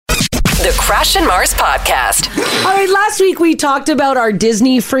The Crash and Mars Podcast. All right, last week we talked about our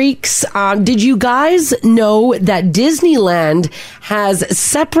Disney freaks. Did you guys know that Disneyland has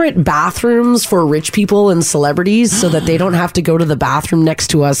separate bathrooms for rich people and celebrities so that they don't have to go to the bathroom next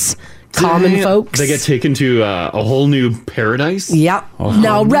to us common folks? They get taken to a whole new paradise? Yep.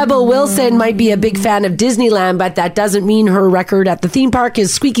 Now, Rebel Wilson might be a big fan of Disneyland, but that doesn't mean her record at the theme park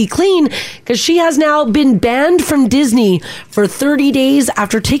is squeaky clean, because she has now been banned from Disney for 30 days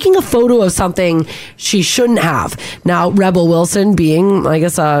after taking a photo of something she shouldn't have. Now, Rebel Wilson, being, I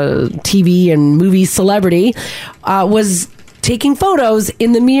guess, a TV and movie celebrity, was taking photos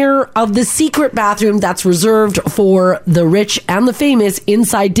in the mirror of the secret bathroom that's reserved for the rich and the famous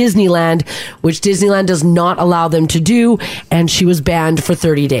inside Disneyland, which Disneyland does not allow them to do, and she was banned for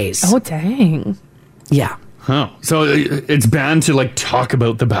 30 days. Oh, dang. Yeah. Oh, so it's banned to like talk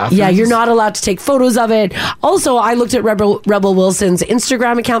about the bathroom? Yeah, you're not allowed to take photos of it. Also, I looked at Rebel Wilson's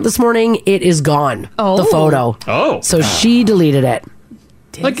Instagram account this morning. It is gone. Oh. The photo. Oh. So she deleted it.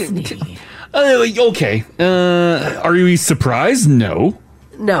 Disney. Okay. Are you surprised? No.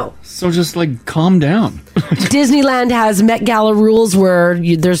 No. So just like calm down. Disneyland has Met Gala rules where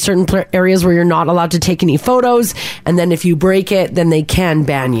there's certain areas where you're not allowed to take any photos, and then if you break it, then they can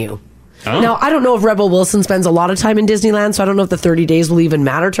ban you. Oh. Now, I don't know if Rebel Wilson spends a lot of time in Disneyland, so I don't know if the 30 days will even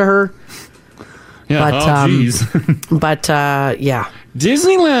matter to her. Yeah, But, geez. But, yeah.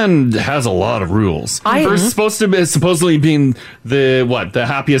 Disneyland has a lot of rules. First, supposed to be supposedly being the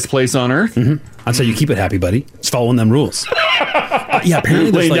happiest place on earth. That's how you keep it happy, buddy. It's following them rules. Yeah,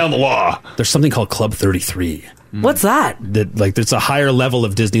 apparently laying down the law. There's something called Club 33. What's that? That like there's a higher level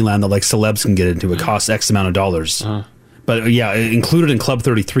of Disneyland that like celebs can get into. It costs X amount of dollars. But yeah, included in Club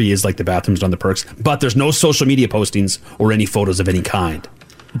 33 is like the bathrooms and the perks. But there's no social media postings or any photos of any kind.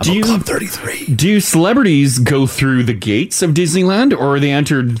 Club 33. Do celebrities go through the gates of Disneyland, or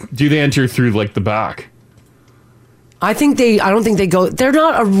do they enter through like the back? I don't think they go. They're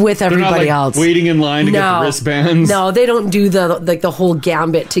not with everybody They're not, like, else. waiting in line to get the wristbands. No, they don't do the whole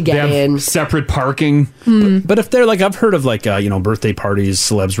gambit to They get have in. separate parking. But if they're like, I've heard of like, birthday parties,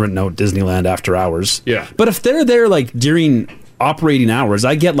 celebs renting out Disneyland after hours. Yeah. But if they're there like during operating hours,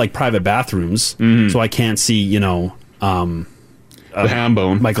 I get like private bathrooms, so I can't see, the ham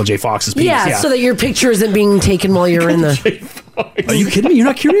bone. Michael J. Fox's penis. Yeah, so that your picture isn't being taken while you're in the. Are you kidding me? You're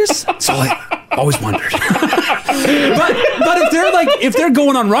not curious? So I always wondered. but if they're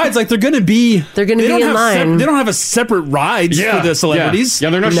going on rides, like they're going to be in line. They don't have a separate rides for the celebrities. Yeah,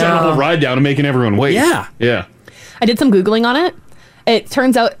 they're not shutting the whole ride down and making everyone wait. Yeah. I did some Googling on it. It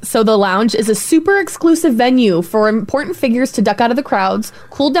turns out, so the lounge is a super exclusive venue for important figures to duck out of the crowds,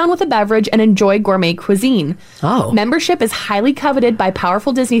 cool down with a beverage, and enjoy gourmet cuisine. Oh. Membership is highly coveted by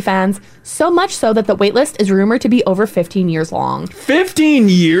powerful Disney fans, so much so that the waitlist is rumored to be over 15 years long. 15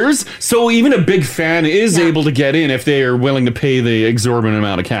 years? So even a big fan is able to get in if they are willing to pay the exorbitant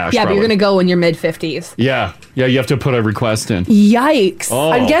amount of cash. Yeah, probably. but you're going to go in your mid-50s. Yeah, you have to put a request in. Yikes.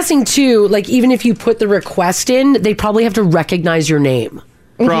 Oh. I'm guessing too, like even if you put the request in, they probably have to recognize your name.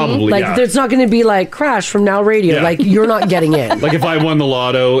 Probably, like there's not going to be like Crash from Now Radio. Yeah. Like you're not getting in. Like if I won the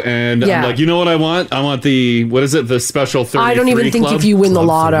lotto and I'm like, you know what I want? I want the, what is it? The special 33 I don't even think club? if you win the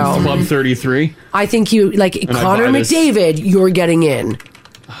lotto. Club 33. I think you, like Connor buy this. McDavid, you're getting in.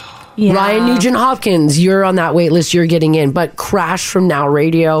 Yeah. Ryan Nugent Hopkins, you're on that wait list, you're getting in. But Crash from Now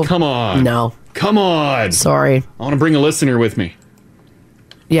Radio. Come on. No. Come on. Sorry. I want to bring a listener with me.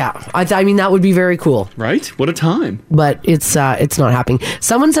 Yeah, I mean, that would be very cool. Right? What a time. But it's not happening.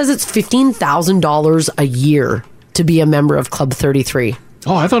 Someone says it's $15,000 a year to be a member of Club 33.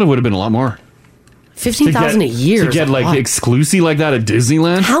 Oh, I thought it would have been a lot more. $15,000 a year. To get like exclusive like that at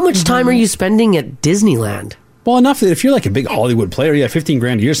Disneyland? How much time are you spending at Disneyland? Well, enough that if you're like a big Hollywood player, yeah,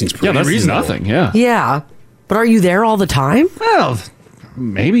 $15,000 a year seems pretty that's reasonable. nothing, yeah. Yeah. But are you there all the time? Well,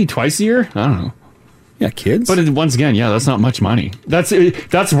 maybe twice a year. I don't know. Yeah, kids. But once again, yeah, that's not much money. That's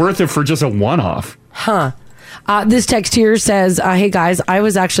worth it for just a one-off. Huh. This text here says, hey guys, I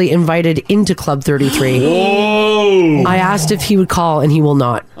was actually invited into Club 33. Whoa! I asked if he would call and he will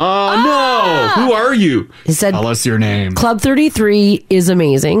not. Oh, no! Who are you? He said, tell us your name. Club 33 is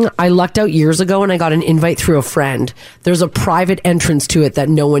amazing. I lucked out years ago and I got an invite through a friend. There's a private entrance to it that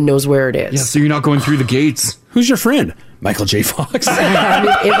no one knows where it is. Yeah, so you're not going through the gates. Who's your friend? Michael J. Fox. I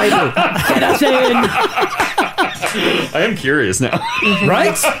mean, it might be. Get us in. I am curious now.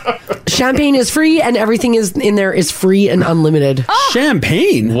 Right? Champagne is free and everything is in there is free and unlimited.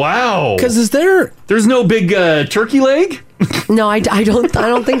 Champagne? Wow. Because there's no big turkey leg? No, I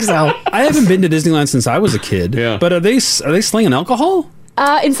don't think so. I haven't been to Disneyland since I was a kid. Yeah. But are they slinging alcohol?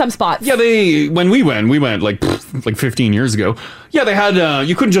 In some spots. Yeah, when we went like 15 years ago. Yeah, they had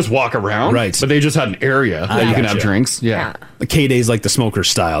you couldn't just walk around, Right. but they just had an area that you can have drinks. Yeah, The K-Days like the smoker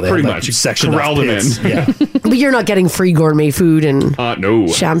style. They pretty had, like, much. section Corral them in. Yeah. But you're not getting free gourmet food and No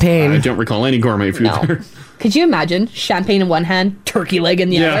champagne. I don't recall any gourmet food No. there. Could you imagine champagne in one hand, turkey leg in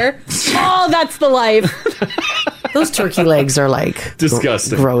the Yeah. other? Oh, that's the life. Those turkey legs are like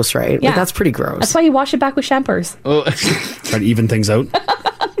Disgusting. gross, right? Yeah. Like, that's pretty gross. That's why you wash it back with champers. Oh. Try to even things out.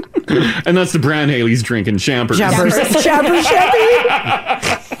 And that's the brand Haley's drinking, Champers. Champers. Champers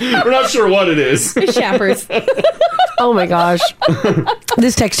champagne. We're not sure what it is. It's champers. Oh my gosh.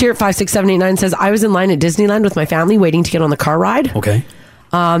 This text here at 56789 says, I was in line at Disneyland with my family waiting to get on the car ride. Okay.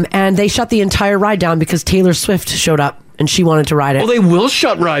 And they shut the entire ride down because Taylor Swift showed up and she wanted to ride it. Well, they will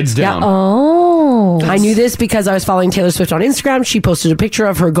shut rides down. Oh. I knew this because I was following Taylor Swift on Instagram. She posted a picture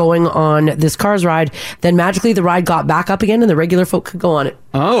of her going on this Cars ride. Then magically the ride got back up again and the regular folk could go on it.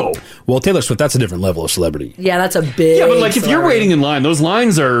 Oh. Well, Taylor Swift, that's a different level of celebrity. Yeah, that's a big... Yeah, but like if you're celebrity. waiting in line, those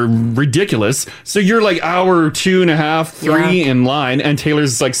lines are ridiculous. So you're like hour 2.5, 3 in line, and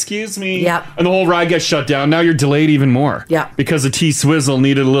Taylor's like, excuse me. Yep. And the whole ride gets shut down. Now you're delayed even more. Yeah. Because the T-Swizzle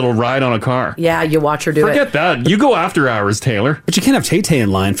needed a little ride on a car. Yeah, you watch her do Forget it. that. You go after hours, Taylor. But you can't have Tay-Tay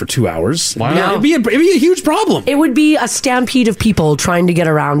in line for 2 hours. Why not? It'd be a huge problem. It would be a stampede of people trying to get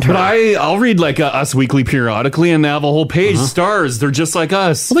around her. But I'll read like Us Weekly periodically, and they have a whole page. Stars, they're just like us.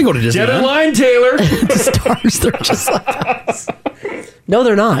 Well, they go to Disney. Get in line, Taylor. Stars, they're just like us. No,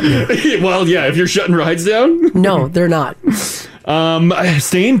 they're not. Well, yeah, if you're shutting rides down. No, they're not.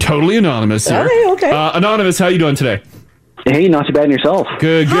 Staying totally anonymous here. Okay. Anonymous, how you doing today? Hey, not too bad in yourself.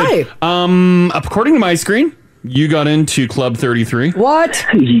 Good, good. Hi. According to my screen, you got into Club 33. What?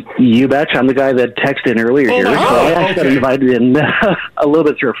 You betcha. I'm the guy that texted in earlier here. my So God. I actually got Okay. invited in a little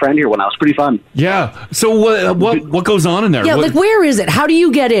bit through a friend here when I was pretty fun. Yeah. So what goes on in there? Yeah, What- like where is it? How do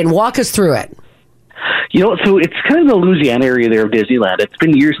you get in? Walk us through it. You know, so it's kind of the Louisiana area there of Disneyland. It's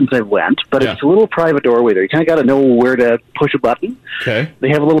been years since I went, but Yeah. it's a little private doorway there. You kind of got to know where to push a button. Okay. They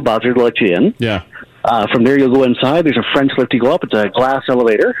have a little buzzer to let you in. Yeah. From there, you'll go inside. There's a French lift you go up. It's a glass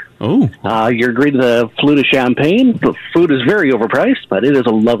elevator. Oh. You're greeted the flute of champagne. The food is very overpriced, but it is a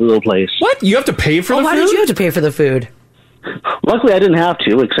lovely little place. What? You have to pay for the Why food? did you have to pay for the food? Luckily, I didn't have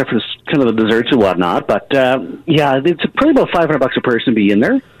to, except for kind of the desserts and whatnot. But yeah, it's probably about $500 a person to be in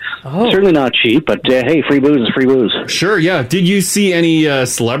there. Certainly not cheap, but hey, free booze is free booze. Sure, yeah. Did you see any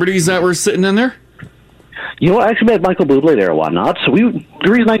celebrities that were sitting in there? You know, I actually met Michael Bublé there and whatnot. So the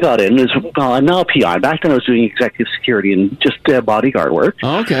reason I got in is, I'm now a PI. Back then I was doing executive security and just bodyguard work.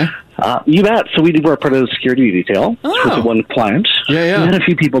 Oh, okay. You bet. So we were part of the security detail with the one client. Yeah. We had a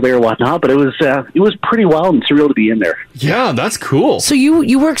few people there and whatnot, but it was pretty wild and surreal to be in there. Yeah, that's cool. So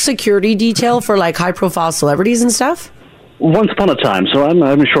you work security detail for like high profile celebrities and stuff? Once upon a time, so I'm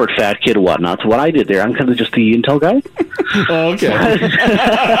a short, fat kid and whatnot. So what I did there, I'm kind of just the intel guy. Oh, okay.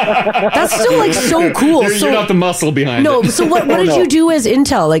 That's still like so cool. You're So not the muscle behind no, it. so what Oh, did no. you do as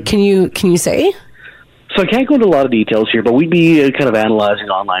intel? Like can you say? So I can't go into a lot of details here, but we'd be kind of analyzing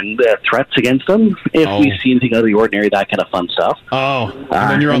online threats against them if we see anything out of the ordinary, that kind of fun stuff. Oh, and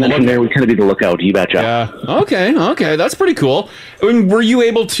then you're on and the then from there, lookout. we kind of be the lookout. You betcha. Yeah. Okay. That's pretty cool. I mean, were you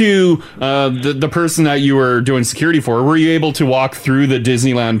able to the person that you were doing security for? Were you able to walk through the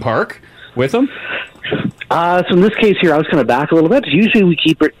Disneyland park with them? So in this case here, I was kind of back a little bit. Usually we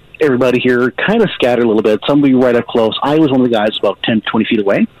keep everybody here kind of scattered a little bit. Some will be right up close. I was one of the guys about 10, 20 feet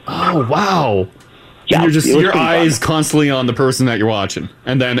away. Oh wow. Yeah, And you're just it was your pretty eyes fun. constantly on the person that you're watching,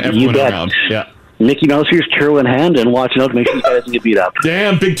 and then everyone bet. around. Yeah. Mickey Mouse here's churro in hand and watching out to make sure you guys don't get beat up.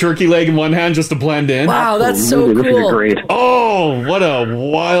 Damn, big turkey leg in one hand just to blend in. Wow, that's so Absolutely, this is cool. great. Oh, what a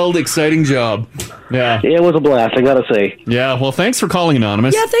wild, exciting job. Yeah. It was a blast, I gotta say. Yeah. Well, thanks for calling,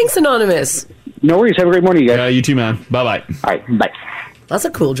 Anonymous. Yeah, thanks, Anonymous. No worries. Have a great morning, you guys. Yeah, you too, man. Bye-bye. All right, bye. That's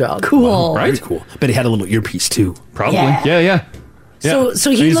a cool job. Cool. Right? Very cool. But he had a little earpiece too. Probably. Yeah. Yeah. So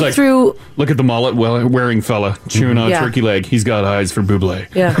he And he's looked like, through. Look at the mullet wearing fella chewing on a Yeah. turkey leg. He's got eyes for Bublé.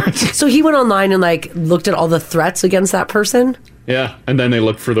 Yeah. So he went online and like looked at all the threats against that person, Yeah. And then they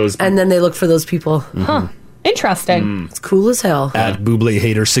look for those. and then they looked for those people. Huh. Interesting. It's cool as hell. At Bublé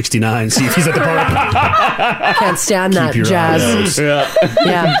Hater 69. See if he's at the park. Can't stand that your jazz. Yeah.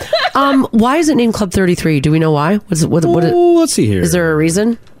 Yeah. Why is it named Club 33? Do we know why? What Oh, let's see here. is there a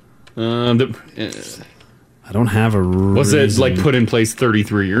reason? I don't have a Was it reason. like put in place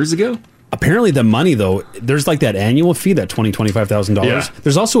 33 years ago? Apparently the money though, there's like that annual fee, that $25,000. Yeah.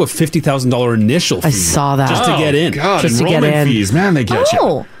 There's also a $50,000 initial fee. I saw that. Just to get in. God, Just to get enrollment in. fees. Man, they get you.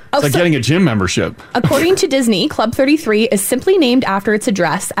 Oh. It's like so- getting a gym membership. According to Disney, Club 33 is simply named after its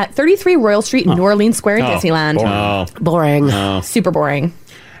address at 33 Royal Street in New Orleans Square in Disneyland. Boring. Boring. Super boring.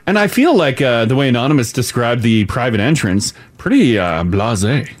 And I feel like the way Anonymous described the private entrance, pretty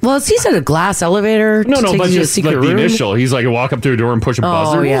blasé. Well, he said a glass elevator. No, to take but you to a just secret like the room. initial. He's like, walk up to a door and push a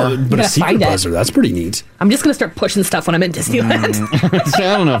buzzer. yeah. But a gotta secret find it. buzzer, that's pretty neat. I'm just going to start pushing stuff when I'm in Disneyland.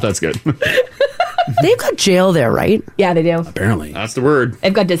 I don't know if that's good. They've got jail there, right? Yeah, they do. Apparently. That's the word.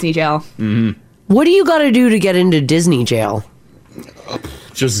 They've got Disney jail. What do you got to do to get into Disney jail?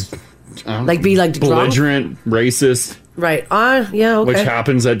 Just Like be like drunk? belligerent, racist, Right. Yeah, okay. which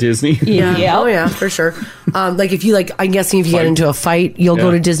happens at Disney. Yeah. Yep. Oh, yeah, for sure. Like if you I'm guessing if you get into a fight, you'll go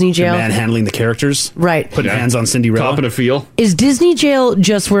Yeah. to Disney jail. Manhandling the characters. Right. Putting hands on Cinderella. Top and a feel. Is Disney jail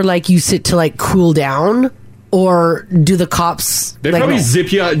just where you sit to cool down, or do the cops? They probably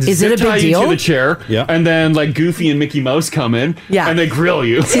zip you, Is it zip a tie big you to deal? the chair, Yeah. and then Goofy and Mickey Mouse come in, Yeah. and they grill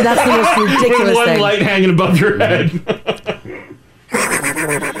you. See, that's the most ridiculous with one thing. light hanging above your head.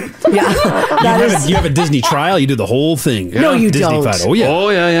 Yeah, that is. You have a Disney trial, you do the whole thing. No, you Disney don't. Fight. Oh, yeah. Oh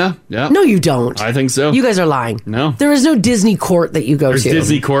yeah. No, you don't. I think so. You guys are lying. No. There is no Disney court that you go There's to.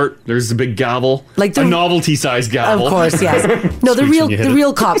 Disney Court. There's a big gavel, The- a novelty-sized gavel. Of course, yes. No, the Squeaks real when you hit the it.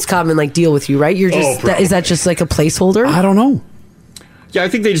 real cops come and deal with you, right? You're just probably. is that just a placeholder? I don't know. Yeah, I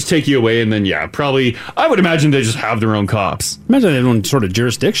think they just take you away, and then probably. I would imagine they just have their own cops. Imagine they have their own sort of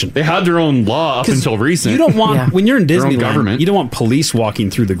jurisdiction. They had their own law up until recent. You don't want, Yeah. when you're in Their own Disneyland, government. you don't want police walking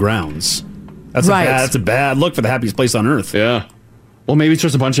through the grounds. That's Right. that's a bad look for the happiest place on earth. Yeah. Well, maybe it's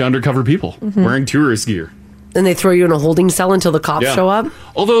just a bunch of undercover people wearing tourist gear. Then they throw you in a holding cell until the cops Yeah. show up.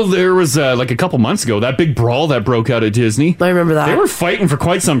 Although there was a couple months ago that big brawl that broke out at Disney. I remember that. They were fighting for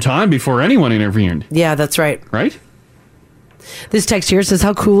quite some time before anyone intervened, Yeah, that's right. right? This text here says,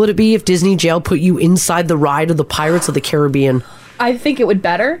 "How cool would it be if Disney jail put you inside the ride of the Pirates of the Caribbean?" I think it would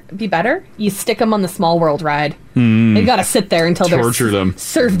be better. You stick them on the Small World ride. They got to sit there until Torture them.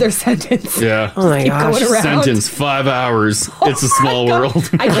 serve their sentence. Yeah. Oh my Keep gosh. going around. Sentence 5 hours. It's a small world.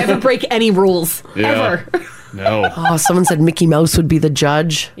 I never break any rules Yeah. ever. No. Oh, someone said Mickey Mouse would be the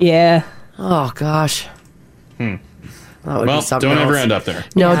judge. Yeah. Oh gosh. That would Well, be something don't ever else. end up there.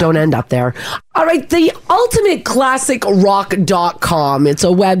 No, don't end up there. All right, the ultimateclassicrock.com. It's a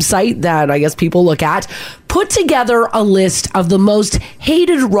website that I guess people look at. Put together a list of the most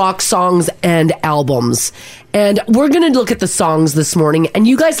hated rock songs and albums. And we're going to look at the songs this morning, and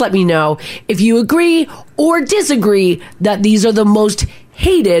you guys let me know if you agree or disagree that these are the most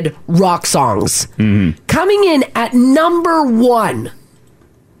hated rock songs. Coming in at number 1,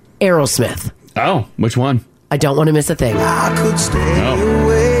 Aerosmith. Oh, which one? I don't want to miss a thing. No.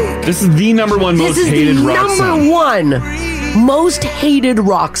 This is the number one most This is hated the rock number song. 1 most hated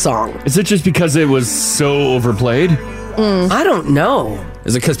rock song. Is it just because it was so overplayed? I don't know.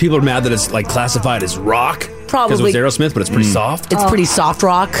 Is it because people are mad that it's classified as rock? Probably. Because it was Aerosmith, but it's pretty soft. It's pretty soft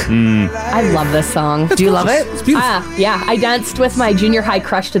rock. I love this song. Do you love it? It's beautiful. Yeah. I danced with my junior high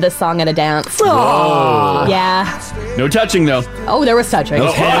crush to this song at a dance. Aw. Yeah. No touching, though. Oh, there was touching.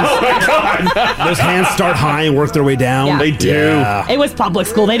 Those hands start high and work their way down. Yeah. They do. Yeah. It was public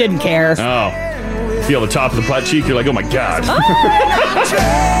school. They didn't care. Oh. Feel the top of the butt cheek, you're like, oh my God.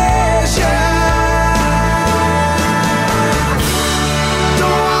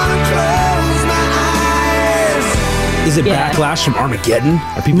 Is it Yeah. backlash from Armageddon?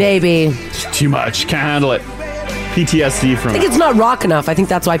 Are people Maybe. Too much. Can't handle it. PTSD from I think it's not rock enough. I think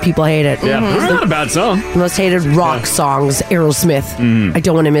that's why people hate it. Yeah, it's not a bad song. The most hated rock songs, Aerosmith. I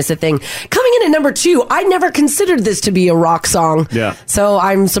don't want to miss a thing. Coming in at number 2, I never considered this to be a rock song. Yeah. So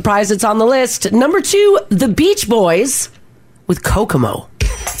I'm surprised it's on the list. Number 2, The Beach Boys with Kokomo.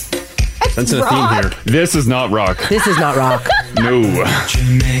 That's a theme rock. here. This is not rock. This is not rock. No.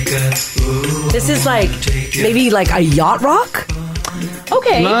 This is maybe a yacht rock?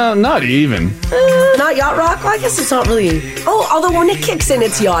 Okay. No, not even. Not yacht rock? Well, I guess it's not really. Oh, although when it kicks in,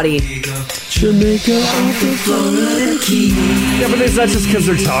 it's yachty. Yeah, but is that just because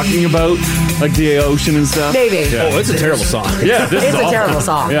they're talking about the ocean and stuff? Maybe. Yeah. Oh, it's a terrible song. Yeah, this It's is a awful. terrible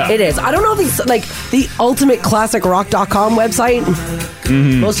song. Yeah. It is. I don't know if these, the ultimateclassicrock.com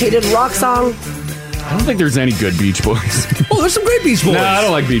website, most hated rock song. I don't think there's any good Beach Boys. Oh, there's some great Beach Boys. No, I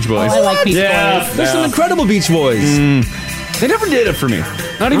don't like Beach Boys. I like Beach Yeah, Boys. There's some incredible Beach Boys. They never did it for me.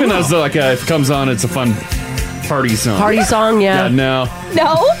 Not even as if it comes on, it's a fun party song. Party song, yeah. No.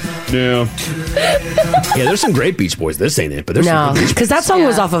 No? Yeah, there's some great Beach Boys. This ain't it, but there's No, some good Beach because that song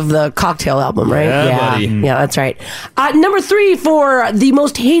was off of the Cocktail album, right? Yeah, buddy. Yeah, that's right. Number 3 for the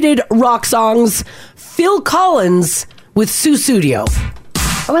most hated rock songs, Phil Collins with Sussudio.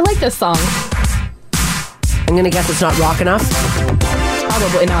 Oh, I like this song. I'm going to guess it's not rock enough.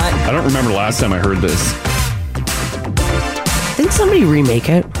 Probably not. I don't remember the last time I heard this. Didn't somebody remake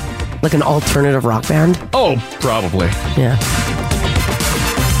it? Like an alternative rock band? Oh, probably. Yeah.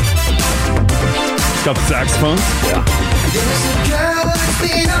 Got the saxophones? Yeah.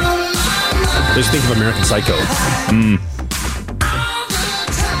 Just think of American Psycho.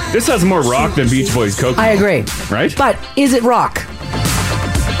 This has more rock than Beach Boys Coco. I agree. Right? But is it rock?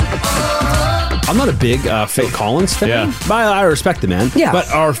 I'm not a big Phil Collins fan. Yeah. But I respect the man. Yeah. But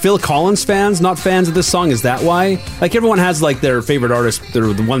are Phil Collins fans not fans of this song? Is that why? Like, everyone has, like, their favorite artist, the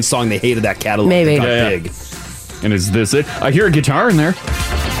one song they hated that catalog. Maybe. That got Yeah. big. And is this it? I hear a guitar in there.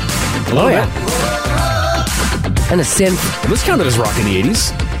 Oh, yeah. And a synth. This counted as rock in the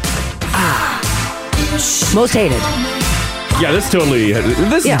 80s. Most hated. Yeah, this totally.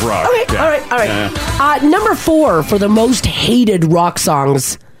 This Yeah. is rock. Okay. Yeah. All right. All right. Yeah. Number 4 for the most hated rock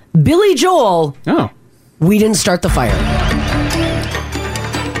songs. Billy Joel. Oh. We Didn't Start the Fire.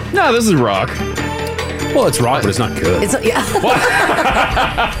 No, this is rock. Well, it's rock, but it's not good. It's yeah.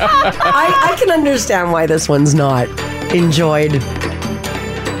 I can understand why this one's not enjoyed.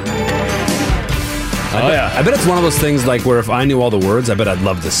 I bet it's one of those things like where if I knew all the words, I bet I'd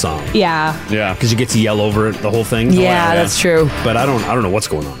love this song Yeah. Yeah. because you get to yell over it the whole thing. Yeah, that's true. But I don't know what's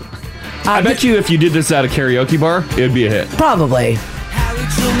going on. I bet you if you did this at a karaoke bar, it'd be a hit. Probably.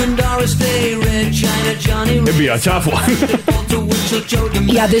 It'd be a tough one.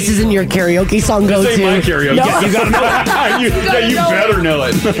 Yeah, this isn't your karaoke song This go-to. ain't my karaoke. No. You gotta know it. you better know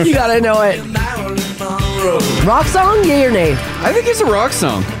it. You gotta know it. Rock song, yay or nay? I think it's a rock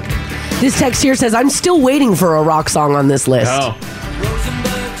song. This text here says, I'm still waiting for a rock song on this list. Oh.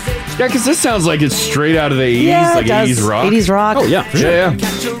 Yeah, because this sounds like it's straight out of the 80s, Yeah, like it does. 80s rock. 80s rock. Oh, yeah, for sure. Yeah.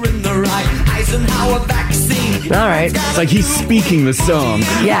 All right. It's like he's speaking the song.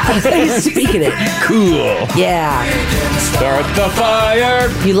 Yeah, he's speaking it. Cool. Yeah, Start the fire.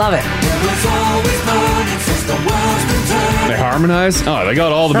 you love it. They harmonize. Oh, they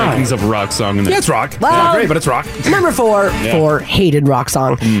got all the All makings of a rock song in there. Yeah, it's rock. Well- It's not great, but it's rock. Number 4 for hated rock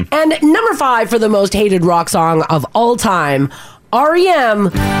song. And number 5 for the most hated rock song of all time,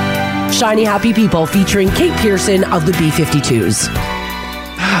 REM, Shiny Happy People, featuring Kate Pearson of the B-52s.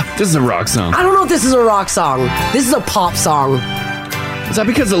 This is a rock song. I don't know if this is a rock song. This is a pop song. Is that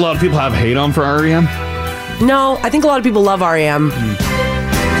because a lot of people have hate on for REM? No, I think a lot of people love REM.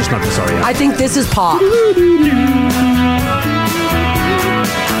 Just not this REM. I think this is pop.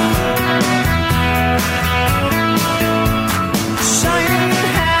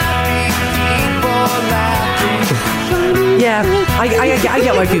 Yeah, I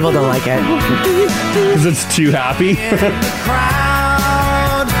get why people don't like it. Because it's too happy.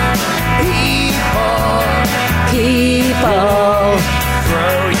 People,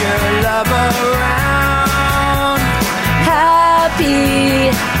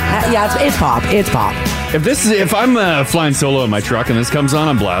 happy. Yeah, it's pop. It's pop. If I'm flying solo in my truck and this comes on,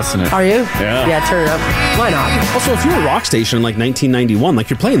 I'm blasting it. Are you? Yeah. Yeah, turn it up. Why not? Also, if you're a rock station in like 1991, like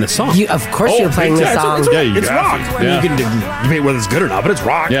you're playing this song. Of course you're playing big this time. song. Yeah, you it's have rock. to. I mean, Yeah. you can debate whether it's good or not, but it's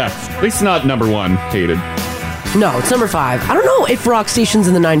rock. Yeah, at least not number 1 hated. No, it's number 5. I don't know if rock stations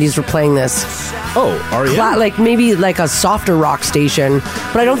in the 90s were playing this. Oh, REM. Like maybe like a softer rock station,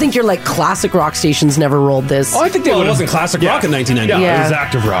 but I don't think your like classic rock stations never rolled this. Oh, I think they Well, it would've- wasn't classic Yeah. rock in 1990. Yeah, Yeah. it was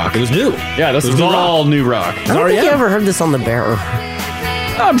active rock. It was new. Yeah, this It was new all new rock. I don't think REM. you ever heard this on the Bear.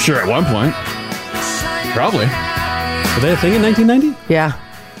 I'm sure at one point. Probably. Were they a thing in 1990? Yeah.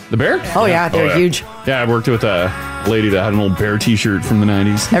 The Bear? Oh yeah, they're huge. Yeah, I worked with a lady that had an old Bear t-shirt from the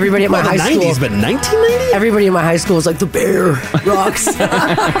 90s. Everybody at my Well, the high 90s, school. but 1990? Everybody in my high school was like the Bear rocks.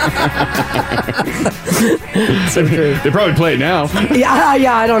 So true. They probably play it now. Yeah,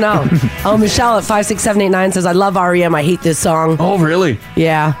 I don't know. Oh, Michelle at 56789 says, I love REM. I hate this song. Oh, really?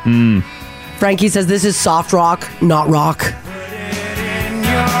 Yeah. Frankie says, this is soft rock, not rock.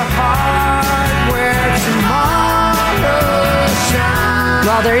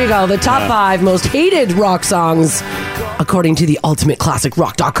 Well, there you go. The top 5 most hated rock songs, according to the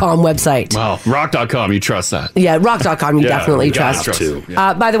ultimateclassicrock.com website. Wow, rock.com, you trust that. Yeah, rock.com you Yeah, definitely you gotta trust. trust it.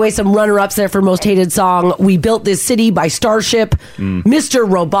 By the way, some runner-ups there for most hated song. We Built This City by Starship, Mr.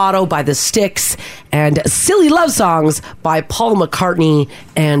 Roboto by The Styx, and Silly Love Songs by Paul McCartney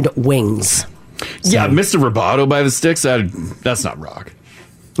and Wings. Yeah, Mr. Roboto by the Styx, that's not rock.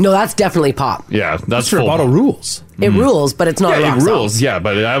 No, that's definitely pop. Yeah, that's Mr. full Roboto pop. rules. It rules, but it's not a Yeah, rock it song. rules, yeah,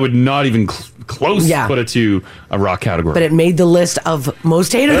 but I would not even close Yeah. put it to a rock category. But it made the list of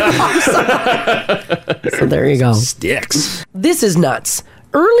most hated rock songs. So there you go. Sticks. This is nuts.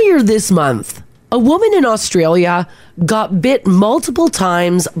 Earlier this month, a woman in Australia got bit multiple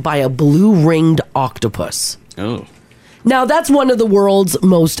times by a blue-ringed octopus. Oh. Now, that's one of the world's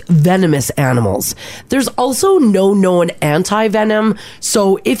most venomous animals. There's also no known anti-venom,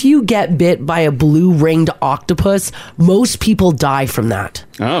 so if you get bit by a blue-ringed octopus, most people die from that.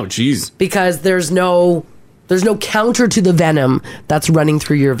 Oh, geez. Because there's no counter to the venom that's running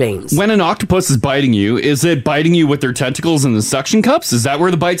through your veins. When an octopus is biting you, is it biting you with their tentacles and the suction cups? Is that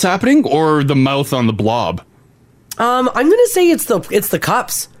where the bite's happening? Or the mouth on the blob? I'm going to say it's the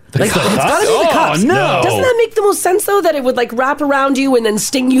cups. It's gotta be the cups. No. Doesn't that make the most sense, though, that it would like wrap around you and then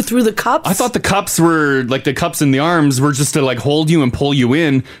sting you through the cups? I thought the cups were, like the cups in the arms were just to like hold you and pull you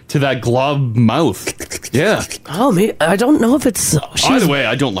in to that glob mouth. Yeah. Oh, maybe, I don't know if it's... Either way,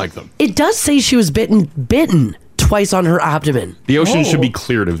 I don't like them. It does say she was bitten twice on her abdomen. The ocean should be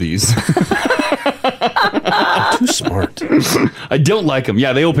cleared of these. Too smart. I don't like them.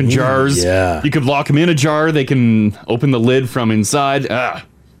 Yeah, they open jars. Yeah. You could lock them in a jar. They can open the lid from inside. Ah.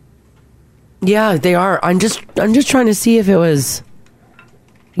 Yeah, they are. I'm just trying to see if it was...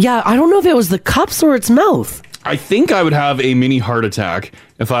 Yeah, I don't know if it was the cups or its mouth. I think I would have a mini heart attack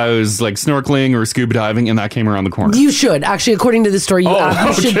if I was like snorkeling or scuba diving and that came around the corner. You should. Actually, according to the story,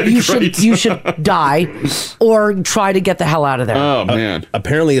 you should die or try to get the hell out of there. Oh, man.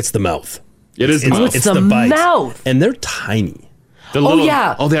 Apparently, it's the mouth. It is the mouth. It's the bite. mouth. And they're tiny.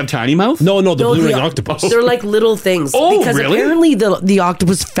 Yeah. Oh, they have tiny mouth? No, the blue ring the- octopus. They're like little things. Oh, because really? apparently the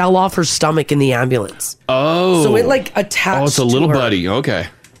octopus fell off her stomach in the ambulance. Oh. So it like attached. Oh, it's a to little her. buddy. Okay.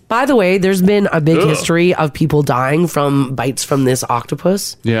 By the way, there's been a big Ugh. history of people dying from bites from this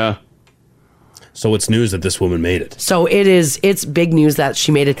octopus. Yeah. So it's news that this woman made it. So it's big news that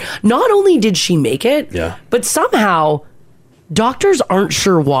she made it. Not only did she make it, Yeah. but somehow doctors aren't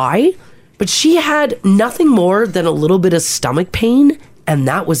sure why, but she had nothing more than a little bit of stomach pain, and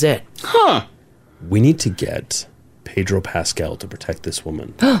that was it. Huh. We need to get Pedro Pascal to protect this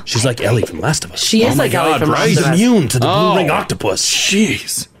woman. She's like Ellie from Last of Us. She is like Ellie from Last She's of Us. immune to the blue ring Oh. octopus.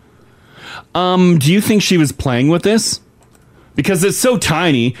 Jeez. Do you think she was playing with this? Because it's so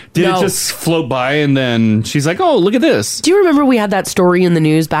tiny. Did No. it just float by and then she's like, oh, look at this? Do you remember we had that story in the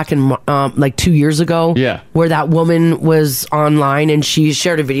news back in like 2 years ago? Yeah. Where that woman was online and she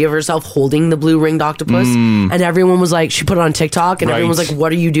shared a video of herself holding the blue ringed octopus. And everyone was like, she put it on TikTok and everyone was Right. like,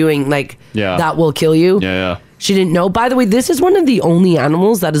 what are you doing? Like, Yeah. that will kill you. Yeah. She didn't know. By the way, this is one of the only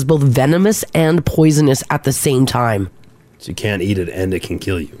animals that is both venomous and poisonous at the same time. So you can't eat it and it can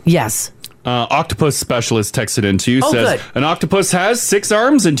kill you. Yes. Octopus specialist texted in too. Oh, says good. an octopus has 6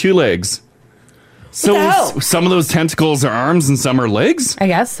 arms and 2 legs. So the hell? some of those tentacles are arms and some are legs? I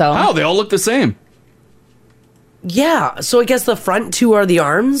guess so. How? They all look the same. Yeah. So I guess the front 2 are the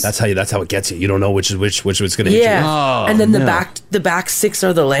arms. That's how it gets you. You don't know which is which was going to hit you. yeah. Oh, and then the no. back 6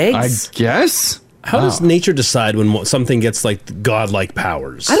 are the I legs. guess. How does nature decide when something gets like godlike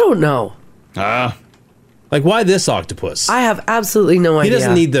powers? I don't know. Like, why this octopus? I have absolutely no He idea.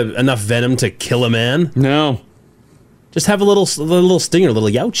 doesn't need enough venom to kill a man. No. Just have a little stinger, a little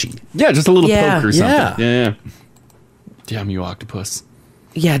youchie. Yeah, just a little Yeah. poke or something. Yeah. Yeah. Damn you, octopus.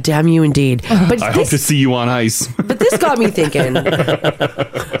 Yeah, damn you indeed. But I hope to see you on ice. But this got me thinking.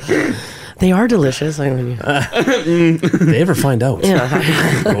 They are delicious. I mean, They ever find out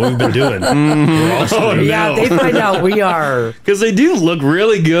yeah, what we've been doing? yeah. They find out we are. Because they do look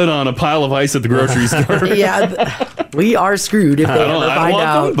really good on a pile of ice at the grocery store. Yeah, we are screwed if they ever I find want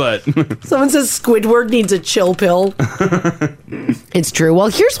out. them, but Someone says Squidward needs a chill pill. It's true. Well,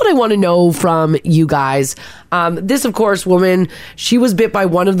 here's what I want to know from you guys. This, of course, woman, she was bit by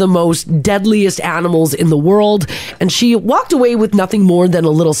one of the most deadliest animals in the world, and she walked away with nothing more than a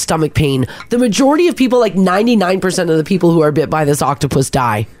little stomach pain. The majority of people, like 99% of the people who are bit by this octopus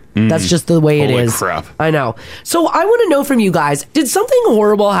die. That's just the way it Holy is. crap. I know. So I want to know from you guys, did something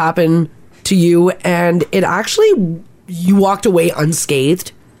horrible happen to you and it actually, you walked away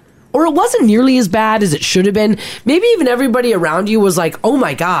unscathed? Or it wasn't nearly as bad as it should have been? Maybe even everybody around you was like, oh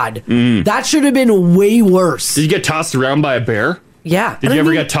my God, that should have been way worse. did you get tossed around by a bear? Yeah. Did you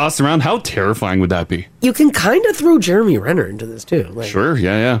ever get tossed around? How terrifying would that be? You can kind of throw Jeremy Renner into this too. Like, Sure,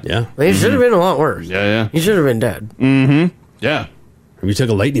 yeah. Yeah. It should have been a lot worse. Yeah. You should have been dead. Yeah. You took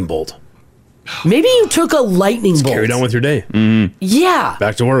a lightning bolt. Maybe you took a lightning bolt. Carried on with your day. Yeah.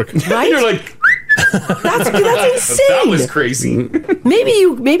 Back to work. Right? You're like, That's insane. that was crazy.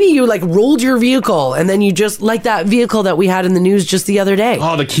 Maybe you like rolled your vehicle and then you just like that vehicle that we had in the news just the other day.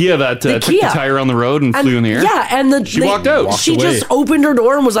 Oh, the Kia that took the Kia. tire on the road and And- flew in the air? Yeah, and She walked out. Walked She away. just opened her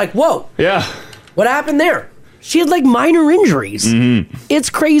door and was like, "Whoa, Yeah. what happened there?" She had like minor injuries. It's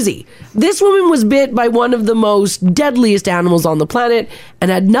crazy. This woman was bit by one of the most deadliest animals on the planet and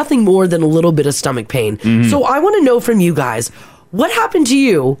had nothing more than a little bit of stomach pain. So I want to know from you guys, what happened to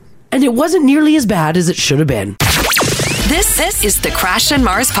you and it wasn't nearly as bad as it should have been? This is the Crash and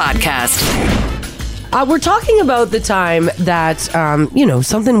Mars podcast. We're talking about the time that,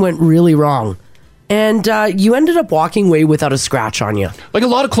 something went really wrong. And you ended up walking away without a scratch on you. Like a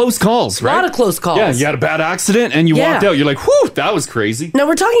lot of close calls, right? A lot of close calls. Yeah, you had a bad accident and you walked out. You're like, whew, that was crazy. Now,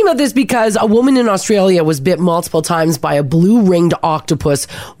 we're talking about this because a woman in Australia was bit multiple times by a blue-ringed octopus,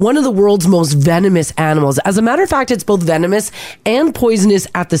 one of the world's most venomous animals. As a matter of fact, it's both venomous and poisonous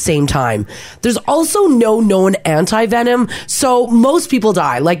at the same time. There's also no known anti-venom, so most people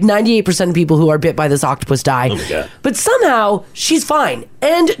die. Like 98% of people who are bit by this octopus die. Oh my God. But somehow, she's fine.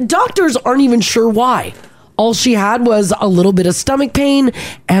 And doctors aren't even sure why. All she had was a little bit of stomach pain,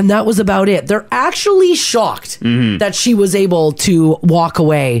 and that was about it. They're actually shocked that she was able to walk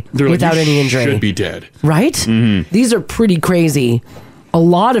away without any injury. Should be dead. Right? These are pretty crazy. A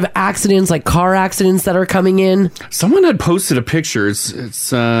lot of accidents, like car accidents that are coming in. Someone had posted a picture.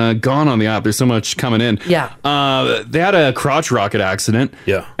 It's gone on the app. There's so much coming in. Yeah. They had a crotch rocket accident.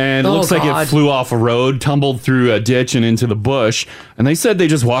 Yeah. And it Oh, looks like God. it flew off a road, tumbled through a ditch and into the bush. And they said they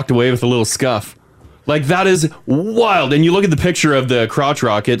just walked away with a little scuff. Like, that is wild. And you look at the picture of the crotch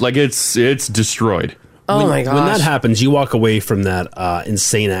rocket, like it's destroyed. Oh my gosh. When that happens, you walk away from that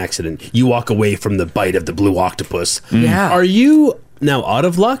insane accident. You walk away from the bite of the blue octopus. Yeah. Are you now out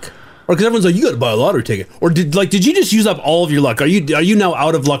of luck? Or because everyone's like, you got to buy a lottery ticket. Or did you just use up all of your luck? Are you now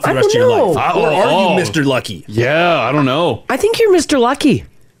out of luck for the rest of your don't life? know. Or are you Mr. Lucky? Yeah, I don't know. I think you're Mr. Lucky.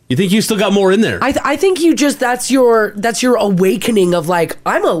 You think you still got more in there? I think you just that's your awakening of like,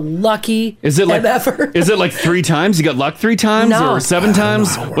 I'm a lucky Is it like MFer. Is it like 3 times? You got luck 3 times No. or 7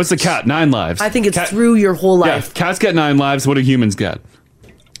 times? What's the cat? 9 lives. I think it's through your whole Yeah, life. cats get 9 lives. What do humans get?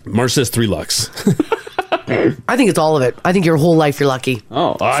 Mars says 3 lucks. I think it's all of it. I think your whole life you're lucky.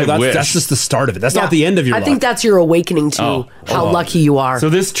 Oh, So that's just the start of it. That's Yeah. not the end of your I luck. think that's your awakening to how lucky you are. So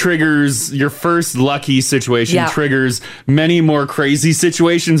this triggers your first lucky situation. Yeah. Triggers many more crazy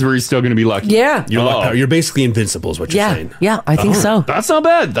situations where you're still going to be lucky. Yeah. Your luck power. You're basically invincible is what you're Yeah. saying. Yeah, I think so. That's not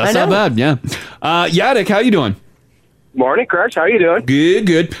bad. That's I not know. bad. Yeah. Yadek, how you doing? Morning, Crash. How you doing? Good,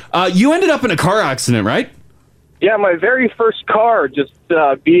 good. You ended up in a car accident, right? Yeah, my very first car, just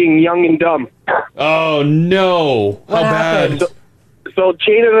being young and dumb. Oh no! What how happened? bad? So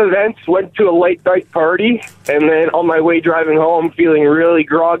chain of events, went to a late night party, and then on my way driving home, feeling really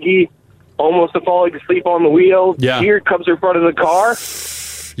groggy, almost falling asleep on the wheel. Yeah. Deer comes in front of the car,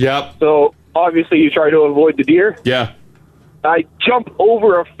 Yep. so obviously you try to avoid the deer. Yeah. I jump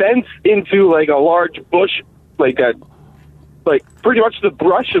over a fence into like a large bush, like pretty much the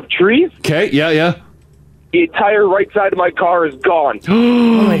brush of trees. Okay. Yeah. Yeah. The entire right side of my car is gone.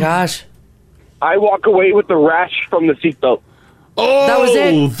 Oh my gosh. I walk away with the rash from the seatbelt. Oh, That was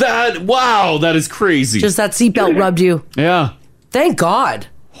it? Wow, that is crazy. Just that seatbelt rubbed you. Yeah. Thank God.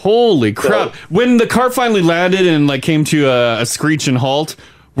 Holy crap. When the car finally landed and like came to a screech and halt,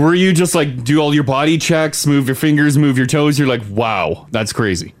 were you just like do all your body checks, move your fingers, move your toes? You're like, wow, that's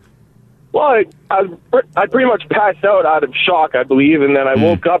crazy. Well, I pretty much passed out of shock, I believe, and then I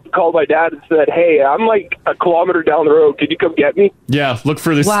woke up, called my dad, and said, "Hey, I'm like a kilometer down the road. Could you come get me?" Yeah, look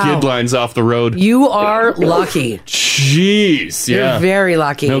for the Wow. skid lines off the road. You are lucky. Jeez. Yeah. You're very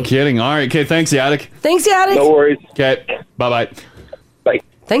lucky. No kidding. All right. Okay. Thanks, Yadek. Thanks, Yadek. No worries. Okay. Bye-bye. Bye.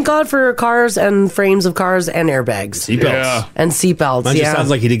 Thank God for cars and frames of cars and airbags. Seatbelts. Yeah. And seatbelts. Mine Yeah. just sounds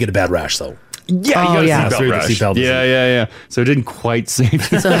like he did get a bad rash, though. Yeah, Oh, you yeah. got a Through the seatbelt rash. seatbelt. Yeah. So it didn't quite save you.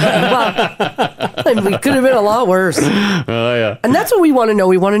 We could have been a lot worse. Oh, yeah. And that's what we want to know.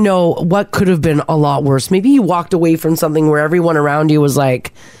 We want to know what could have been a lot worse. Maybe you walked away from something where everyone around you was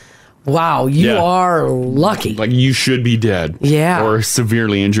like, wow, you Yeah. are lucky. Like you should be dead. Yeah. Or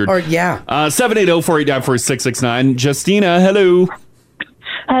severely injured. Or, yeah. 780-489-4669. Justina, hello.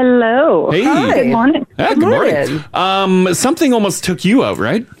 Hello. Hey. Hi. Good morning. Yeah, good morning. Something almost took you out,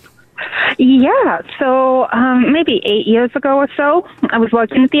 right? Yeah, so maybe 8 years ago or so, I was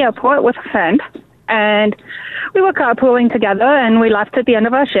working at the airport with a friend, and we were carpooling together, and we left at the end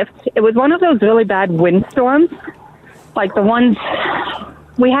of our shift. It was one of those really bad windstorms, like the ones,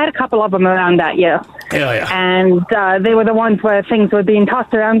 we had a couple of them around that year. Yeah. And they were the ones where things were being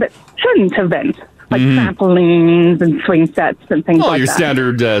tossed around that shouldn't have been, like trampolines and swing sets and things Oh, like your that.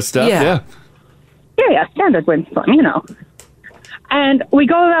 standard stuff. Yeah. Yeah, standard windstorm, you know. And we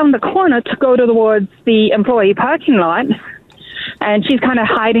go around the corner to go towards the employee parking lot, and she's kind of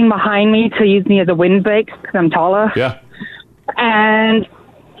hiding behind me to use me as a windbreak because I'm taller. Yeah. And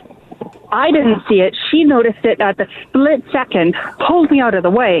I didn't see it. She noticed it at the split second, pulled me out of the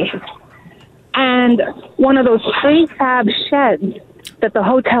way. And one of those prefab sheds that the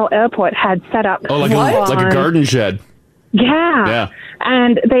hotel airport had set up. Oh, like a garden shed. Yeah. Yeah.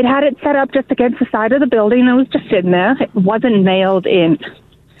 And they'd had it set up just against the side of the building. It was just sitting there. It wasn't nailed in.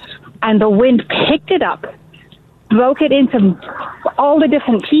 And the wind picked it up, broke it into all the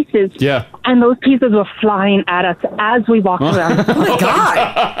different pieces. Yeah. And those pieces were flying at us as we walked around. Oh my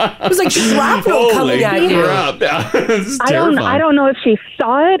God. It was like shrapnel coming at you. Crap. Yeah. This is I terrifying. don't know if she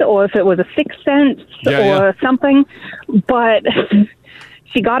saw it or if it was a sixth sense or something, but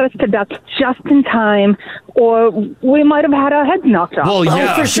she got us to duck just in time, or we might have had our heads knocked off. Well,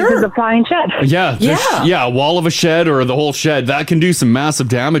 yeah. for sure. This is a flying shed. Yeah, a wall of a shed or the whole shed, that can do some massive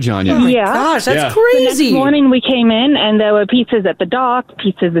damage on you. Yeah. Gosh, that's Yeah. The crazy. next morning we came in and there were pieces at the dock,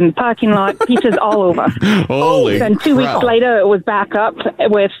 pieces in the parking lot, pieces all over. Holy Then 2 weeks crap. later it was back up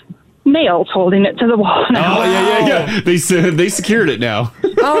with nails holding it to the wall now. Oh, yeah. They secured it now.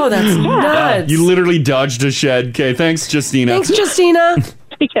 Oh, that's nuts. You literally dodged a shed. Okay, thanks, Justina. Thanks, Justina.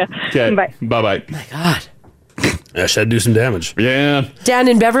 Yeah. Okay, Bye. bye-bye. My God. That should do some damage. Yeah. Dan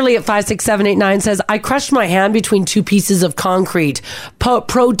in Beverly at 56789 says, I crushed my hand between two pieces of concrete.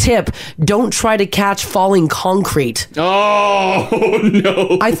 Pro tip, don't try to catch falling concrete. Oh,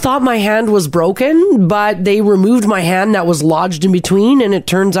 no. I thought my hand was broken, but they removed my hand that was lodged in between, and it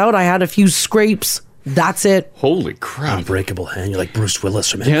turns out I had a few scrapes. That's it. Holy crap. Unbreakable hand. You're like Bruce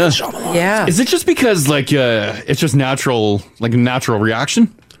Willis from Yeah. Shyamalan. Yeah. Is it just because, like, it's just natural, like a natural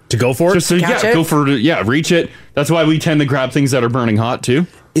reaction? To go for it? Just to, Catch it? go for it. Yeah, reach it. That's why we tend to grab things that are burning hot, too.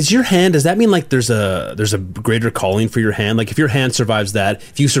 Is your hand, does that mean like there's a greater calling for your hand? Like if your hand survives that,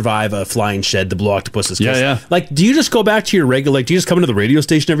 if you survive a flying shed, the blue octopus's kiss, Yeah. like do you just go back to your regular, like do you just come into the radio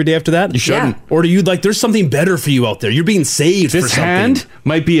station every day after that? You shouldn't. Yeah. Or do you like, there's something better for you out there? You're being saved for This something. hand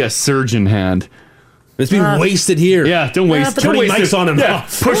might be a surgeon hand. It's being wasted here. Yeah, don't waste. but Don't turning waste mics it. on and Yeah,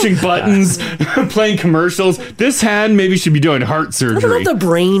 off. pushing buttons, playing commercials. This hand maybe should be doing heart I don't surgery. know if the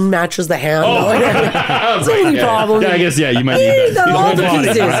brain matches the hand. Right, the only yeah. problem. Yeah, I guess, yeah, you might need that. All the body.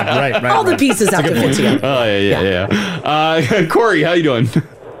 pieces. Right. All the pieces have to fit together. Oh, yeah. Corey, how you doing?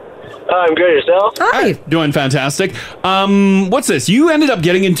 I'm good. Yourself? Hi. Doing fantastic. What's this? You ended up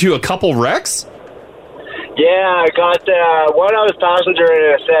getting into a couple wrecks? Yeah, I got one. I was passenger in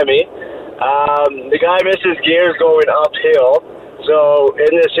a semi. The guy misses gears going uphill. So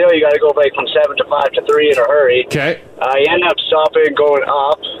in this hill, you got to go like from 7 to 5 to 3 in a hurry. Okay. He ended up stopping going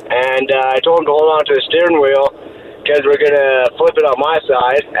up, and I told him to hold on to the steering wheel because we're going to flip it on my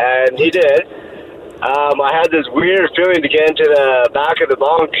side, and he did. I had this weird feeling to get into the back of the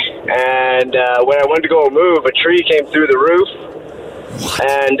bunk, and when I went to go move, a tree came through the roof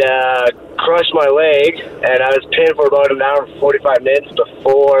and crushed my leg, and I was pinned for about an hour and 45 minutes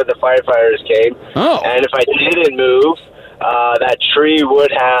before the firefighters came. Oh. And if I didn't move, that tree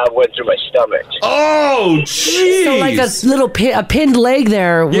would have went through my stomach. Oh, jeez. So like a little a pinned leg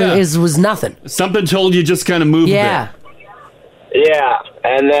there was nothing. Something told you just kind of move Yeah. a bit. Yeah,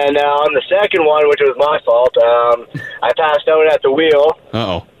 and then on the second one, which was my fault, I passed out at the wheel,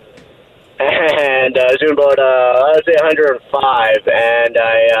 Uh-oh. and I was doing about, I'd say 105, and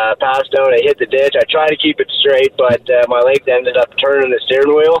I passed out, I hit the ditch. I tried to keep it straight, but my legs ended up turning the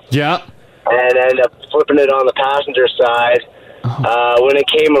steering wheel, Yeah. and ended up flipping it on the passenger side. When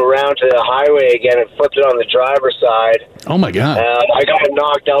it came around to the highway again, it flipped it on the driver's side. Oh, my God. I got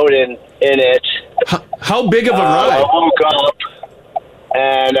knocked out in it. How big of a I ride? woke up,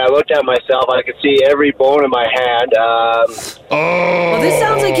 and I looked at myself. I could see every bone in my hand. Well, this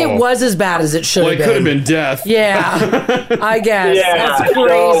sounds like it was as bad as it should Well, have it been. could have been death. Yeah, I guess. Yeah, That's so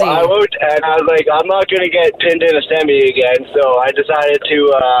crazy. I looked, and I was like, I'm not going to get pinned in a semi again. So I decided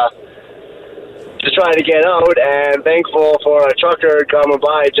to try to get out, and thankful for a trucker coming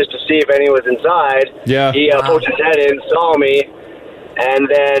by just to see if anyone was inside. Yeah. He poked his head in, saw me, and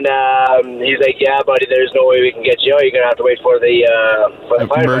then he's like, "Yeah, buddy, there's no way we can get you out. You're gonna have to wait for the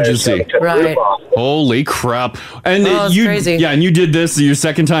firefighters Emergency. to cut the Right. roof off." Holy crap. And Oh, it's you, crazy. yeah, and you did this your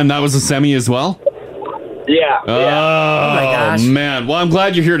second time. That was a semi as well? Yeah. Oh, my gosh. man. Well, I'm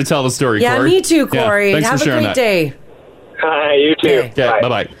glad you're here to tell the story, Yeah, Corey. me too, Corey. Yeah, thanks Have for a sharing great that. day. Hi, you too. Okay. Okay,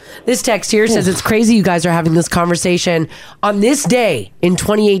 bye-bye. This text here says it's crazy you guys are having this conversation. On this day in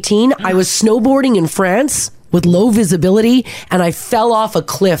 2018, I was snowboarding in France with low visibility and I fell off a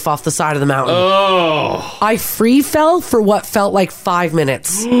cliff off the side of the mountain. Oh. I free fell for what felt like 5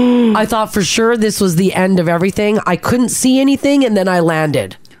 minutes. I thought for sure this was the end of everything. I couldn't see anything and then I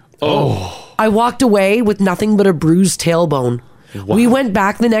landed. Oh. I walked away with nothing but a bruised tailbone. We went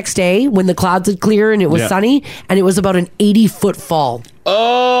back the next day when the clouds had cleared and it was Yeah. sunny, and it was about an 80-foot fall.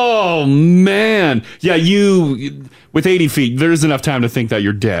 Oh, man. Yeah, with 80 feet, there's enough time to think that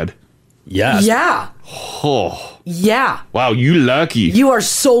you're dead. Yes. Yeah. Oh, Yeah. wow, you lucky. You are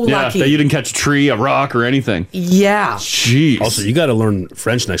so yeah, lucky. that you didn't catch a tree, a rock, or anything. Yeah. Jeez. Also, you got to learn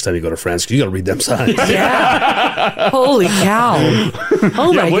French next time you go to France because you got to read them signs. Yeah. Holy cow.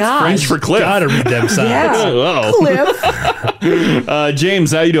 Oh yeah, my what's gosh. French for cliff? Got to read them signs. Yeah. Oh. Cliff.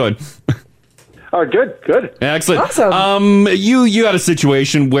 James, how you doing? Good. Excellent. Awesome. You had a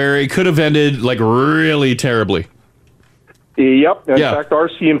situation where it could have ended like really terribly. Yep. In fact,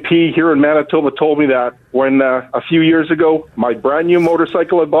 RCMP here in Manitoba told me that when a few years ago, my brand new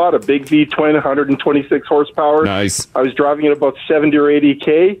motorcycle I bought, a big V-twin, 126 horsepower. Nice. I was driving at about 70 or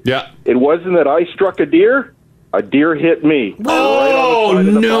 80K. Yeah. It wasn't that I struck a deer hit me. Oh, right on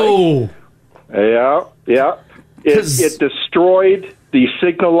the side of the no. bike. Yeah. It destroyed the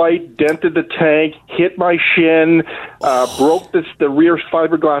signal light, dented the tank, hit my shin, broke the rear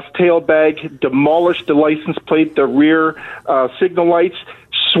fiberglass tail bag, demolished the license plate, the rear signal lights,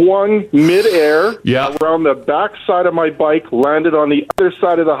 swung midair around the back side of my bike, landed on the other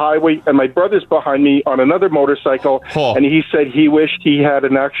side of the highway, and my brother's behind me on another motorcycle, and he said he wished he had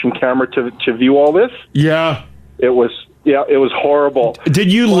an action camera to view all this. Yeah. It was horrible.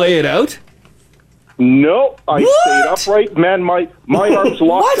 Did you lay it out? No, I stayed upright. Man, my arms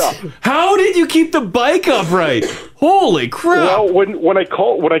locked up. How did you keep the bike upright? Holy crap! Well, when I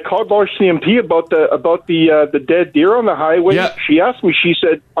called RCMP about the dead deer on the highway, she asked me. She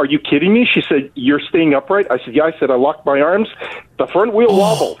said, "Are you kidding me?" She said, "You're staying upright." I said, "Yeah." I said, "I locked my arms. The front wheel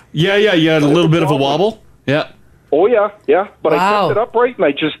wobbled." Yeah. You had a little bit of a wobble. Yeah. Oh yeah. But I kept it upright, and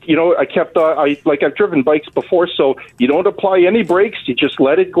I just, I've driven bikes before, so you don't apply any brakes. You just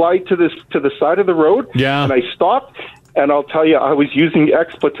let it glide to the side of the road. Yeah. And I stopped, and I'll tell you, I was using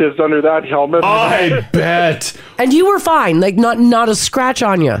expletives under that helmet. I bet. And you were fine, like not a scratch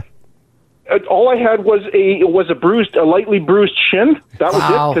on you. All I had was a lightly bruised shin. That was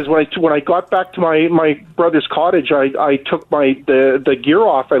it. Because when I got back to my brother's cottage, I took the gear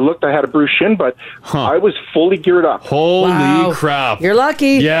off. I looked. I had a bruised shin, but I was fully geared up. Holy crap! You're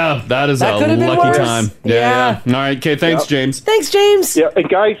lucky. Yeah, that is a could've been lucky worse. time. Yeah. All right. Okay. Thanks, James. Thanks, James. Yeah, and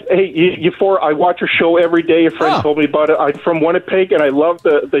guys, hey, I watch your show every day. A friend told me about it. I'm from Winnipeg, and I love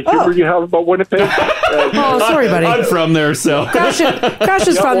the humor you have about Winnipeg. Oh, sorry, buddy. I'm from there, so Crash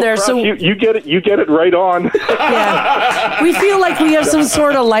is from there, Crash, so you get it right on. Yeah. We feel like we have some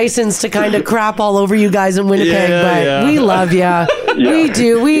sort of license to kind of crap all over you guys in Winnipeg, but we love you. We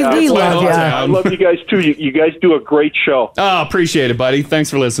do. We love you. I love you guys too. You guys do a great show. Oh, appreciate it, buddy. Thanks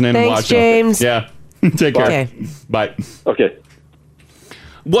for listening and Thanks, watching. James. Yeah. Take care. Okay. Bye. Okay.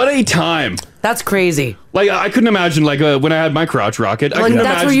 What a time. That's crazy. Like, I couldn't imagine, when I had my crotch rocket. Well,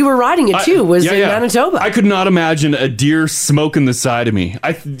 that's where you were riding it too, was in Manitoba. I could not imagine a deer smoking the side of me.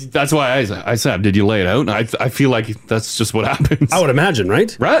 That's why I said, did you lay it out? And I feel like that's just what happens. I would imagine,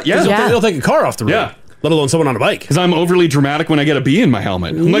 right? Right? Yeah. They'll take a car off the road. Yeah. Let alone someone on a bike. Because I'm overly dramatic when I get a bee in my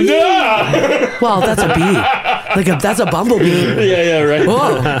helmet. I'm like, ah! Well, that's a bee. That's a bumblebee. Yeah, right.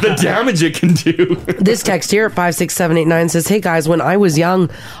 Whoa. The damage it can do. This text here at 56789 says, "Hey guys, when I was young,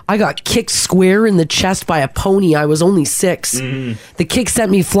 I got kicked square in the chest by a pony. I was only 6. The kick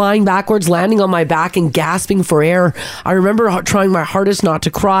sent me flying backwards, landing on my back and gasping for air. I remember trying my hardest not to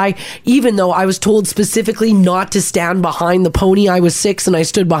cry, even though I was told specifically not to stand behind the pony. I was 6 and I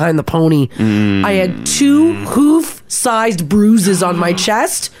stood behind the pony. I had 2 hoof-sized bruises on my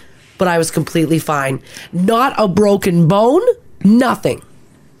chest, but I was completely fine. Not a broken bone, nothing."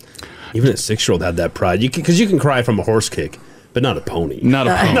 Even a 6-year-old had that pride. Because you can cry from a horse kick, but not a pony. Not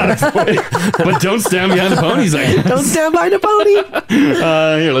a pony. But don't stand behind the ponies, I guess. Don't stand behind a pony.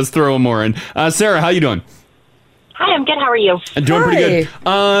 Here, let's throw one more in. Sarah, how you doing? Hi, I'm good. How are you? Doing pretty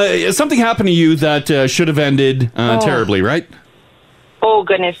good. Something happened to you that should have ended terribly, right? Oh,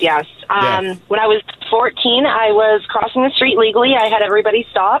 goodness, yes. When I was 14, I was crossing the street legally. I had everybody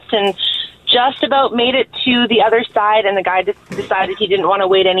stopped and just about made it to the other side, and the guy decided he didn't want to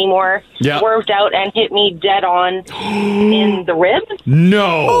wait anymore. Swerved out and hit me dead on in the rib.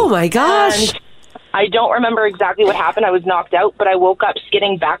 No. Oh, my gosh. And I don't remember exactly what happened. I was knocked out, but I woke up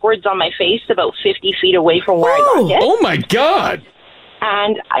skidding backwards on my face about 50 feet away from where I got hit. Oh, my God.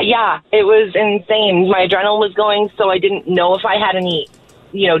 And it was insane. My adrenaline was going, so I didn't know if I had any,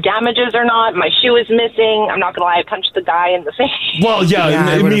 damages or not. My shoe was missing. I'm not gonna lie, I punched the guy in the face. Well,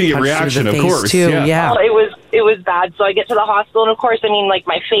 immediate reaction, of course. Too, yeah. Well, it was bad. So I get to the hospital, and of course,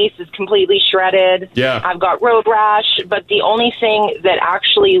 my face is completely shredded. Yeah. I've got road rash, but the only thing that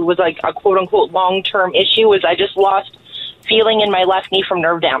actually was like a quote unquote long-term issue was I just lost feeling in my left knee from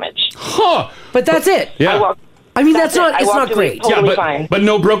nerve damage. Huh. But that's it. Yeah. That's not great. Totally fine. But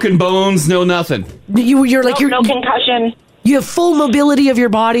no broken bones, no nothing. You're like no concussion. You have full mobility of your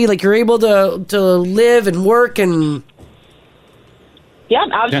body, like you're able to live and work and. Yeah,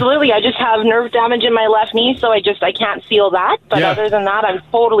 absolutely. Yeah. I just have nerve damage in my left knee, so I can't feel that. But other than that, I'm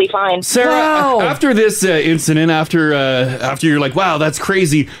totally fine. Sarah, after this incident, after you're like, wow, that's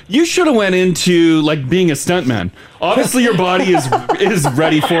crazy, you should have went into like being a stuntman. Obviously, your body is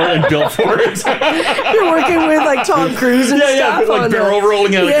ready for it and built for it. You're working with like Tom Cruise and stuff. Yeah, like barrel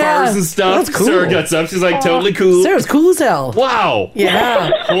rolling out of cars and stuff. That's cool. Sarah gets up. She's like, totally cool. Sarah's cool as hell. Wow.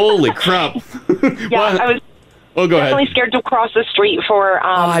 Yeah. Holy crap. Yeah, I was go definitely ahead. scared to cross the street for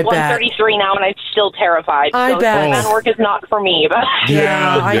 133 now, and I'm still terrified. I bet. Man work is not for me. But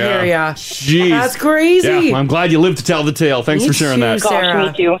Yeah, I hear ya. Jeez. That's crazy. Yeah, well, I'm glad you lived to tell the tale. Thanks for sharing that. Gosh,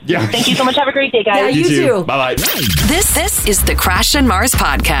 me too. Yeah. Thank you so much. Have a great day, guys. Yeah, you too. Bye-bye. This is the Crash and Mars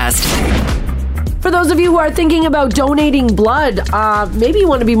podcast. For those of you who are thinking about donating blood, maybe you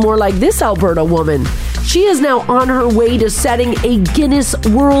want to be more like this Alberta woman. She is now on her way to setting a Guinness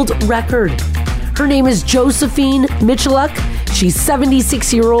World Record. Her name is Josephine Michaluk. She's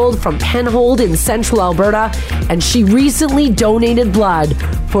 76-year-old from Penhold in central Alberta, and she recently donated blood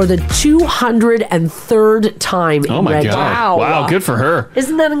for the 203rd time Oh in my Red God. Deer. Wow, good for her.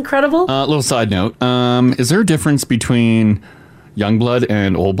 Isn't that incredible? Little side note. Is there a difference between young blood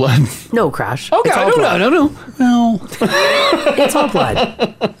and old blood? No, Crash. Okay, It's all I blood. don't know. Well, It's all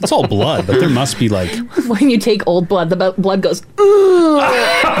blood. it's all blood, but there must be like. When you take old blood, the blood goes.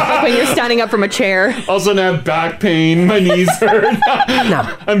 Like when you're standing up from a chair. Also, now I have back pain. My knees hurt.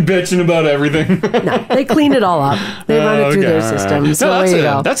 No. I'm bitching about everything. No, they clean it all up. They run it through their system. So No, there you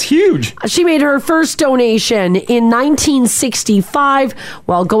go. that's huge. She made her first donation in 1965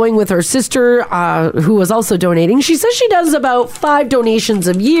 while going with her sister, who was also donating. She says she does about 5 donations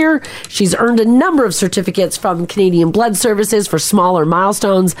a year. She's earned a number of certificates from Canadian Blood Services for smaller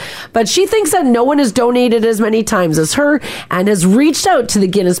milestones, but she thinks that no one has donated as many times as her and has reached out to the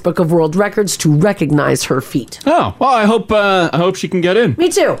Guinness Book of World Records to recognize her feat. Oh, well, I hope she can get in. Me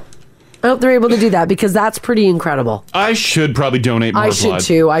too. I hope they're able to do that because that's pretty incredible. I should probably donate more I blood. should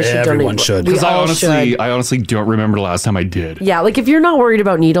too. I should donate. Everyone should. We Because all should. I honestly don't remember the last time I did. Yeah, like if you're not worried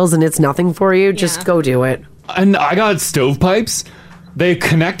about needles and it's nothing for you, just go do it. And I got stovepipes. They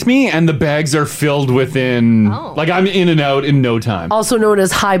connect me, and the bags are filled within. Like I'm in and out in no time. Also known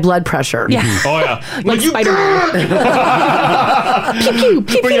as high blood pressure. Yeah. Oh yeah, Like you. Spider-Man. Pew, pew,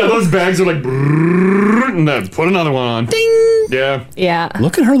 pew, But yeah, pew. those bags are like. And then put another one on. Ding. Yeah. Yeah.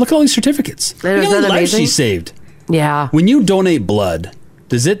 Look at her. Look at all these certificates. And Look isn't how many that lives amazing? she saved. Yeah. When you donate blood,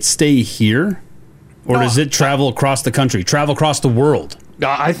 does it stay here? Or does it travel across the country, travel across the world?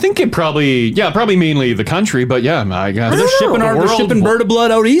 I think it probably mainly the country, but yeah, I guess. They're shipping bird of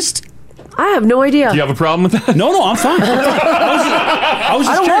blood out east? I have no idea. Do you have a problem with that? No, I'm fine. I was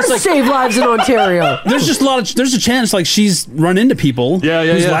just I don't want curious, to like, save lives in Ontario. there's just there's a chance like she's run into people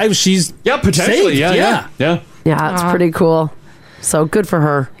whose lives she's potentially, saved. yeah. Yeah, it's pretty cool. So good for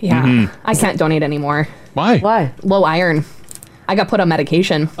her. Yeah. I can't donate anymore. Why? Why? Low iron. I got put on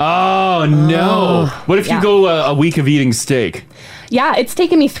medication. Oh no! What if you go a week of eating steak? Yeah, it's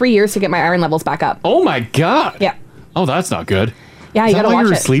taken me 3 years to get my iron levels back up. Oh my god! Yeah. Oh, that's not good. Yeah, Is you that gotta why watch you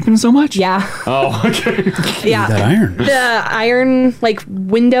were it. sleeping so much? Yeah. Oh, okay. Yeah. That iron. The iron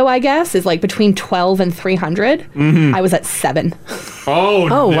window, I guess, is like between 12 and 300. I was at 7. Oh,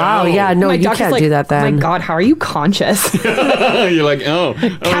 Oh, wow. Yeah, no, My you doctor's can't like, do that Oh then. my God, how are you conscious? You're like, oh, I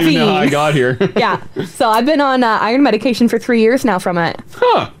don't even know how I Caffeine. got here. Yeah. So I've been on iron medication for 3 years now from it.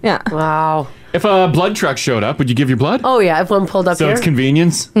 Huh. Yeah. Wow. If a blood truck showed up, would you give your blood? Oh, yeah, if one pulled up So here. it's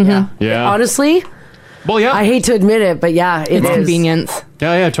convenience? Yeah. Honestly, Well, yeah. I hate to admit it, but yeah, It's is. convenience.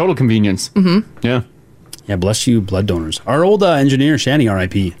 Yeah, total convenience. Mm-hmm. Yeah. Yeah, bless you, blood donors. Our old engineer, Shani,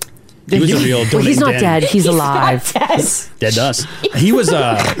 R.I.P. He was a real Well, donating he's not Dan. dead. He's alive. Dead to us. He was,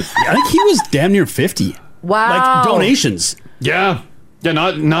 I think he was damn near 50. Wow. Like, donations. Yeah. Yeah,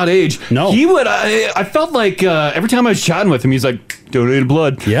 not age. No. He would, I felt like every time I was chatting with him, he's like, donated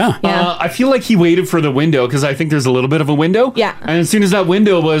blood. Yeah. Yeah. I feel like he waited for the window because I think there's a little bit of a window. Yeah. And as soon as that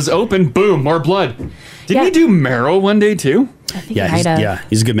window was open, boom, more blood. Didn't Yeah. he do marrow one day too? He's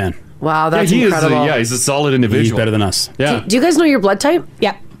a good man. Wow, that's yeah, incredible. he's a solid individual. He's better than us. Yeah. Do you guys know your blood type?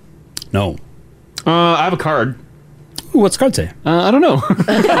 Yeah. No. I have a card. Ooh, what's the card say? I don't know.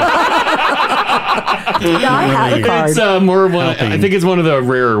 Yeah, I had a card. It's more of one. I think it's one of the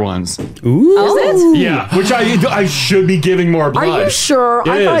rarer ones. Ooh. Is it? Yeah, which I should be giving more blood. Are you sure?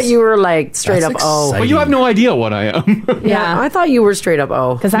 I It thought is. you were like straight That's up O. Well, you have no idea what I am. Yeah, I thought you were straight up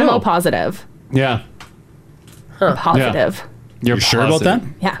O. Because I'm No. O positive. yeah. I'm positive. You're sure about positive.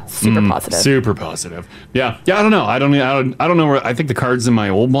 that? Yeah. Super positive. Super positive. Yeah. Yeah. I don't know. I don't know where. I think the card's in my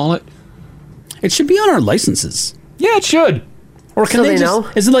old wallet. It should be on our licenses. Yeah, it should. Or can So they they just, know?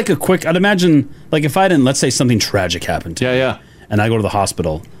 is it like a quick, I'd imagine, like if I didn't, let's say something tragic happened to me, and I go to the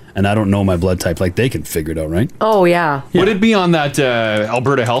hospital and I don't know my blood type, like they can figure it out, right? Oh, yeah. Would it be on that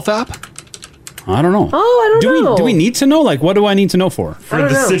Alberta Health app? I don't know. Oh, I don't know. Do we need to know? Like, what do I need to know for? For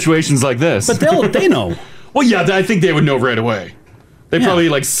the situations like this. But they know. Well, yeah, I think they would know right away. They probably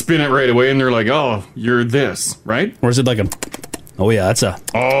like spin it right away and they're like, oh, you're this, right? Or is it like a, oh yeah, that's a,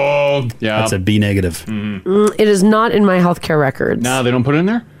 oh, yeah. that's a B negative. It is not in my healthcare records. No, they don't put it in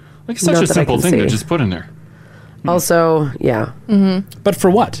there? Like, it's such Not a that I simple can thing to see. just put in there. Also, yeah. But for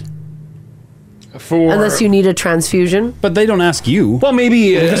what? For Unless you need a transfusion. But they don't ask you. Well,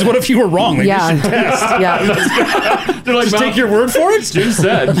 maybe. Because what if you were wrong? Like, Yeah. you should test. Yeah. They're like, Just take your word for it? Jim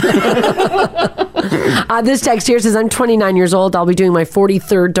said. This text here says, I'm 29 years old. I'll be doing my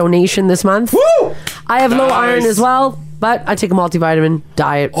 43rd donation this month. Woo! I have low Nice. iron as well, but I take a multivitamin,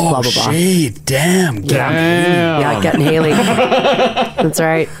 diet, blah, blah, blah. shit. Damn. Yeah, getting Haley. That's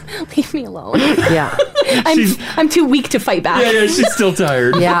right. Leave me alone. Yeah. I'm too weak to fight back. Yeah, she's still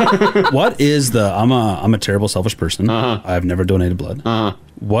tired. Yeah. What is the, I'm a terrible selfish person. I've never donated blood.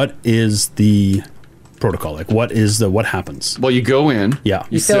 What is the protocol? Like, what happens? Well, you go in. Yeah.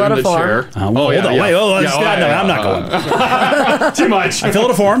 You fill sit out in a the form. chair. Hold on. Wait, I'm not going. Too much. I fill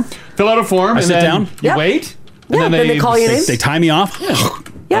out a form. Fill out a form. I and sit then down. You Yep. wait. Yeah, then they call your name. They tie me off.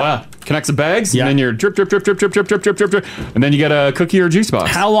 Wow. Connects the bags. Yeah. And then you're drip, drip, drip, drip, drip, drip, drip, drip, drip, drip. And then you get a cookie or a juice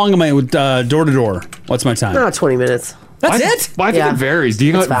box. How long am I with door to door? What's my time? 20 minutes. That's I- it? Well, I think Yeah. it varies. Do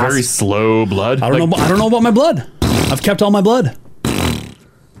you It's got fast. very slow blood? I don't know. I don't know about my blood. I've kept all my blood.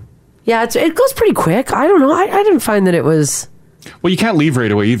 Yeah, it goes pretty quick. I don't know. I didn't find that it was, Well, you can't leave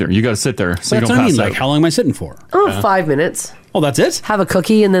right away either. You got to sit there so you That's don't what I pass mean. out. Like, how long am I sitting for? 5 minutes. Oh, that's it? Have a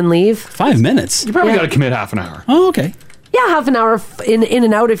cookie and then leave. 5 minutes. You probably Yeah. got to commit half an hour. Oh, okay. Yeah, half an hour in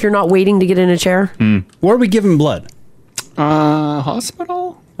and out if you're not waiting to get in a chair. Where are we giving blood?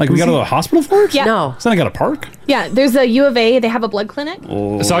 Hospital? Like, we got to go to the hospital for it? Yeah. No. So then I got to park? Yeah, there's a U of A. They have a blood clinic.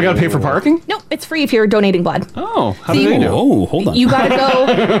 So I got to pay for parking? No, it's free if you're donating blood. Oh, how do they know? Oh, hold on. You gotta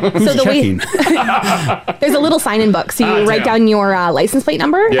go. So the way Checking. there's a little sign-in book, so you write damn. down your license plate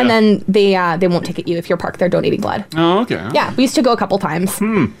number, Yeah. and then they won't ticket you if you're parked there donating blood. Oh, okay. Yeah, we used to go a couple times,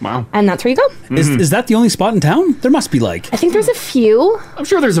 Wow. and that's where you go. Is that the only spot in town? There must be like. I think there's a few, I'm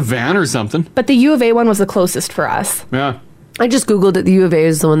sure there's a van or something. but the U of A one was the closest for us. Yeah. I just Googled it. The U of A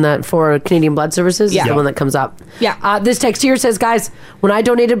is the one that for Canadian Blood Services Yeah. is the one that comes up. Yeah. This text here says, guys, when I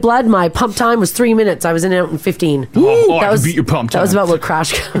donated blood, my pump time was 3 minutes. I was in and out in 15. Oh, I can beat your pump That was time. about what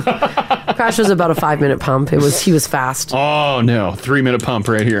Crash. Crash was about a 5-minute pump. He was fast. Oh, no. 3-minute pump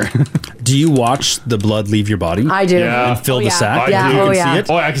right here. Do you watch the blood leave your body? I do. Yeah. And fill Oh, the yeah. sack? Yeah, You oh, can yeah. see it?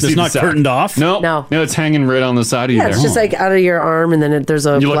 Oh, I can It's see the not sack. curtained off? No. No. No, it's hanging right on the side of you Yeah, there. it's just like out of your arm, and then there's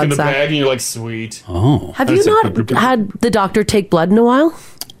a You look blood in the sac. bag and you're like, sweet. Oh. Have you not had the doctor take blood in a while?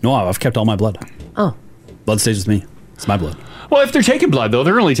 No, I've kept all my blood. Oh. Blood stays with me. It's my blood. Well, if they're taking blood, though,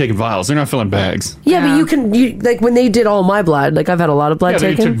 they're only taking vials. They're not filling bags. Yeah, but you like when they did all my blood, like I've had a lot of blood Yeah,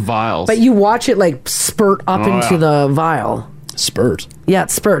 they taken. took vials. But you watch it like spurt up Oh, into yeah. the vial. Spurt. Yeah,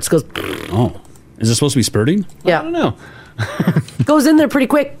 it spurts. Goes Oh. Is it supposed to be spurting? yeah. I don't know. Goes in there pretty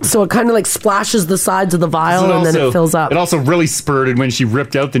quick, so it kind of like splashes the sides of the vial, and then it fills up. It also really spurted when she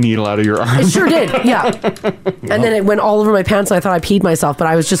ripped out the needle out of your arm. It sure did, yeah. And then it went all over my pants, and I thought I peed myself, but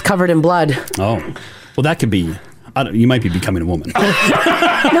I was just covered in blood. Oh. Well, that could be. You might be becoming a woman. No,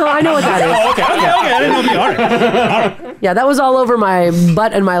 I know what that is. Oh, okay. I didn't know if you all right. Yeah, that was all over my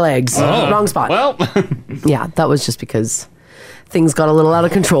butt and my legs. Oh. Wrong spot. Well, Yeah, that was just because things got a little out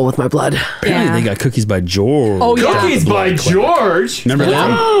of control with my blood. Apparently they got cookies by George. Oh, yeah. Cookies by George. Remember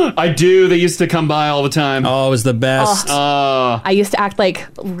them? I do. They used to come by all the time. Oh, it was the best. I used to act like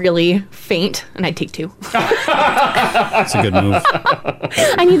really faint, and I'd take 2. That's a good move.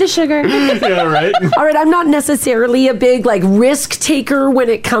 I need the sugar. Yeah, right? All right, I'm not necessarily a big like risk taker when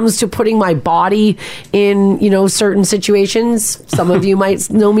it comes to putting my body in, certain situations. Some of you might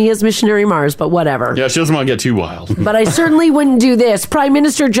know me as Missionary Mars, but whatever. Yeah, she doesn't want to get too wild. But I certainly wouldn't do this. Prime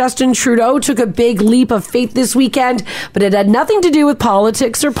Minister Justin Trudeau took a big leap of faith this weekend, but it had nothing to do with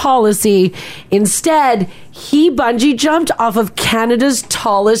politics or policy. Instead, he bungee jumped off of Canada's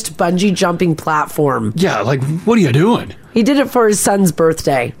tallest bungee jumping platform. Yeah, like, what are you doing? He did it for his son's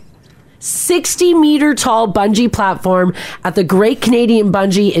birthday. 60-meter tall bungee platform at the Great Canadian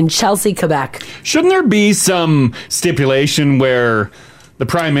Bungee in Chelsea, Quebec. Shouldn't there be some stipulation where the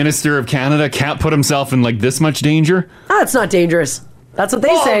Prime Minister of Canada can't put himself in like this much danger? Ah, it's not dangerous. That's what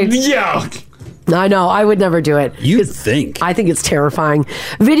they say. Yeah. I know. I would never do it. You think? I think it's terrifying.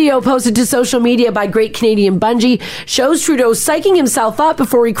 Video posted to social media by Great Canadian Bungee shows Trudeau psyching himself up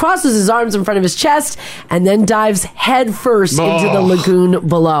before he crosses his arms in front of his chest and then dives head first into the lagoon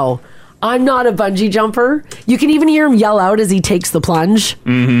below. I'm not a bungee jumper. You can even hear him yell out as he takes the plunge.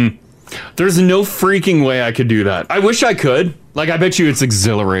 Mm-hmm. There's no freaking way I could do that. I wish I could. Like, I bet you it's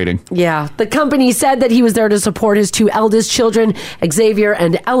exhilarating. Yeah. The company said that he was there to support his two eldest children, Xavier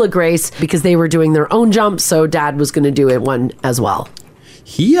and Ella Grace, because they were doing their own jump, so Dad was going to do it one as well.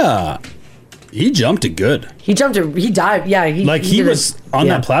 He jumped it good. He dived. Yeah. He was on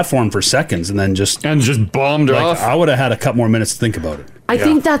that platform for seconds and then just bombed off. I would have had a couple more minutes to think about it. I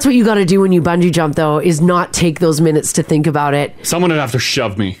think that's what you got to do when you bungee jump, though, is not take those minutes to think about it. Someone would have to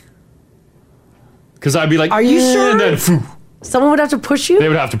shove me. Because I'd be like, are you sure? And then, phew. Someone would have to push you? They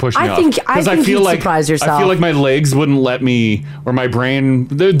would have to push me off. I think feel you'd like, surprise yourself. I feel like my legs wouldn't let me, or my brain,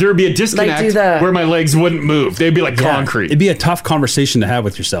 there'd be a disconnect where my legs wouldn't move. They'd be like concrete. It'd be a tough conversation to have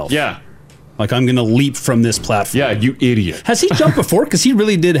with yourself. Yeah. Like, I'm going to leap from this platform. Yeah, you idiot. Has he jumped before? Because he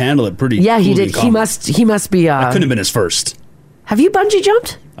really did handle it pretty Yeah, he cool did. and He must be. That couldn't have been his first. Have you bungee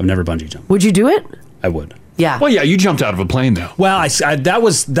jumped? I've never bungee jumped. Would you do it? I would. Yeah. Well, yeah, you jumped out of a plane, though. Well, that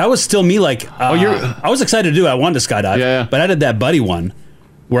was still me. Like, I was excited to do it. I wanted to skydive. Yeah. But I did that buddy one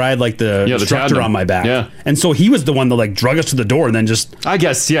where I had like the instructor on my back. Yeah. And so he was the one that like drug us to the door and then just. I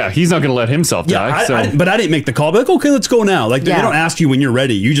guess, yeah, he's not going to let himself die. But I didn't make the call. But like, okay, let's go now. Like, they don't ask you when you're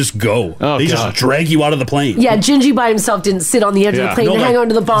ready. You just go. Oh, they just drag you out of the plane. Yeah, Gingy by himself didn't sit on the edge of the plane and hang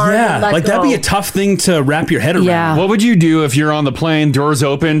onto the bar. Yeah, and let like go. that'd be a tough thing to wrap your head around. Yeah. What would you do if you're on the plane, doors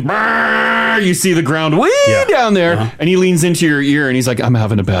open, you see the ground way down there, and he leans into your ear and he's like, I'm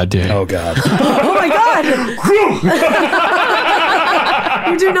having a bad day. Oh, God. Oh, my God.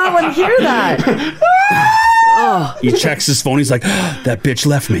 You do not want to hear that. Oh. He checks his phone. He's like, that bitch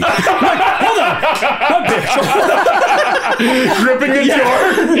left me. Like, hold on. What bitch? Gripping the door.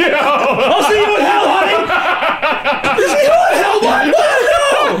 Yeah. I'll see you in hell, honey. See you in hell, what?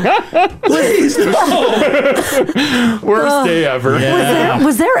 No. Please, no. Worst day ever. Yeah.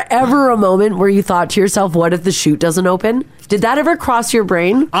 Was there ever a moment where you thought to yourself, what if the chute doesn't open? Did that ever cross your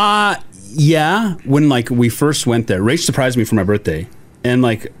brain? Yeah. When like we first went there, Rach surprised me for my birthday. And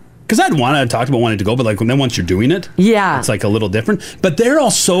like, because I'd talked about wanting to go, but like then once you're doing it, it's like a little different. But they're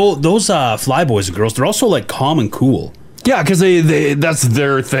also, those flyboys and girls, they're also like calm and cool. Yeah, because they that's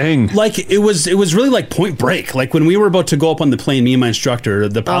their thing. Like it was really like Point Break. Like when we were about to go up on the plane, me and my instructor,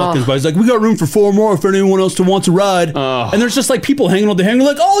 the pilot was like, we got room for 4 more if anyone else wants to ride. And there's just like people hanging on the hanger,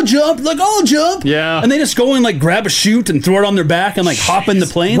 like, I'll jump. Yeah. And they just go and like grab a chute and throw it on their back and like hop in the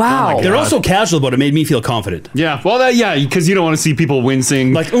plane. Wow. They're also casual about it. Made me feel confident. Yeah. Well, because you don't want to see people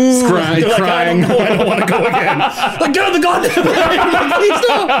wincing, like crying. Like, I don't want to go again. Like, get on the goddamn plane. Like, please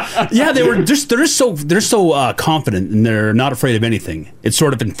no. Yeah, they're so confident and they're not afraid of anything. It's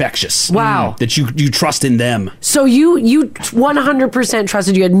sort of infectious. Wow. That you trust in them. So you 100%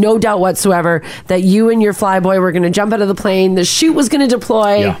 trusted, you had no doubt whatsoever that you and your flyboy were going to jump out of the plane, the chute was going to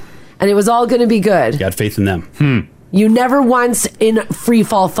deploy, and it was all going to be good. You had faith in them. You never once in free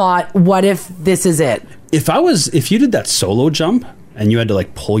fall thought, what if this is it? If you did that solo jump and you had to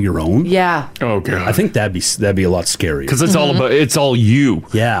like pull your own. Yeah. Oh god. I think that'd be a lot scarier. Because it's all you.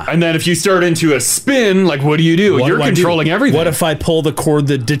 Yeah. And then if you start into a spin, like what do you do? You're controlling everything. What if I pull the cord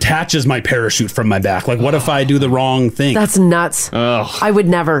that detaches my parachute from my back? Like what if I do the wrong thing? That's nuts. I would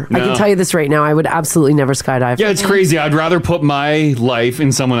never. No. I can tell you this right now. I would absolutely never skydive. Yeah, it's crazy. I'd rather put my life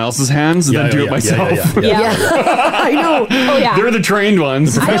in someone else's hands than do it myself. Yeah. I know. Oh yeah. They're the trained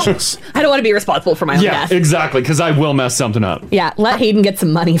ones. I don't want to be responsible for my own death. Exactly. Because I will mess something up. Yeah, let Hayden get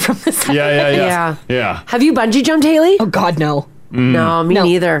some money from this. Yeah. Have you bungee jumped, Haley? Oh God, no. No, me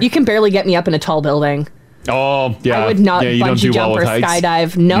neither. You can barely get me up in a tall building. Oh, yeah. I would not you don't bungee do jump well or with heights.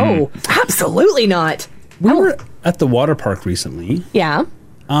 skydive. No, absolutely not. We were at the water park recently. Yeah.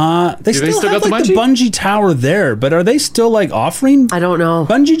 They still have got like the bungee tower there, but are they still like offering? I don't know.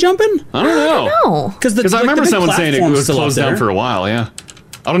 Bungee jumping? I don't know. No. Because I remember someone saying it was closed down for a while. Yeah.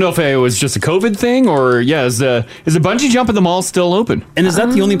 I don't know if it was just a COVID thing or is the bungee jump at the mall still open? And is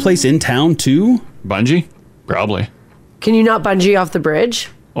that the only place in town too? Bungee? Probably. Can you not bungee off the bridge?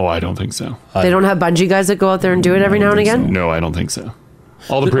 Oh, I don't think so. They don't have bungee guys that go out there and do it every now and again? No, I don't think so.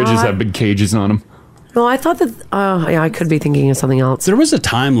 All the bridges have big cages on them. No, I thought that. I could be thinking of something else. There was a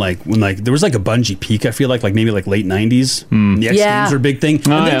time like when like there was like a bungee peak. I feel like maybe like late 90s. The X Games were a big thing,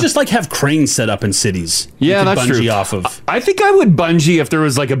 and they just like have cranes set up in cities. Yeah, that's bungee true. Off of. I think I would bungee if there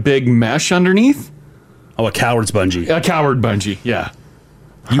was like a big mesh underneath. Oh, a coward's bungee. A coward bungee. Yeah.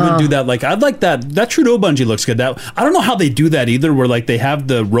 You would do that. Like, I'd like that. That Trudeau bungee looks good. That I don't know how they do that either, where like they have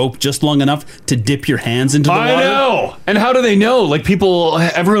the rope just long enough to dip your hands into the water. I know. And how do they know? Like,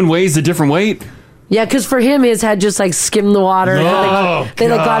 everyone weighs a different weight. Yeah, because for him, his head just like skimmed the water. They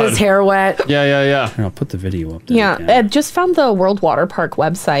like got his hair wet. Yeah. Here, I'll put the video up there. Yeah, I just found the World Water Park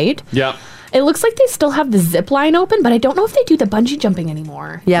website. Yeah. It looks like they still have the zip line open, but I don't know if they do the bungee jumping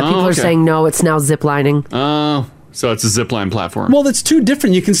anymore. Yeah, people are saying no, it's now zip lining. Oh, so it's a zip line platform. Well, it's too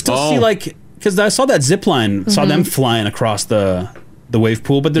different. You can still see like, because I saw that zip line, saw Mhm. them flying across the wave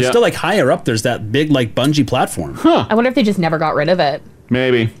pool, but there's still like higher up. There's that big like bungee platform. I wonder if they just never got rid of it.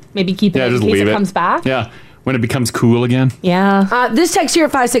 Maybe. Maybe keep it in just case leave it comes back. Yeah. When it becomes cool again. Yeah. This text here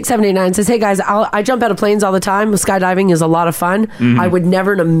at 56789 says, hey guys, I jump out of planes all the time. Skydiving is a lot of fun. Mhm. I would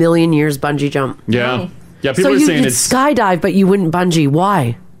never in a million years bungee jump. Yeah. Yeah, people so are you saying could it's... skydive, but you wouldn't bungee.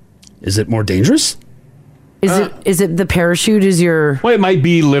 Why? Is it more dangerous? Is it the parachute is your... Well, it might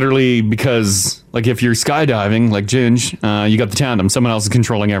be literally because, like, if you're skydiving, like Ginge, you got the tandem. Someone else is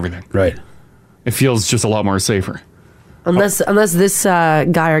controlling everything. Right. It feels just a lot more safer. Unless this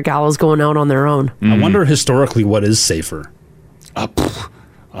guy or gal is going out on their own. I wonder historically what is safer. I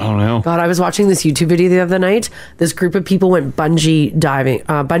don't know. God, I was watching this YouTube video the other night. This group of people went bungee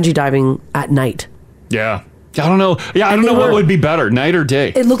diving at night. Yeah. I don't know. Yeah, I don't know what would be better, night or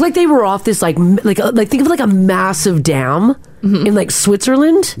day. It looked like they were off this like think of like a massive dam in like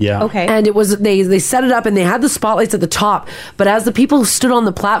Switzerland. Yeah. Okay. And it was they set it up and they had the spotlights at the top, but as the people stood on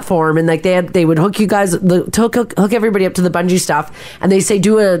the platform and like they would hook you guys hook everybody up to the bungee stuff, and they say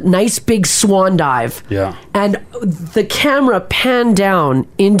do a nice big swan dive. Yeah. And the camera panned down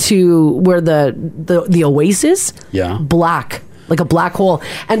into where the oasis. Yeah. Black. Like a black hole.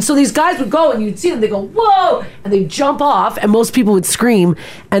 And so these guys would go and you'd see them, they go, whoa! And they jump off and most people would scream,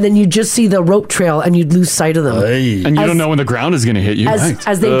 and then you'd just see the rope trail and you'd lose sight of them. And you don't know when the ground is going to hit you.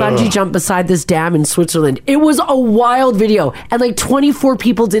 As they bungee jump beside this dam in Switzerland. It was a wild video. And like 24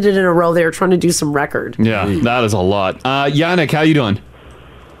 people did it in a row. They were trying to do some record. Yeah, that is a lot. Yannick, how you doing?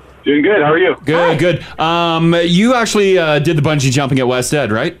 Doing good. How are you? Good. You actually did the bungee jumping at West Ed,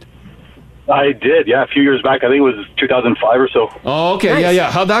 right? I did, yeah, a few years back. I think it was 2005 or so. Oh, okay. Nice.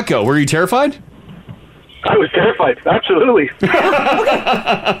 Yeah. How'd that go? Were you terrified? I was terrified, absolutely. The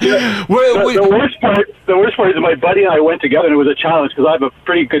worst part is my buddy and I went together, and it was a challenge because I have a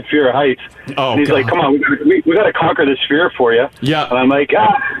pretty good fear of heights. Oh, and he's like, come on, we got to conquer this fear for you. Yeah. And I'm like,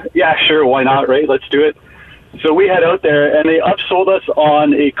 yeah, sure, why not, right? Let's do it. So we head out there, and they upsold us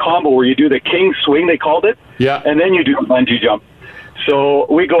on a combo where you do the king swing, they called it. Yeah. And then you do a bungee jump.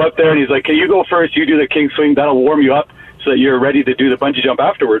 So we go up there, and he's like, "Can you go first? You do the king swing. That'll warm you up so that you're ready to do the bungee jump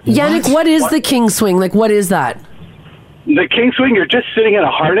afterwards." Yannick, what is the king swing? Like, what is that? The king swing, you're just sitting in a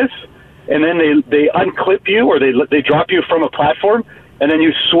harness, and then they unclip you or they drop you from a platform, and then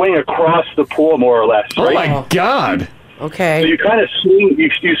you swing across the pool more or less. Oh, right? my God. Okay. So you kind of swing,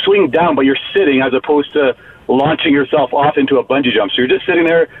 you swing down, but you're sitting as opposed to launching yourself off into a bungee jump. So you're just sitting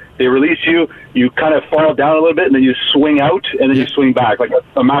there, they release you, you kind of fall down a little bit, and then you swing out, and then you swing back, like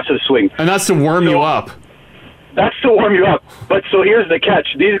a massive swing. And that's to warm you up. That's to warm you up. But so here's the catch.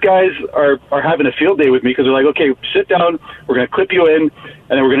 These guys are having a field day with me because they're like, okay, sit down, we're going to clip you in, and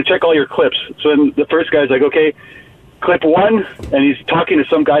then we're going to check all your clips. So then the first guy's like, okay, clip 1, and he's talking to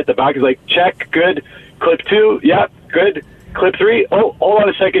some guy at the back. He's like, check, good. Clip 2, yeah, good. Clip 3, oh, hold on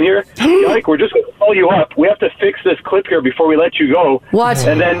a second here. Mike, we're just going to call you up. We have to fix this clip here before we let you go. What?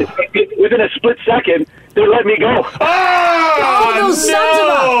 And then within a split second, they let me go. Oh, those sons of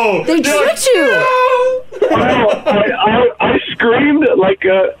a... They tricked you! I screamed like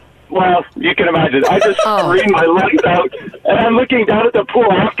well, you can imagine. I just screamed my lungs out, and I'm looking down at the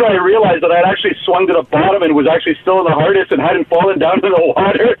pool after I realized that I'd actually swung to the bottom and was actually still in the harness and hadn't fallen down to the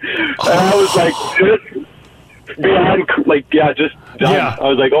water. And I was like, just beyond, just done. Yeah. I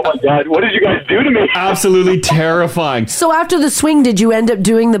was like, oh my God, what did you guys do to me? Absolutely terrifying. So after the swing, did you end up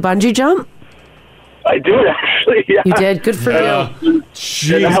doing the bungee jump? I did, actually, yeah. You did? Good for you. And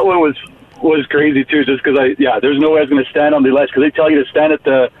that one was crazy, too, just because there's no way I was going to stand on the ledge, because they tell you to stand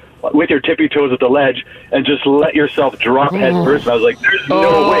with your tippy toes at the ledge and just let yourself drop head first. And I was like, there's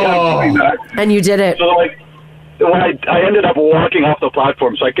no way I'm doing that. And you did it. So, when I ended up walking off the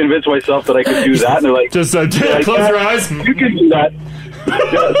platform, so I convinced myself that I could do that, and they're like, just close your eyes. You can do that.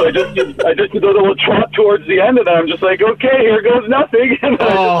 So I just did a little trot towards the end, and then I'm just like, okay, here goes nothing, and then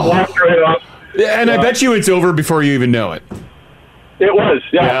I just walked right off. And I bet you it's over before you even know it. It was,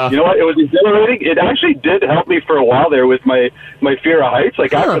 yeah. You know what? It was exhilarating. It actually did help me for a while there with my fear of heights.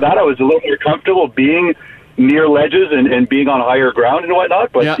 Like after that, I was a little more comfortable being near ledges and being on higher ground and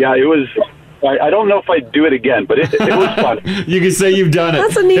whatnot. But yeah, it was I don't know if I'd do it again, but it was fun. You can say you've done it.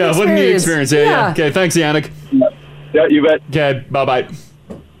 That's a neat What a neat experience. experience. Yeah. Yeah. Okay, thanks, Yannick. Yeah, you bet. Okay, bye-bye.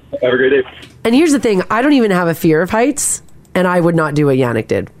 Have a great day. And here's the thing, I don't even have a fear of heights, and I would not do what Yannick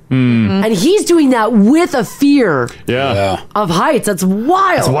did. And he's doing that with a fear Yeah. of heights. That's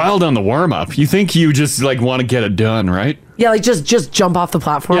wild. It's wild on the warm-up. You think you just, like, want to get it done, right? Yeah, like just jump off the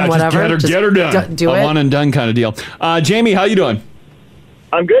platform, Yeah, whatever. just get her done. Do a it. one and done kind of deal. Jamie, how you doing?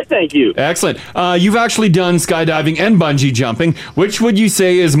 I'm good, thank you. Excellent. You've actually done skydiving and bungee jumping. Which would you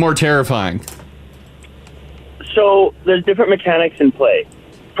say is more terrifying? So there's different mechanics in play.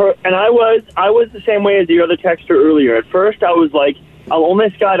 And I was the same way as the other texter earlier. At first, I was like, I'll only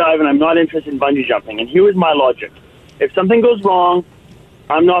skydive and I'm not interested in bungee jumping. And here was my logic. If something goes wrong,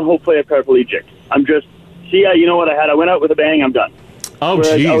 I'm not hopefully a paraplegic. I'm just, you know what I went out with a bang, I'm done. Oh,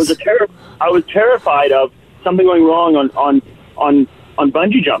 Whereas jeez. I was terrified of something going wrong on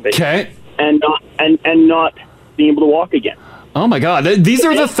bungee jumping. Okay. And not being able to walk again. Oh my God! These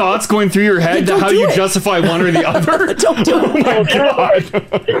are the thoughts going through your head. Don't How do you it. justify one or the other? Don't do it. Oh my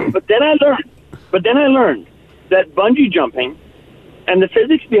God! But then I learned that bungee jumping and the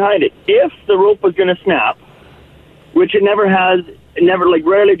physics behind it. If the rope was going to snap, which it never has,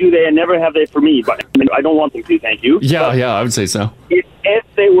 rarely do they, and never have they for me. But I don't want them to. Thank you. Yeah, I would say so. If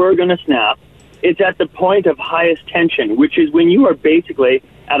they were going to snap, it's at the point of highest tension, which is when you are basically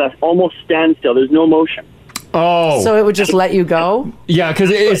at a almost standstill. There's no motion. Oh. So it would just let you go? Yeah, because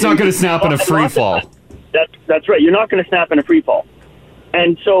it's not going to snap in a free fall. That's right. You're not going to snap in a free fall.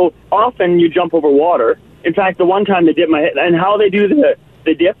 And so often you jump over water. In fact, the one time they dip my head, and how they do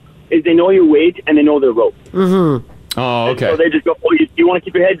the dip is they know your weight and they know their rope. Mm-hmm. Oh, okay. So they just go, you want to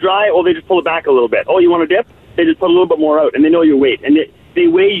keep your head dry? Or they just pull it back a little bit. Oh, you want to dip? They just put a little bit more out, and they know your weight. And they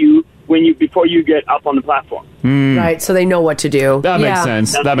weigh you before you get up on the platform. Right, so they know what to do. That makes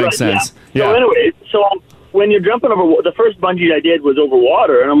sense. That makes sense. Yeah. So anyway, when you're jumping over, the first bungee I did was over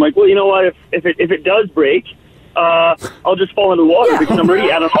water, and I'm like, well, you know what? If it does break, I'll just fall into the water because I'm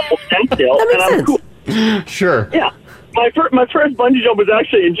already at an almost standstill, and I'm cool. Sure. Yeah. My first bungee jump was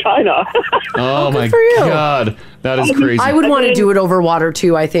actually in China. Oh my for you. God, that is crazy. I would want to do it over water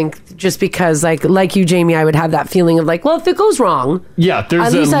too, I think, just because like you, Jamie, I would have that feeling of like, well, if it goes wrong, Yeah,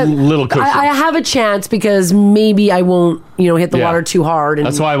 there's at a least little cushion. I have a chance because maybe I won't, hit the Yeah. water too hard. And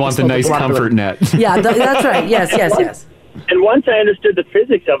That's why I want the explode nice water comfort balloon. net. Yeah, that's right. Yes. And once I understood the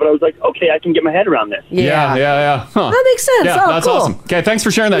physics of it, I was like, okay, I can get my head around this. Yeah. Huh. That makes sense. Yeah, Oh, that's cool. awesome. Okay, thanks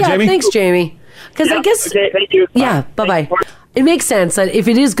for sharing that, Yeah, Jamie. thanks, Jamie. Because I guess. Okay, thank you. Yeah, bye-bye. It makes sense that if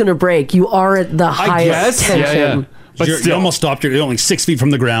it is going to break, you are at the highest tension. But you're almost stopped. You're only 6 feet from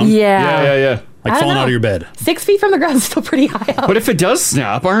the ground. Yeah. Yeah. Like I don't falling know. out of your bed. 6 feet from the ground is still pretty high up. But if it does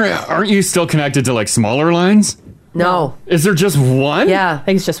snap, aren't you still connected to like smaller lines? No. Is there just one? Yeah. I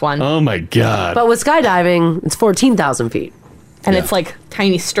think it's just one. Oh my God. But with skydiving, it's 14,000 feet. And it's like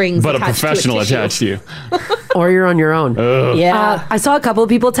tiny strings. But a attached professional to attached to you. Or you're on your own. Yeah. I saw a couple of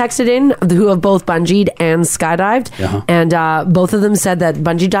people texted in who have both bungeed and skydived, and both of them said that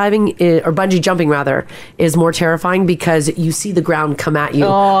bungee jumping rather is more terrifying because you see the ground come at you,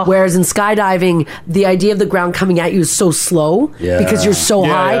 whereas in skydiving, the idea of the ground coming at you is so slow because you're so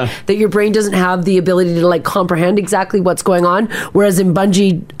high that your brain doesn't have the ability to like comprehend exactly what's going on. Whereas in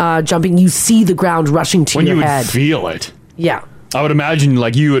bungee jumping, you see the ground rushing to When your you would head. feel it. Yeah. I would imagine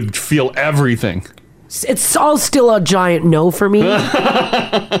like you would feel everything. It's all still a giant no for me.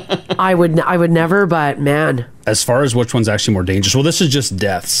 I would never, but man. As far as which one's actually more dangerous, well, this is just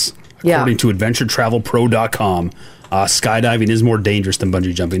deaths. Yeah. According to AdventureTravelPro.com, skydiving is more dangerous than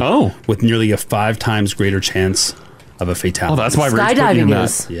bungee jumping. Oh. With nearly a 5 times greater chance of a fatality. Oh, that's why Rach put you in that.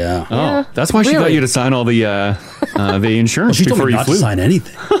 is. Yeah. Oh, that's why she got you to sign all the insurance She told before me you not flew. to sign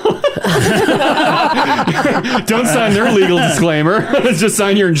anything. Don't sign their legal disclaimer. Just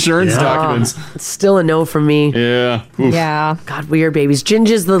sign your insurance documents. It's still a no from me. Yeah. Oof. Yeah. God, we are babies.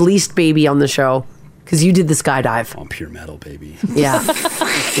 Ginger's the least baby on the show because you did the skydive. Oh, pure metal, baby. Yeah.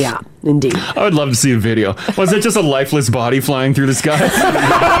 Yeah, indeed. I would love to see a video. Was it just a lifeless body flying through the sky?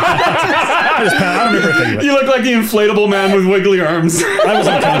 I don't remember thinking about it. You look like the inflatable man with wiggly arms. I was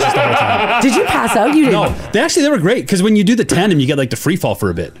unconscious the whole time. Did you pass out? You didn't. No, they were great because when you do the tandem, you get like the free fall for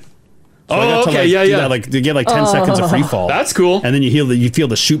a bit. So I got to, okay, like, yeah, do yeah. that, like, you get like 10 seconds of free fall. That's cool. And then you feel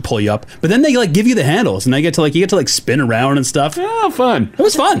the chute pull you up. But then they like give you the handles, and you get to spin around and stuff. Oh, fun! It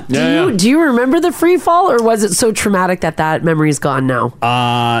was fun. Do you remember the free fall, or was it so traumatic that memory's gone now?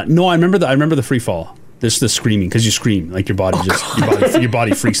 No, I remember the free fall. There's the screaming because you scream like your body your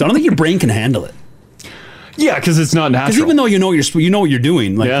body freaks out. I don't think your brain can handle it. Yeah, because it's not natural. Because even though you know what you're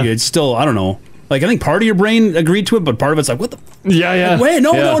doing, like it's still, I don't know. Like I think part of your brain agreed to it, but part of it's like, what the? Yeah. Like, wait,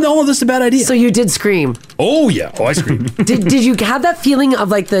 no, this is a bad idea. So you did scream. Oh yeah, I screamed. Did you have that feeling of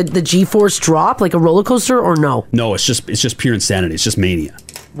like the G-force drop, like a roller coaster, or no? No, it's just pure insanity. It's just mania.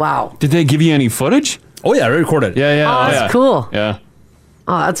 Wow. Did they give you any footage? Oh yeah, I recorded it. Yeah. Oh, that's cool. Yeah.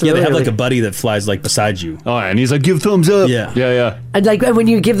 Oh, that's Yeah, really, they have like really- a buddy that flies like beside you. Oh, and he's like, give thumbs up. Yeah. And like when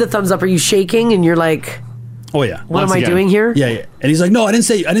you give the thumbs up, are you shaking and you're like, Oh yeah. what am I doing here? Yeah. And he's like, no, I didn't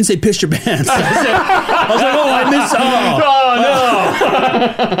say piss your pants. I was like, oh, I missed. Oh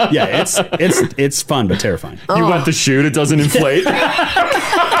no. Yeah, it's fun but terrifying. You went to shoot, it doesn't inflate.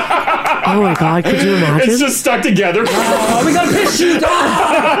 Oh my God, could you imagine? It's just stuck together. Oh, we got to piss you.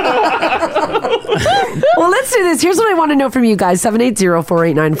 Well, let's do this. Here's what I want to know from you guys.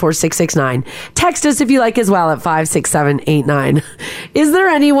 780-489-4669. Text us if you like as well at 56789. Is there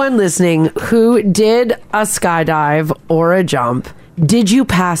anyone listening who did a skydive or a jump? Did you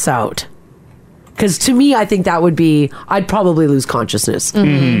pass out? Because to me, I think that would be, I'd probably lose consciousness.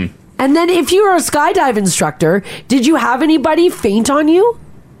 Mm-hmm. And then if you were a skydive instructor, did you have anybody faint on you?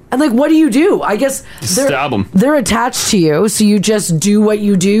 And like, what do you do? I guess stab 'em. They're attached to you, so you just do what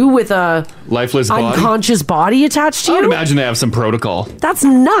you do with a Lifeless body. unconscious body attached to I you. would imagine they have some protocol. That's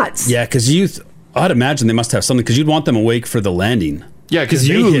nuts. Yeah, because I'd imagine they must have something because you'd want them awake for the landing. Yeah, because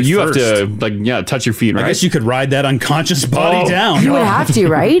they you hit have to first. touch your feet, right? I guess you could ride that unconscious body down. You would have to,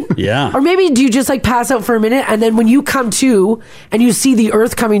 right? Yeah. Or maybe do you just like pass out for a minute, and then when you come to and you see the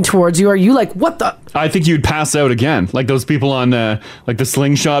earth coming towards you, are you like, what the? I think you'd pass out again, like those people on like the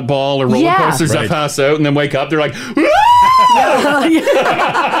slingshot ball or roller Yeah. coasters that Right. pass out and then wake up. They're like,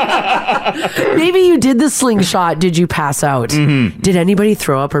 Maybe you did the slingshot. Did you pass out? Mm-hmm. Did anybody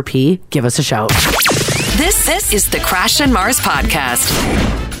throw up or pee? Give us a shout. This is the Crash and Mars podcast.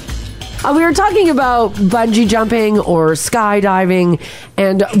 We were talking about bungee jumping or skydiving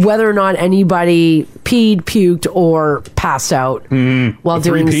and whether or not anybody peed, puked, or passed out while The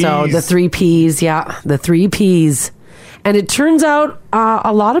three doing so. Ps. The 3 Ps. Yeah, the 3 Ps. And it turns out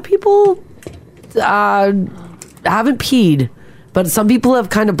a lot of people haven't peed, but some people have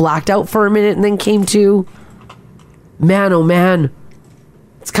kind of blacked out for a minute and then came to. Man, oh man.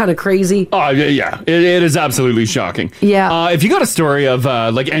 It's kind of crazy. oh yeah, it is absolutely shocking. Yeah. If you got a story of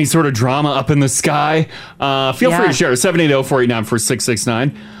like any sort of drama up in the sky, feel Yeah. free to share.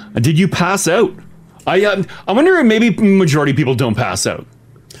 780-489-4669. Did you pass out? I wonder if maybe majority of people don't pass out.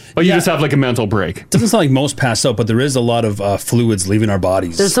 But you just have like a mental break. Doesn't sound like most pass out, but there is a lot of fluids leaving our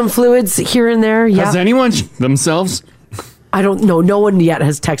bodies. There's some fluids here and there. Yeah. Has anyone themselves? I don't know. No one yet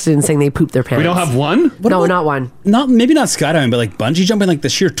has texted in saying they pooped their pants. We don't have one? No, not one. Maybe not skydiving, but like bungee jumping, like the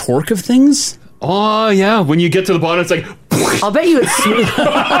sheer torque of things. Oh yeah, when you get to the bottom, it's like I'll bet you it's smooth.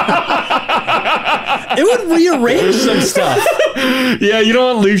 It would rearrange some stuff. Yeah, you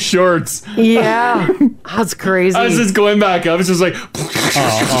don't want loose shorts. Yeah, that's crazy. I was just going back up. It's just like, oh,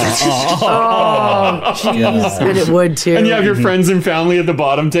 jeez, and it would too. and you have your friends and family at the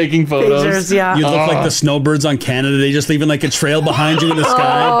bottom taking photos. Pictures, yeah. You look like the snowbirds on Canada Day, just leaving like a trail behind you in the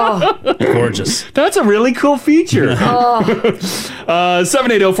sky. Gorgeous. That's a really cool feature.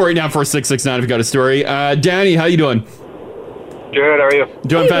 780-489-4669 if you got a story. Danny, how you doing? Good, how are you?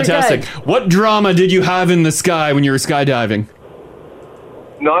 Doing Hey, we're fantastic. good. What drama did you have in the sky when you were skydiving?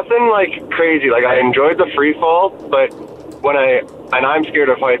 Nothing like crazy. Like I enjoyed the free fall, but and I'm scared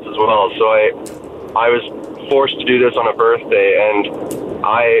of heights as well, so I was forced to do this on a birthday, and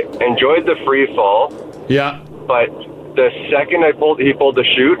I enjoyed the free fall. Yeah. But the second he pulled the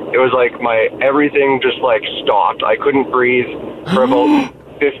chute, it was like my everything just like stopped. I couldn't breathe for about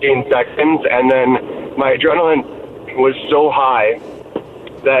 15 seconds, and then my adrenaline was so high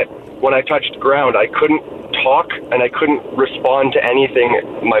that when I touched ground, I couldn't talk and I couldn't respond to anything.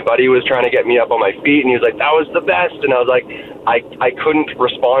 My buddy was trying to get me up on my feet, and he was like, "That was the best," and I was like, I couldn't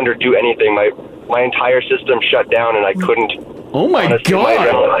respond or do anything. My entire system shut down, and I couldn't. Oh my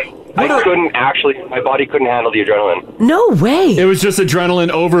God. My body couldn't handle the adrenaline. No way. It was just adrenaline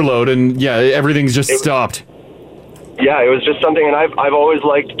overload, and yeah, everything's just stopped. Yeah, it was just something, and I've always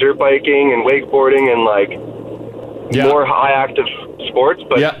liked dirt biking and wakeboarding and like more high active sports,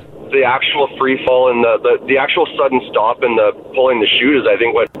 but the actual free fall and the actual sudden stop and the pulling the chute is, I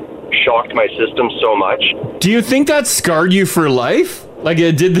think, what shocked my system so much. Do you think that scarred you for life? Like,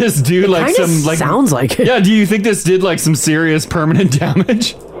 did this do like kinda some like sounds like it. Yeah. Do you think this did like some serious permanent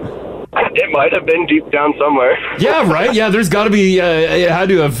damage? It might have been deep down somewhere. Yeah, right. Yeah, there's got to be. It had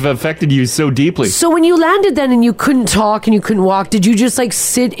to have affected you so deeply. So when you landed then and you couldn't talk and you couldn't walk, did you just like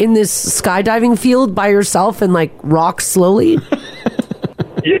sit in this skydiving field by yourself and like rock slowly?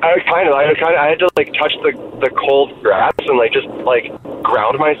 Yeah, I had to like touch the cold grass and like just like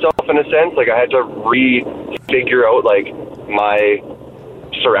ground myself in a sense. Like I had to figure out like my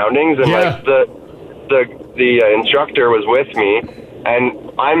surroundings, and like the instructor was with me, and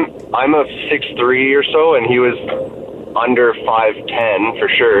I'm a 6'3" or so, and he was under 5'10" for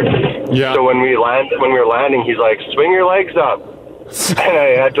sure. Yeah. So when we were landing, he's like, "Swing your legs up," and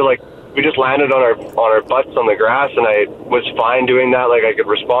I had to like. We just landed on our butts on the grass, and I was fine doing that. Like I could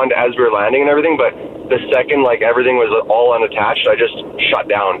respond as we were landing and everything, but the second like everything was all unattached, I just shut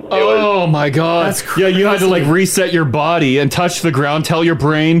down. Oh my god! Yeah, you had to like reset your body and touch the ground. Tell your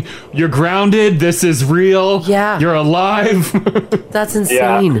brain you're grounded. This is real. Yeah, you're alive. That's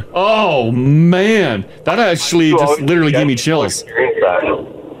insane. Yeah. Oh man, that actually just literally gave me chills.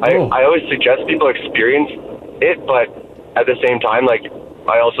 I always suggest people experience it, but at the same time, like.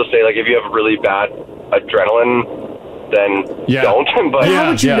 I also say, like, if you have really bad adrenaline, then don't. But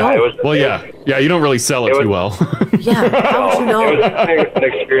how would you know? Yeah, you don't really sell it too well. Yeah, how would you know? It was an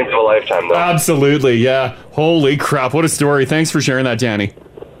experience of a lifetime, though. Absolutely, yeah. Holy crap, what a story. Thanks for sharing that, Danny.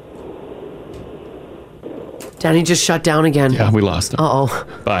 Danny just shut down again. Yeah, we lost him. Uh-oh.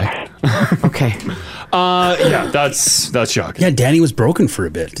 Bye. Okay. Yeah, that's shocking. Yeah, Danny was broken for a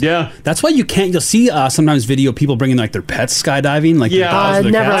bit. Yeah. That's why you'll see sometimes video people bringing like their pets skydiving, like their dogs or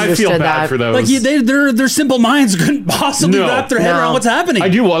their never cats. I feel bad for those. Like their simple minds couldn't possibly wrap their head around what's happening. I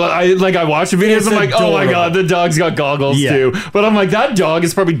do. I watch the videos. It's I'm like, oh my adorable. god, the dog's got goggles too. But I'm like, that dog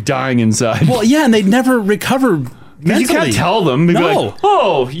is probably dying inside. Well, yeah, and they'd never recover mentally. You can't tell them. They'd be No. like,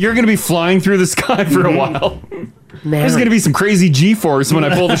 oh, you're going to be flying through the sky for a while. There's going to be some crazy G-force when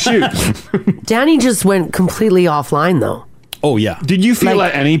I pull the chute. Danny just went completely offline, though. Oh, yeah. Did you feel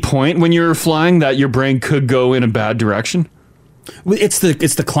at any point when you were flying that your brain could go in a bad direction? It's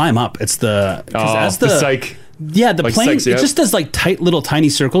the climb up. It's the... 'cause as the psych. Yeah, the like plane, psychs you it out. just does like tight little tiny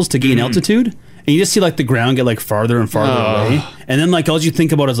circles to gain altitude. And you just see like the ground get like farther and farther away. And then like all you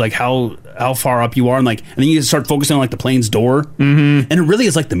think about is like how far up you are. And like, and then you start focusing on like the plane's door. Mm-hmm. And it really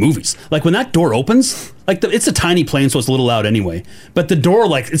is like the movies. Like when that door opens, like it's a tiny plane, so it's a little loud anyway. But the door,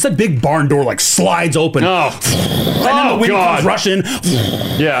 like it's a big barn door, like slides open. Oh, and then the wind comes rushing.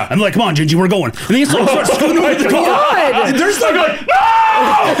 Yeah. I'm like, come on, Gingy, we're going. And then you start scooting over the car. There's like,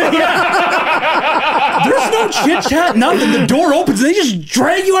 there's no chit chat, nothing. The door opens and they just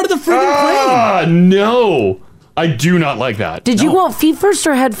drag you out of the freaking plane. No. I do not like that. Did you go out feet first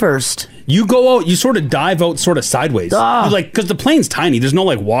or head first? You go out, you sort of dive out sort of sideways. Ah. You like, because the plane's tiny, there's no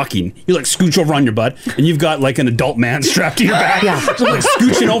like walking. You like scooch over on your butt and you've got like an adult man strapped to your back. Yeah. So like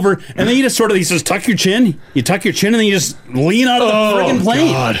scooching over and then you just sort of, he says, tuck your chin. You tuck your chin and then you just lean out of the friggin'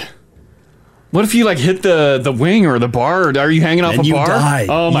 plane. God. What if you like hit the wing or the bar? Or are you hanging off Then a you bar? die.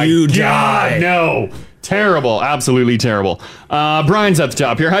 Oh my You god, die. no. Terrible. Absolutely terrible. Brian's at the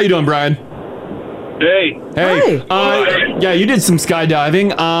top here. How you doing, Brian? Hey. Yeah, you did some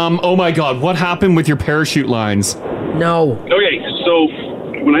skydiving. Oh my god, what happened with your parachute lines? No. Okay, so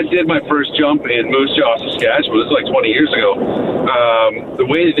when I did my first jump in Moose Jaw, Saskatchewan, this was like 20 years ago, the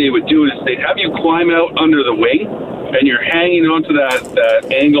way that they would do it is they'd have you climb out under the wing, and you're hanging onto that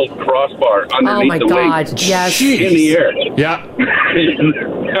angled crossbar underneath the wing. Yes. In the air. Yeah.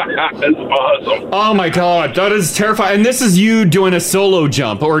 That's awesome. Oh my god, that is terrifying. And this is you doing a solo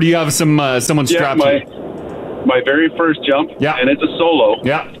jump, or do you have someone strapped to you? My very first jump, and it's a solo.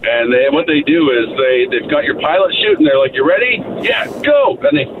 Yeah. And what they do is they've got your pilot shooting. They're like, "You ready? Yeah, go!"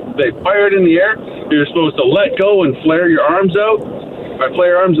 And they fire it in the air. You're supposed to let go and flare your arms out. I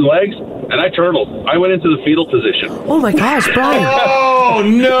flare arms and legs, and I turtled. I went into the fetal position. Oh my gosh, Brian! Oh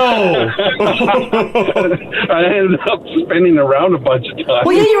no! I ended up spinning around a bunch of times.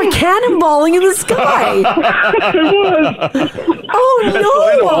 Well, yeah, you were cannonballing in the sky. It was. Oh So I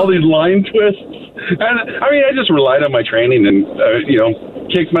no! know all these line twists. And I mean, I just relied on my training and,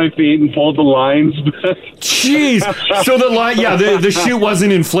 kicked my feet and pulled the lines. Jeez. So the line, the chute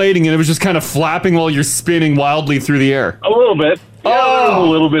wasn't inflating and it was just kind of flapping while you're spinning wildly through the air. A little bit. Yeah, there was a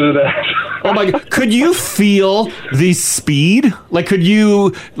little bit of that. Oh my god. Could you feel the speed? Like, could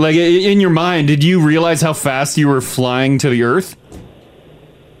you, like, in your mind, did you realize how fast you were flying to the earth?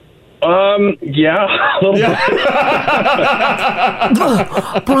 Yeah. A little bit.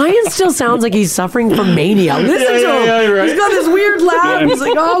 Brian still sounds like he's suffering from mania. Listen to him. Yeah, right. He's got this weird laugh. He's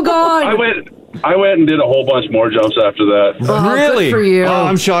like, oh god. I went and did a whole bunch more jumps after that. Oh, Really? good for you. Oh,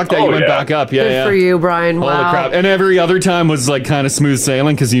 I'm shocked that you went back up. Yeah, Good yeah. for you, Brian. Holy Wow. crap. And every other time was like kind of smooth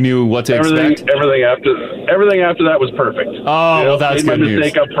sailing because you knew what to expect. Everything after that was perfect. Oh, well, that's made good my news.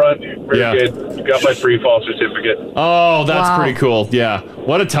 mistake up front. Very good. Got my free fall certificate. Oh, that's Wow. pretty cool. Yeah.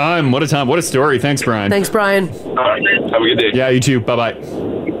 What a time. What a time. What a story. Thanks, Brian. Thanks, Brian. All right. Have a good day. Yeah, you too.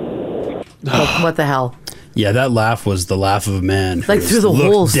 Bye-bye. What the hell? Yeah, that laugh was the laugh of a man. Like, who through the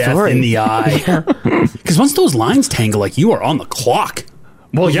looked whole death story. in the eye. Because once those lines tangle, like, you are on the clock.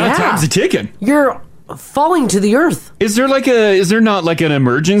 Well, yeah, time's a ticking. You're falling to the earth. Is there not like an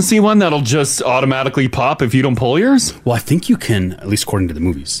emergency one that'll just automatically pop if you don't pull yours? Well, I think you can, at least according to the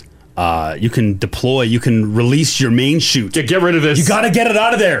movies, you can deploy, you can release your main chute. Yeah, get rid of this. You got to get it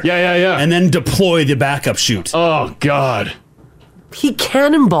out of there. Yeah. And then deploy the backup chute. Oh, God. He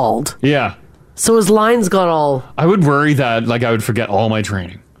cannonballed. Yeah. So his lines got all... I would worry that like I would forget all my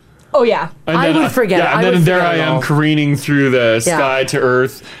training. Oh, yeah. And I then would forget it. Yeah, and I then would there forget I it am all. careening through the Yeah. sky to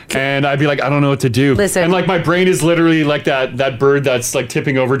Earth, and I'd be like, I don't know what to do. Listen. And like my brain is literally like that bird that's like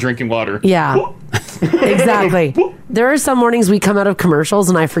tipping over drinking water. Yeah. Exactly. There are some mornings we come out of commercials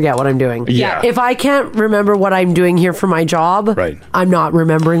and I forget what I'm doing. Yeah. If I can't remember what I'm doing here for my job, I'm not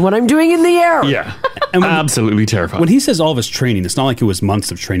remembering what I'm doing in the air. Yeah. Absolutely terrifying. When he says all of his training, it's not like it was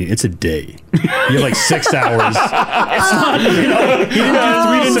months of training. It's a day. You have like 6 hours. It's not, he didn't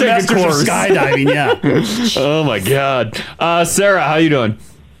do 3 semesters of skydiving. Yeah. Oh my God. Sarah, how you doing?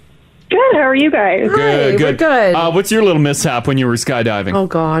 Good. How are you guys? Good. Good. What's your little mishap when you were skydiving? Oh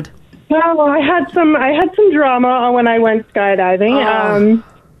God. Well, I had some drama when I went skydiving.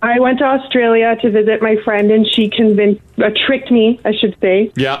 I went to Australia to visit my friend, and she tricked me, I should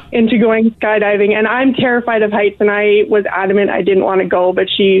say, into going skydiving. And I'm terrified of heights, and I was adamant I didn't want to go, but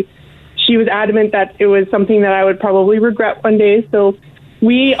she was adamant that it was something that I would probably regret one day. So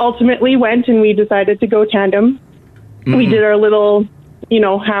we ultimately went, and we decided to go tandem. Mm-hmm. We did our little,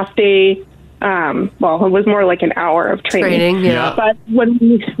 half day. Well, it was more like an hour of training. Yeah. But when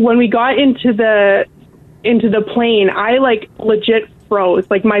we got into the plane, I like legit froze.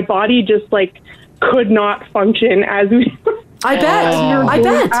 Like my body just like could not function as we. I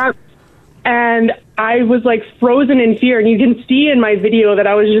bet. And I was like frozen in fear. And you can see in my video that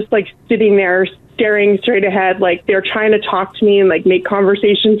I was just like sitting there staring straight ahead, like they're trying to talk to me and like make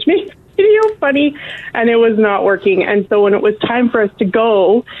conversations, make video funny, and it was not working. And so when it was time for us to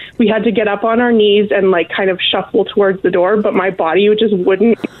go, we had to get up on our knees and like kind of shuffle towards the door, but my body just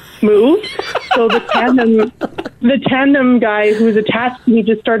wouldn't move. So the tandem guy who was attached to me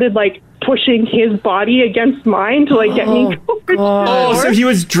just started like pushing his body against mine to like get me towards Oh, so he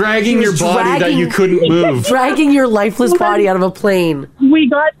was dragging your body that you couldn't move. Dragging your lifeless body out of a plane. We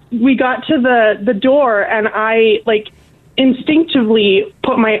got to the door, and I like instinctively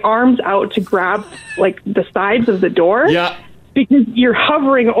put my arms out to grab like the sides of the door. Yeah. Because you're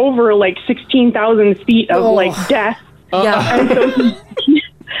hovering over like 16,000 feet of like death. Yeah. And so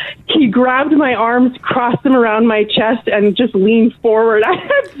he grabbed my arms, crossed them around my chest, and just leaned forward. I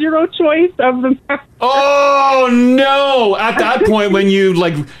had zero choice of them. Oh no! At that point, when you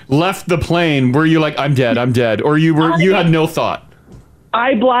like left the plane, were you like, "I'm dead," or you had no thought?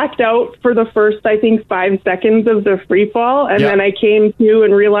 I blacked out for the first, I think, 5 seconds of the free fall, and then I came to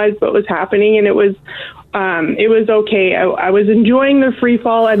and realized what was happening, and it was okay. I was enjoying the free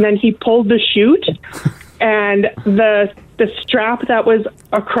fall, and then he pulled the chute, and the strap that was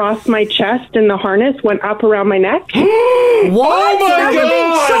across my chest and the harness went up around my neck. What? Oh my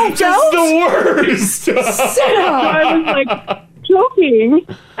God! That's the worst. So I was like choking,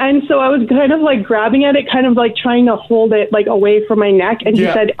 and so I was kind of like grabbing at it, kind of like trying to hold it like away from my neck. And he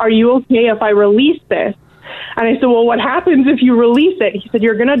said, "Are you okay if I release this?" And I said, "Well, what happens if you release it?" He said,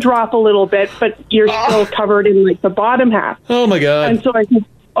 "You're going to drop a little bit, but you're still covered in like the bottom half." Oh my God! And so I said,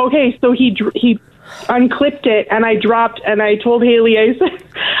 "Okay." So he unclipped it, and I dropped, and I told Haley, I said,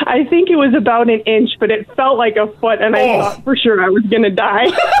 I think it was about an inch, but it felt like a foot, and I thought for sure I was going to die.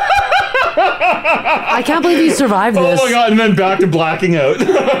 I can't believe you survived this. Oh my God! And then back to blacking out.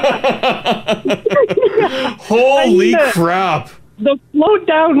 Holy crap! The float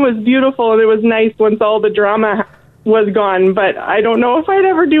down was beautiful, and it was nice once all the drama was gone, but I don't know if I'd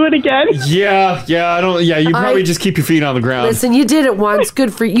ever do it again. Yeah, you probably just keep your feet on the ground. Listen, you did it once.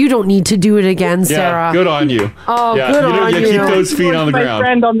 Good for you. You don't need to do it again, Sarah. Yeah, good on you. Oh, yeah, good on you. Keep those feet on the my ground.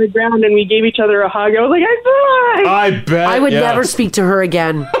 friend on the ground, and we gave each other a hug. I was like, I survived. I bet. I would never speak to her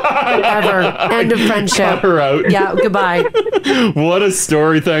again. Ever. End of friendship. Cut her out. Yeah, goodbye. What a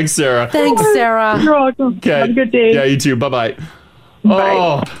story. Thanks, Sarah. Thanks, Sarah. You're welcome. Okay. Have a good day. Yeah, you too. Bye-bye. Bye.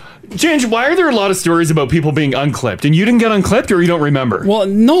 Oh. Ginge, why are there a lot of stories about people being unclipped? And you didn't get unclipped, or you don't remember? Well,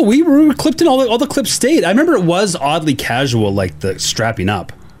 no, we were clipped and all the clips stayed. I remember it was oddly casual, like the strapping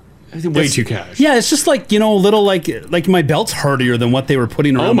up. Way too casual. Yeah, it's just like, little like my belt's hardier than what they were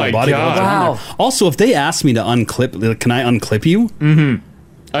putting around my body. God. Wow. Also, if they asked me to unclip, can I unclip you? Mm-hmm.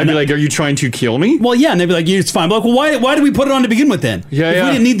 I'd be like, are you trying to kill me? Well, yeah, and they'd be like, it's fine. But like, well, why did we put it on to begin with then? Yeah, if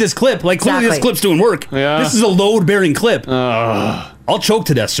we didn't need this clip, like clearly this clip's doing work. Yeah. This is a load-bearing clip. I'll choke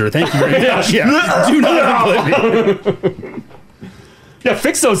to death, sir. Thank you very much. Yeah. Do not blame me. Yeah,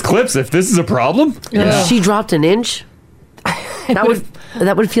 fix those clips if this is a problem. If she dropped an inch,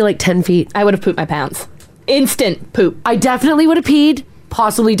 that would feel like 10 feet. I would have pooped my pants. Instant poop. I definitely would have peed,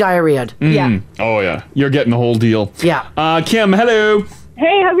 possibly diarrheaed. Yeah. Oh, yeah. You're getting the whole deal. Yeah. Kim, hello.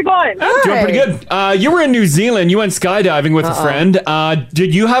 Hey, how's it going? Doing pretty good. You were in New Zealand. You went skydiving with a friend.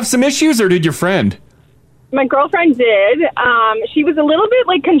 Did you have some issues or did your friend? My girlfriend did. She was a little bit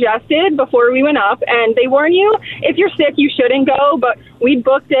like congested before we went up, and they warn you if you're sick, you shouldn't go. But we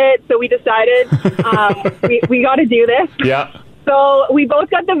booked it, so we decided we got to do this. Yeah. So we both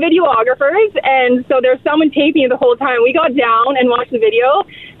got the videographers, and so there's someone taping it the whole time. We got down and watched the video,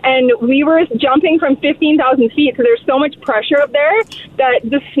 and we were jumping from 15,000 feet, so there's so much pressure up there that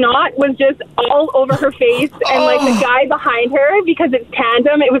the snot was just all over her face, and like the guy behind her, because it's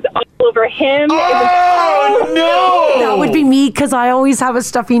tandem, it was all over him. No! That would be me, because I always have a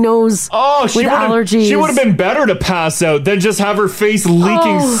stuffy nose with allergies. She would have been better to pass out than just have her face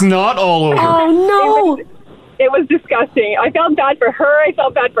leaking snot all over. Oh, no! It was disgusting. I felt bad for her. I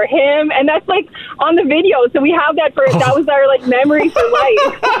felt bad for him. And that's like on the video. So we have that that was our like memory for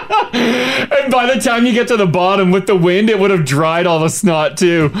life. And by the time you get to the bottom with the wind, it would have dried all the snot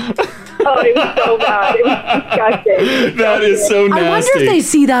too. Oh, it was so bad. It was disgusting. That is so nasty. I wonder if they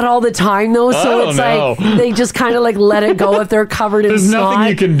see that all the time, though. So it's like they just kind of like let it go if they're covered in There's snot. nothing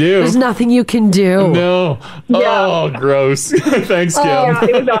you can do. There's nothing you can do. No. Oh, gross. Thanks, Kim. Yeah,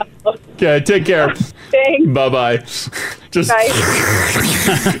 it was awful. Okay, take care. Thanks. Bye-bye. Just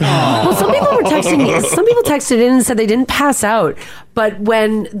Well, some people were texting. Some people texted in and said they didn't pass out, but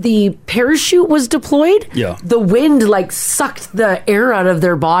when the parachute was deployed, the wind like sucked the air out of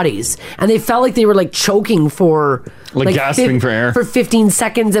their bodies, and they felt like they were like choking for Like gasping for air. for 15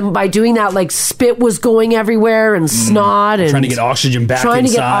 seconds, and by doing that, like spit was going everywhere and snot and Trying to get oxygen back trying to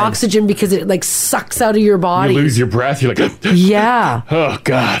get inside. oxygen because it like sucks out of your body. You lose your breath. You're like, yeah. Oh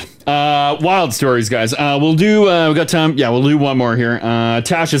God. Wild stories, guys. We'll do. We got time. Yeah, we'll do one more here.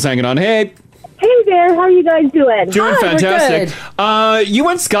 Tasha's hanging on. Hey. Hey there, how are you guys doing? Doing fantastic. You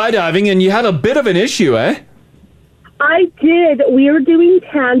went skydiving and you had a bit of an issue, eh? I did. We were doing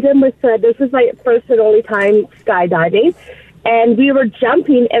tandem with, this was my first and only time skydiving, and we were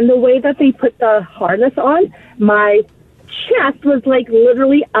jumping, and the way that they put the harness on, my chest was like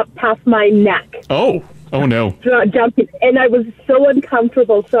literally up past my neck. Oh no. Jumping, and I was so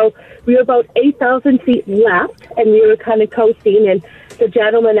uncomfortable. So we were about 8,000 feet left, and we were kind of coasting, and the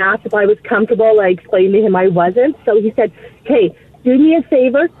gentleman asked if I was comfortable. I explained to him I wasn't. So he said, "Okay, do me a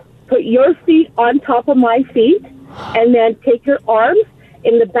favor, put your feet on top of my feet, and then take your arms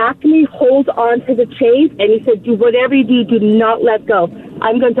in the back of me, hold on to the chains." And he said, "Do whatever you do, do not let go.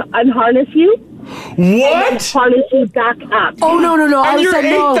 I'm going to unharness you." What? And harness you back up. Oh, no. And I you're said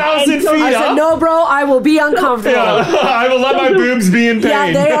no. 8,000 feet I said, up? no, bro, I will be uncomfortable. Yeah, I will let my boobs be in pain.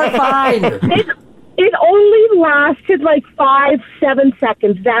 Yeah, they are fine. It only lasted like 5-7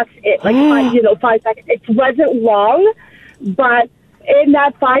 seconds. That's it. Like 5 seconds. It wasn't long, but in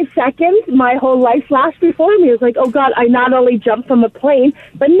that 5 seconds, my whole life flashed before me. It was like, oh God, I not only jumped from a plane,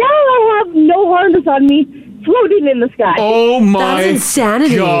 but now I have no harness on me, floating in the sky. Oh my That's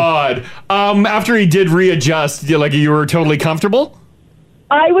insanity. God. After he did readjust, you were totally comfortable?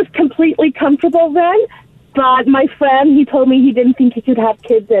 I was completely comfortable then, but my friend, he told me he didn't think he could have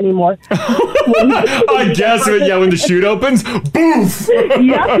kids anymore. I guess, when the chute opens, boof!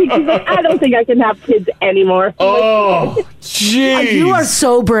 Yeah, he's like, I don't think I can have kids anymore. Oh, jeez. You are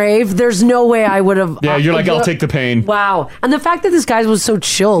so brave. There's no way I would have. Yeah, you're like, I'll take the pain. Wow. And the fact that this guy was so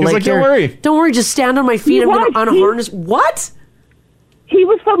chill. He's like, don't worry. Don't worry, just stand on my feet. I'm going to unharness. What? He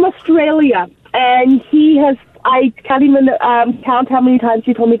was from Australia, and he has, I can't even count how many times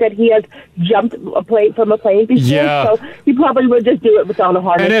he told me that he has jumped from a plane before. Yeah. So he probably would just do it without a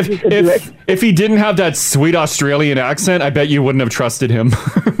harness. And if he could do it. if he didn't have that sweet Australian accent, I bet you wouldn't have trusted him.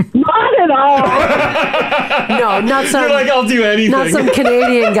 Not at all. No, not some. You're like, I'll do anything. Not some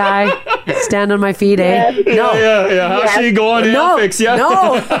Canadian guy. Stand on my feet, eh? No. Yeah. How's she going? No. I'll fix ya.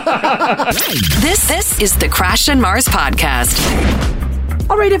 No. This is the Crash and Mars podcast.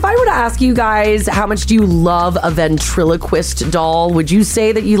 All right, if I were to ask you guys how much do you love a ventriloquist doll, would you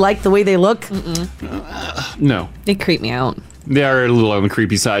say that you like the way they look? No. They creep me out. They are a little on the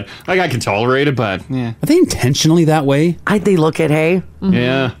creepy side. I can tolerate it, but yeah. Are they intentionally that way? They look it, hey?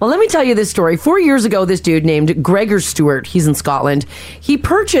 Yeah. Well, let me tell you this story. 4 years ago, this dude named Gregor Stewart, he's in Scotland, he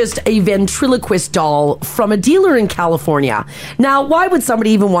purchased a ventriloquist doll from a dealer in California. Now, why would somebody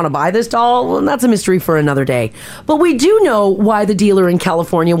even want to buy this doll? Well, that's a mystery for another day. But we do know why the dealer in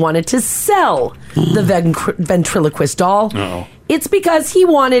California wanted to sell the ventriloquist doll. Uh-oh. It's because he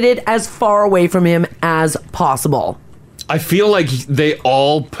wanted it as far away from him as possible. I feel like they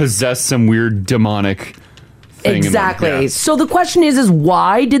all possess some weird demonic thing in them. Exactly. Yeah. So the question is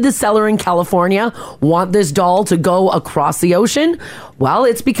why did the seller in California want this doll to go across the ocean? Well,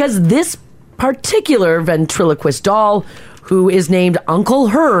 it's because this particular ventriloquist doll, who is named Uncle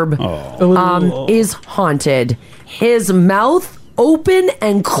Herb, is haunted. His mouth open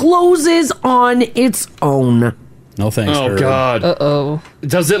and closes on its own. No thanks. Oh, God. Uh-oh.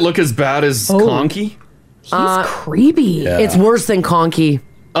 Does it look as bad as Conky? He's creepy. Yeah. It's worse than Conky.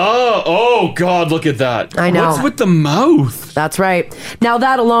 Oh, God, look at that. I know. What's with the mouth? That's right. Now,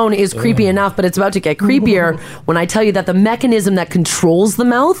 that alone is creepy enough, but it's about to get creepier when I tell you that the mechanism that controls the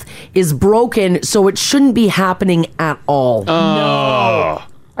mouth is broken, so it shouldn't be happening at all. No.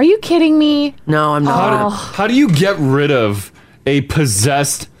 Are you kidding me? No, I'm not. How do you get rid of a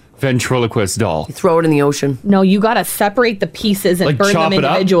possessed ventriloquist doll? Throw it in the ocean. No, you gotta separate the pieces and Like burn chop them it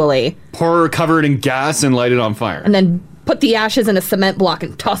up? individually. Cover it in gas and light it on fire. And then put the ashes in a cement block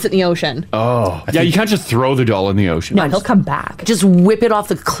and toss it in the ocean. Oh. Yeah, you can't just throw the doll in the ocean. No, he'll come back. Just whip it off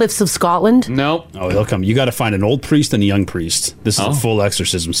the cliffs of Scotland? Nope. Oh, he'll come. You got to find an old priest and a young priest. This is a full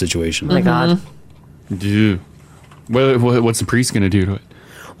exorcism situation. Oh my God. Dude. What's the priest going to do to it?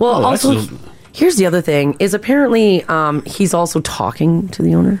 Well, Oh, also, that's- here's the other thing, is apparently he's also talking to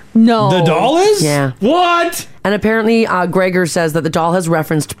the owner. No. The doll is? Yeah. What? And apparently Gregor says that the doll has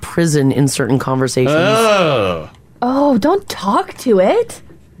referenced prison in certain conversations. Oh, don't talk to it.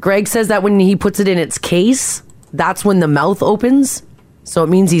 Greg says that when he puts it in its case, that's when the mouth opens. So it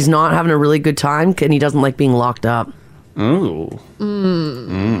means he's not having a really good time and he doesn't like being locked up. Oh.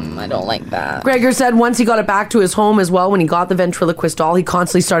 I don't like that. Gregor said once he got it back to his home as well, when he got the ventriloquist doll, he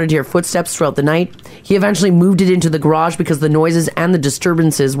constantly started to hear footsteps throughout the night. He eventually moved it into the garage because the noises and the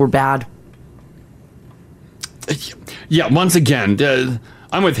disturbances were bad. Yeah, once again,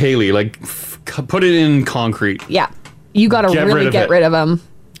 I'm with Haley. Like, put it in concrete. Yeah. You gotta really get rid of them.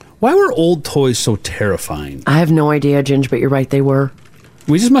 Why were old toys so terrifying? I have no idea, Ginge, but you're right, they were.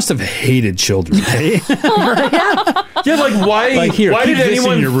 We just must have hated children, hey? Yeah, like why? Like, here, why keep did this in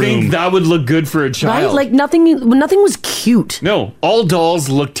anyone your think room. that would look good for a Right? child? Like nothing was cute. No, all dolls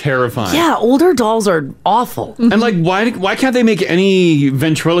look terrifying. Yeah, older dolls are awful. And like, why can't they make any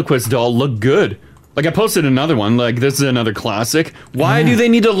ventriloquist doll look good? Like, I posted another one. Like, this is another classic. Why do they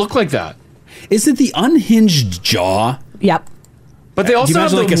need to look like that? Is it the unhinged jaw? Yep. But they Do you also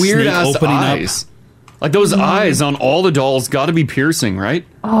have imagine, the like, a weird snake ass opening up? eyes. Like those eyes on all the dolls got to be piercing, right?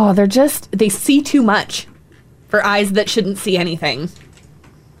 Oh, they see too much for eyes that shouldn't see anything.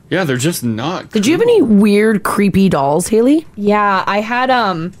 Yeah, they're just not. Did you have any weird, creepy dolls, Haley? Yeah, I had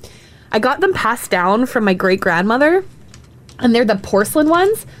I got them passed down from my great grandmother, and they're the porcelain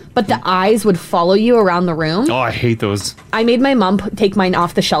ones, but the eyes would follow you around the room. Oh, I hate those. I made my mom take mine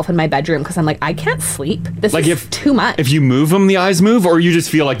off the shelf in my bedroom because I'm like, I can't sleep. This Like is too much. If you move them, the eyes move, or you just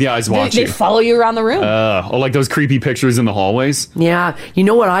feel like the eyes watch They you. follow you around the room. Or like those creepy pictures in the hallways. Yeah. You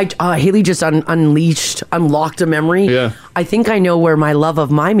know what? Haley just unlocked a memory. Yeah. I think I know where my love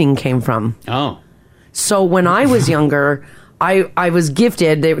of miming came from. Oh. So when I was younger, I was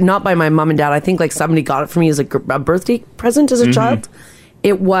gifted, not by my mom and dad. I think like somebody got it for me as a birthday present as a child.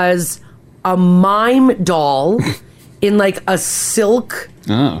 It was a mime doll in like a silk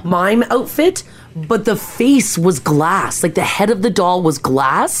mime outfit, but the face was glass. Like the head of the doll was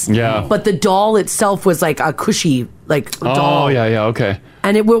glass. Yeah. But the doll itself was like a cushy doll. Oh, yeah, okay.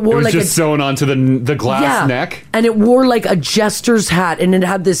 And it wore It was like just sewn onto the glass neck. And it wore like a jester's hat, and it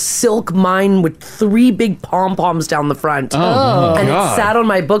had this silk mine with 3 big pom-poms down the front. Oh, and God. it sat on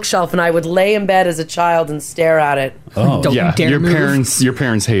my bookshelf, and I would lay in bed as a child and stare at it. Oh, yeah. Your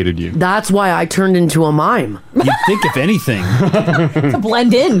parents hated you. That's why I turned into a mime. You'd think, if anything, to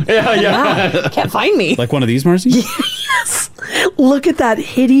blend in. Yeah. Can't find me. Like one of these, Marcy? Yes. Look at that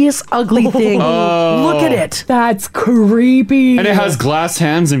hideous, ugly thing. Oh. Look at it. That's creepy. And it has glass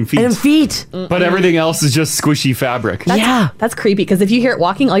hands and feet. And feet. But everything else is just squishy fabric. That's creepy because if you hear it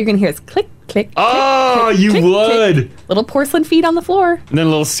walking, all you're gonna hear is click, click. Oh, click, you click, would. click. Little porcelain feet on the floor. And then a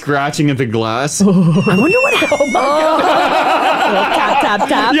little scratching at the glass. I wonder what happened. Little tap, tap,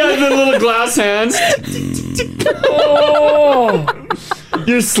 tap. Yeah, the little glass hands.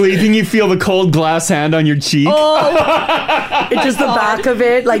 You're sleeping, you feel the cold glass hand on your cheek. It's just the back of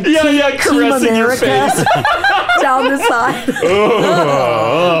it, like Yeah, Team, yeah, Team caressing your America face. down the side.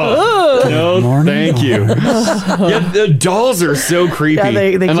 No, thank you. Yeah, the dolls are so creepy. Yeah,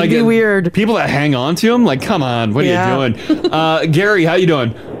 they And, can be weird. People that hang on to them, like, come on, what Yeah. are you doing? Gary, how you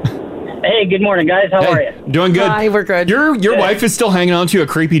doing? Hey, good morning, guys. How are you? Doing good. Hi, we're good. Your wife is still hanging on to a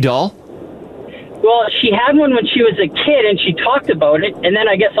creepy doll? Well, she had one when she was a kid, and she talked about it. And then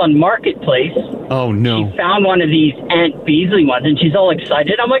I guess on Marketplace, Oh no. she found one of these Aunt Beasley ones, and she's all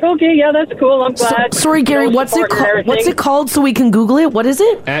excited. I'm like, okay, yeah, that's cool. I'm glad. Sorry, Gary, what's it called? What's it called so we can Google it? What is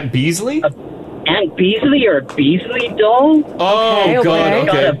it? Aunt Beasley? Aunt Beasley or Beasley doll? Oh, God, She got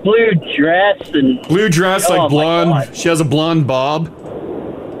okay. a blue dress and Blue dress, Oh, like my blonde. God. She has a blonde bob.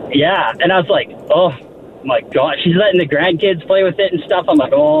 Yeah, and I was like, oh my God, she's letting the grandkids play with it and stuff. I'm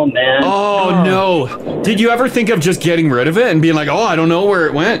like, oh man. Oh, no. Did you ever think of just getting rid of it and being like, oh, I don't know where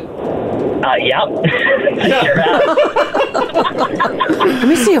it went? Yeah. I sure have. Let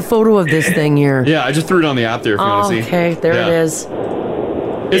me see a photo of this thing here. Yeah, I just threw it on the app there if you want to see. Okay, there it is.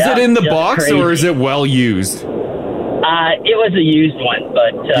 Is Yeah, it in the just box or crazy. is it well used? It was a used one,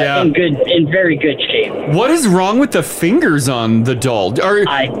 but in very good shape. What is wrong with the fingers on the doll?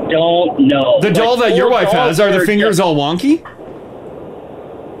 I don't know. The doll Like, that your old wife has, dolls are the fingers just- all wonky?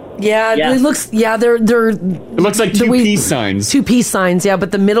 Yeah, Yeah. it looks. Yeah, they're. It looks like two peace signs. Two peace signs. Yeah,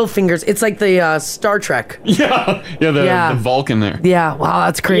 but the middle fingers. It's like the Star Trek. Yeah, the Vulcan there. Yeah. Wow,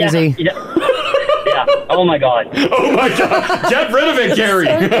 that's crazy. Yeah. Oh my God. Oh my God. Get rid of it, Gary.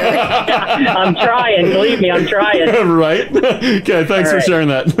 I'm trying. Believe me, I'm trying. Right? Okay, thanks All for right. sharing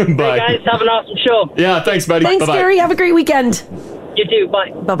that. Bye. Hey guys, have an awesome show. Yeah, thanks, buddy. Thanks, Bye-bye. Gary. Have a great weekend. You too.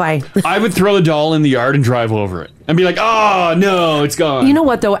 Bye. Bye bye. I would throw the doll in the yard and drive over it and be like, oh, no, it's gone. You know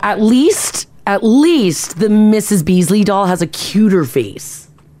what though? At least the Mrs. Beasley doll has a cuter face.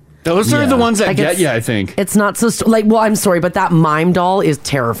 Those are the ones that Like, get it's- you, I think. It's not so like. Well, I'm sorry, but that mime doll is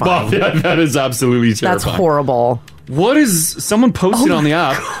terrifying. Well, yeah, that is absolutely terrifying. That's horrible. What is someone posted on the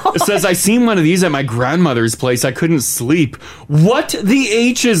app? It says, I seen one of these at my grandmother's place. I couldn't sleep. What the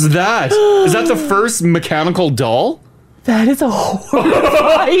H is that? Is that the first mechanical doll? That is a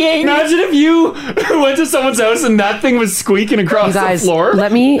horrifying. Imagine if you went to someone's house and that thing was squeaking across You guys, the floor.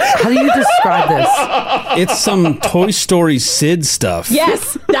 let me. How do you describe this? It's some Toy Story Sid stuff.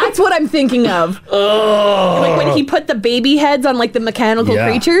 Yes, that's what I'm thinking of. Like when he put the baby heads on like the mechanical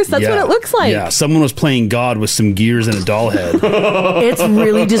creatures. That's what it looks like. Yeah, someone was playing God with some gears and a doll head. It's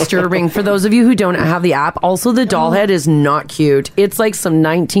really disturbing for those of you who don't have the app. Also, the doll head is not cute. It's like some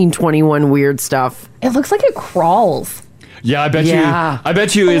 1921 weird stuff. It looks like it crawls. Yeah, I bet Yeah.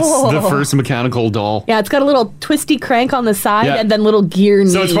 you it's the Oh. first mechanical doll. Yeah, it's got a little twisty crank on the side Yeah. and then little gear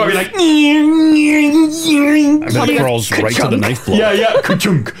knees. So it's probably like I bet it crawls right to the knife blow. Yeah,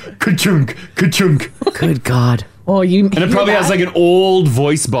 ka-chunk, ka-chunk, ka-chunk. Good God. Oh, you And it probably has like an old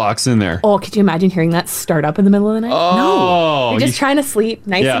voice box in there. Oh, could you imagine hearing that start up in the middle of the night? Oh, No. You're just you- trying to sleep,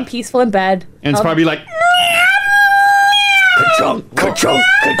 nice Yeah. and peaceful in bed. And it's Oh. probably like Ka-chunk, ka-chunk,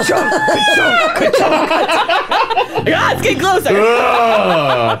 ka-chunk, ka-chunk, ka-chunk. Yeah, it's getting closer.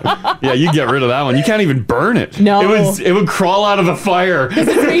 Yeah, you get rid of that one. You can't even burn it. No. It would crawl out of the fire.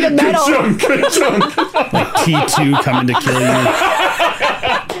 It's made of metal. Ka-chunk, ka-chunk. Like T2 coming to kill you.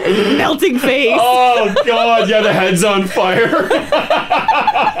 Melting face. Oh God, yeah, the head's on fire.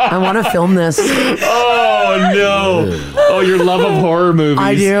 I want to film this. Oh no. Oh, your love of horror movies.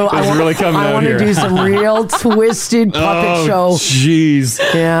 I do. Is really coming I out want here. to do some real twisted puppet show. Jeez.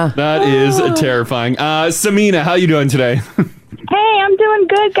 Yeah. That is terrifying. Samina, how you doing today? Hey, I'm doing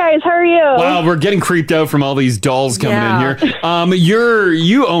good, guys. How are you? Wow, we're getting creeped out from all these dolls coming Yeah. in here.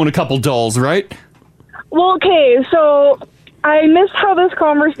 You own a couple dolls, right? Well, okay, so I missed how this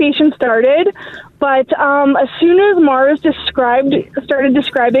conversation started, but as soon as Mars started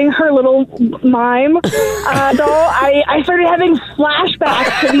describing her little mime doll, I started having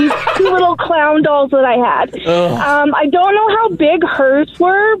flashbacks to these two little clown dolls that I had. I don't know how big hers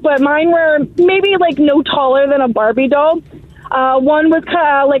were, but mine were maybe like no taller than a Barbie doll. One was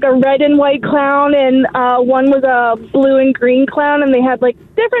like a red and white clown, and one was a blue and green clown, and they had like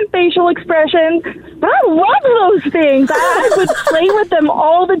different facial expressions. But I love those things. I would play with them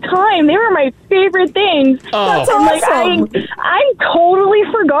all the time. They were my favorite things. Oh. That's And, like, awesome. I totally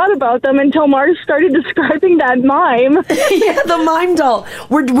forgot about them until Mars started describing that mime. Yeah, the mime doll.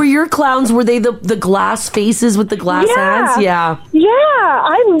 Were your clowns? Were they the glass faces with the glass hands? Yeah. Yeah,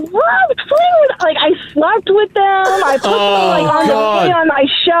 I loved playing with. Like I slept with them. I put them like on my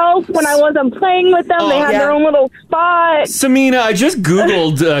shelf when I wasn't playing with them. They had their own little spot. Samina, I just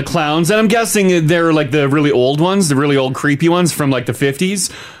Googled clowns, and I'm guessing they're like the really old ones, the really old creepy ones from like the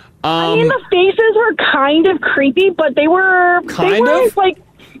 50s. I mean, the faces were kind of creepy, but they were Kind of? like.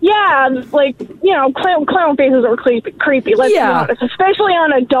 Yeah, like, you know, clown faces are creepy, let's be honest, especially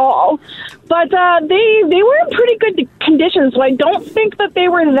on a doll. But they were in pretty good condition, so I don't think that they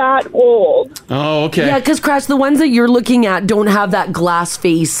were that old. Oh, okay. Yeah, because Crash, the ones that you're looking at don't have that glass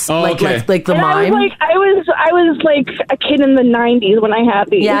face like the And mime. I was like a kid in the 90s when I had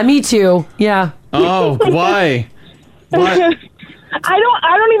these. Yeah, me too. Yeah. Oh, why? What? I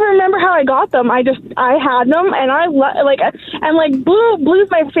don't even remember how I got them. I had them, and blue's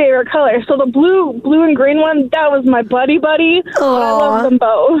my favorite color. So the blue and green one, that was my buddy. Oh, I love them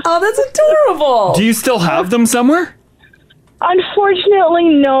both. Oh, that's adorable. Do you still have them somewhere? Unfortunately,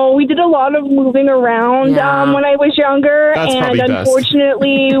 no. We did a lot of moving around when I was younger, That's and probably best.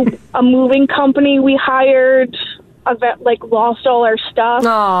 unfortunately, a moving company we hired lost all our stuff.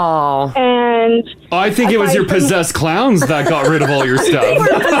 Oh. And I think it was your possessed clowns that got rid of all your stuff. They were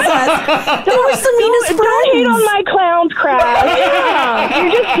the meanest friends. Don't hate on my clowns, Crash. Yeah,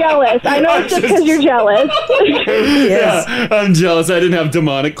 you're just jealous. I know it's just because you're jealous. Yes. Yeah, I'm jealous. I didn't have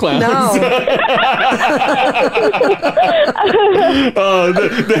demonic clowns. Oh,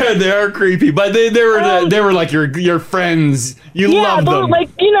 they are creepy, but they were like your friends. You love them.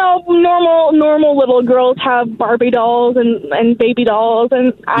 Normal little girls have Barbie dolls and baby dolls,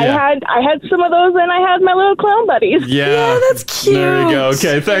 and I had some of those, and I had my little clown buddies. Yeah, that's cute. There you go.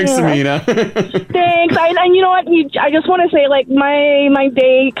 Okay, thanks, Amina. Thanks. And you know what? I just want to say, my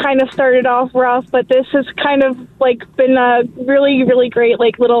day kind of started off rough, but this has kind of been a really, really great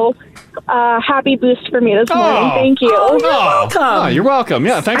little happy boost for me this morning. Thank you. Oh, you're welcome. Oh, you're welcome.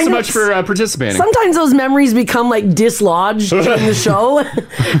 Yeah, thanks I so know much for participating. Sometimes those memories become dislodged during the show,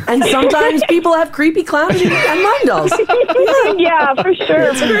 and sometimes people have creepy clowns and mime dolls. Yeah, for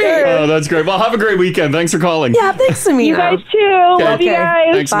sure. That's great. Oh, that's great. Well, have a great weekend. Thanks for calling. Yeah, thanks, Amina. You guys too. Okay. Love you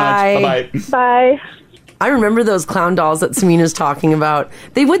guys. Thanks so much. Bye. Bye-bye. Bye. I remember those clown dolls that Samina's talking about.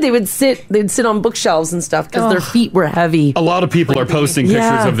 They'd sit on bookshelves and stuff because their feet were heavy. A lot of people are posting pictures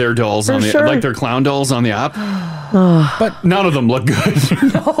Yeah, of their dolls for on sure. their clown dolls on the app. But none of them look good.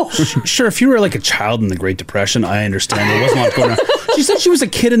 Sure, if you were like a child in the Great Depression, I understand there wasn't a lot going on. She said she was a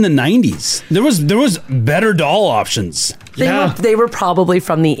kid in the 90s. There was better doll options. They were probably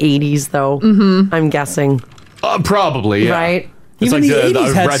from the 80s, though. Mm-hmm. I'm guessing. Probably, yeah. Right? It's Even like the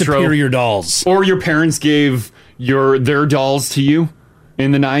 80s had retro superior dolls. Or your parents gave their dolls to you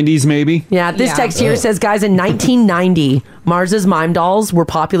in the 90s, maybe? Yeah, this text here says, guys, in 1990, Mars's mime dolls were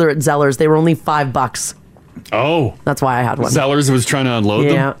popular at Zellers. They were only $5. Oh. That's why I had one. Zellers was trying to unload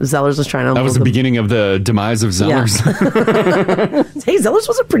them? Yeah, Zellers was trying to unload That was the them. beginning of the demise of Zellers. Hey, Zellers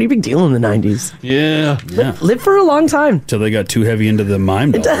was a pretty big deal in the 90s. Yeah. Lived for a long time. Till they got too heavy into the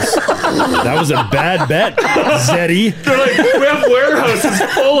mime dolls. That was a bad bet, Zeddy. They're like, we have warehouses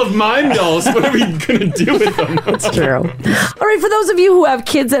full of mime dolls. What are we going to do with them? That's true. All right, for those of you who have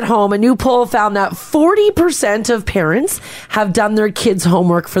kids at home, a new poll found that 40% of parents have done their kids'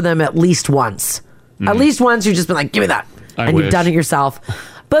 homework for them at least once. At least once you've just been like, give me that. And wish. you've done it yourself.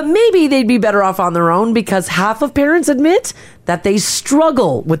 But maybe they'd be better off on their own because half of parents admit that they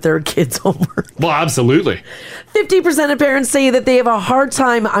struggle with their kids' homework. Well, absolutely. 50% of parents say that they have a hard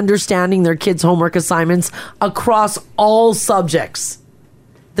time understanding their kids' homework assignments across all subjects.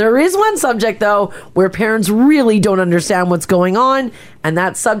 There is one subject, though, where parents really don't understand what's going on, and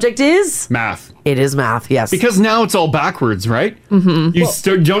that subject is? Math. It is math, yes. Because now it's all backwards, right?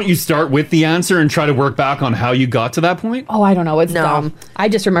 Mm-hmm. Don't you start with the answer and try to work back on how you got to that point? Oh, I don't know. It's dumb. I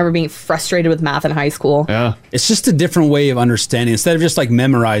just remember being frustrated with math in high school. Yeah. It's just a different way of understanding. Instead of just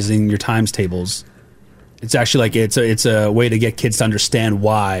memorizing your times tables, it's actually it's a way to get kids to understand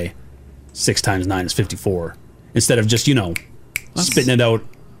why 6 times 9 is 54. Instead of just, spitting it out.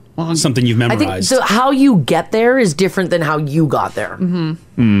 Something you've memorized. I think so. How you get there is different than how you got there.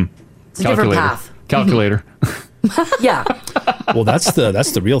 Mm-hmm. It's a different path. Calculator. Yeah. Well, that's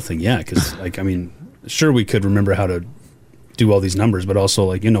the real thing. Yeah, because sure we could remember how to do all these numbers, but also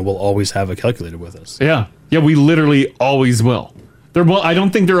we'll always have a calculator with us. Yeah. Yeah, we literally always will. I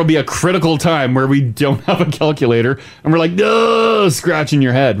don't think there will be a critical time where we don't have a calculator and we're like, scratching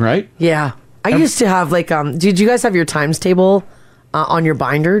your head, right? Yeah. I used to have did you guys have your times table on your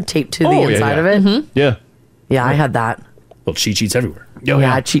binder taped to the inside of it? Mm-hmm. Yeah. Yeah, I had that. Well, cheat sheets everywhere.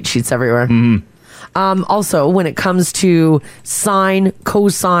 Yeah, cheat sheets everywhere. Also, when it comes to sine,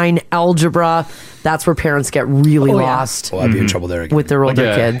 cosine, algebra, that's where parents get really lost. Oh, I'd be in trouble there again. With their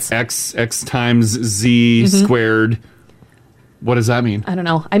older kids. X times Z squared. What does that mean? I don't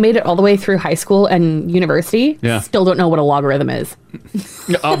know. I made it all the way through high school and university. Yeah. Still don't know what a logarithm is.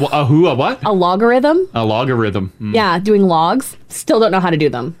 A what? A logarithm? A logarithm. Yeah, doing logs. Still don't know how to do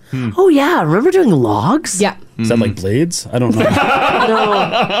them. Oh, yeah. Remember doing logs? Yeah. Is that like blades? I don't know.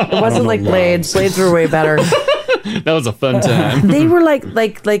 No, it wasn't like blades. Blades were way better. That was a fun time. They were like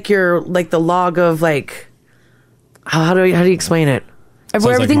the log of how do you explain it?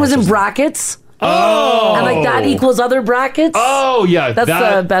 Where everything was in brackets. Oh. And that equals other brackets. Oh, yeah. That's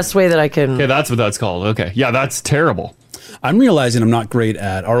the best way that I can. Okay, that's what that's called. Okay. Yeah, that's terrible. I'm realizing I'm not great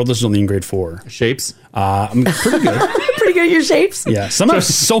at, our oldest is only in grade 4. Shapes? I'm pretty good. Pretty good at your shapes? Yeah, some have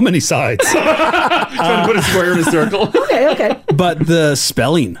so many sides. Trying to put a square in a circle. Okay. But the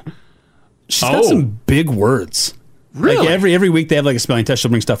spelling, she's got some big words. Really? Like every week they have like a spelling test. She'll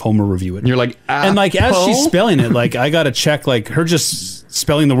bring stuff home or review it. And you're like, and like as she's apple? spelling it, like I gotta check like her just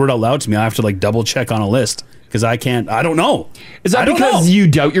spelling the word out loud to me. I have to like double check on a list because I don't know. Is that because you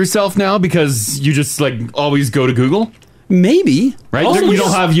doubt yourself now because you just like always go to Google? Maybe. Right? Also, you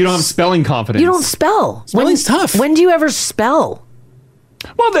don't have spelling confidence. You don't spell. Spelling's tough. When do you ever spell?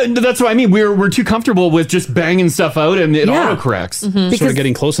 Well, that's what I mean. We're too comfortable with just banging stuff out and it Yeah. autocorrects. Mhm. Sort of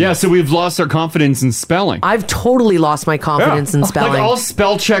getting close. Yeah, so we've lost our confidence in spelling. I've totally lost my confidence in spelling. Like I'll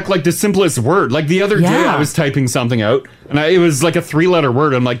spell check like the simplest word. Like the other day Yeah. I was typing something out and it was like a 3-letter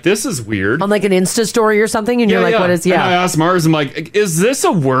word. I'm like, this is weird. On like an Insta story or something, and you're like, what is, And I asked Mars, I'm like, is this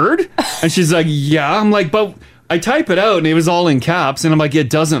a word? And she's like, yeah. I'm like, but I type it out and it was all in caps and I'm like,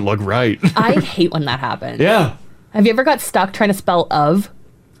 it doesn't look right. I hate when that happens. Yeah. Have you ever got stuck trying to spell of?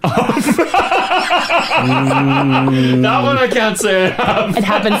 That one I can't say I have. It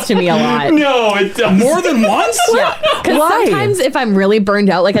happens to me a lot. No, it doesn't. More than once? Yeah. Because sometimes if I'm really burned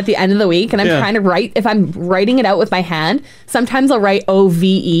out, like at the end of the week, and I'm Yeah. trying to write, if I'm writing it out with my hand, sometimes I'll write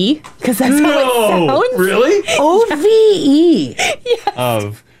OVE because that's how it sounds. Really? OVE.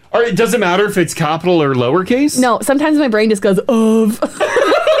 Of. Or it doesn't matter if it's capital or lowercase? No, sometimes my brain just goes of.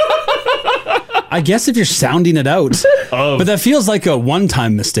 I guess if you're sounding it out. But that feels like a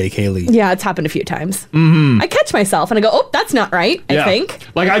one-time mistake, Haley. Yeah, it's happened a few times. Mm-hmm. I catch myself and I go, oh, that's not right, I think.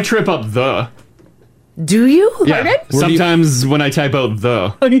 Like I trip up the. Do you? Yeah. Pardon? Sometimes when I type out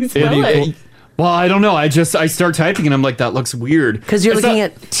the. How do you spell it? Well, I don't know. I start typing and I'm like, that looks weird. Because you're looking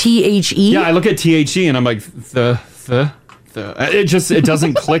at THE? Yeah, I look at THE and I'm like, the. It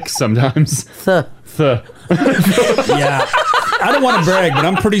doesn't click sometimes. The. Yeah. I don't want to brag, but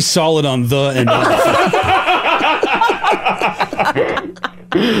I'm pretty solid on the and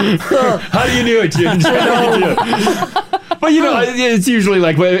How do you do it, Jim? How do you do it? But you know, it's usually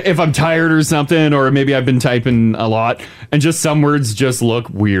like if I'm tired or something, or maybe I've been typing a lot, and just some words just look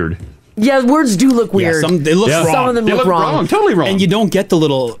weird. Yeah, words do look weird. They look wrong. Some of them look wrong. Totally wrong. And you don't get the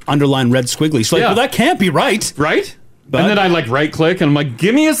little underlined red squiggly. So like, well, that can't be right. Right? And then I like right click and I'm like,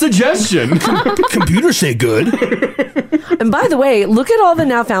 give me a suggestion. Computers say good. And by the way, look at all the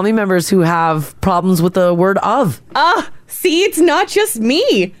now family members who have problems with the word of. See, it's not just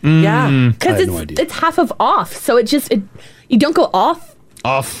me. Yeah. Because it's half of off. So you don't go off.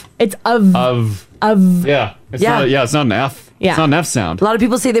 Off. It's of. Of. Yeah. It's Yeah. Not, it's not an F. Yeah. It's not an F sound. A lot of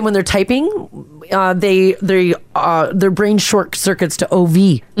people say that when they're typing, their brain short circuits to OV.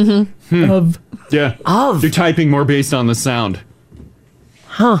 Mm-hmm. Of. Yeah. Of. You're typing more based on the sound.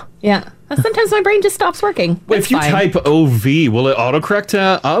 Huh. Yeah. Sometimes my brain just stops working. If you type OV, will it autocorrect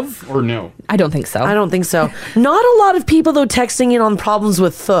to of or no? I don't think so. I don't think so. Not a lot of people, though, texting in on problems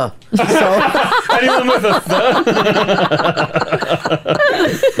with the. Anyone with a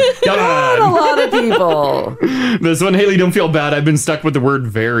Not a lot of people. This one, Haley, don't feel bad. I've been stuck with the word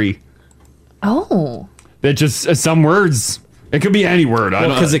very. Oh. It just, some words, it could be any word. I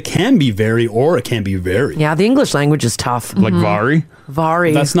don't Because it can be very or it can be very. Yeah, the English language is tough. Like vari?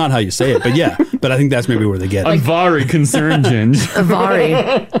 Vari. That's not how you say it, but yeah. But I think that's maybe where they get it. I'm very concerned, Ginge.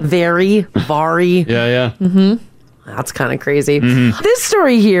 Vari. Very. Vari. Yeah. Mm-hmm. That's kind of crazy. This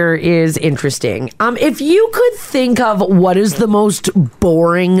story here is interesting. If you could think of what is the most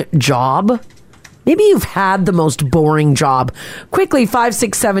boring job, maybe you've had the most boring job. Quickly, 5,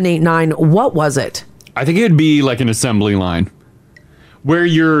 6, 7, 8, 9. What was it? I think it'd be like an assembly line where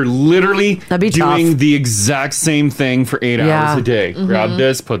you're literally doing tough. the exact same thing for 8 Yeah. hours a day. Mhm. Grab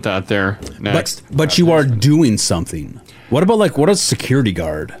this, put that there. Next. But you are doing something. What about like, what is security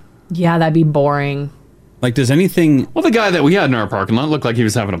guard? Yeah, that'd be boring. Like, does anything... Well, the guy that we had in our parking lot looked like he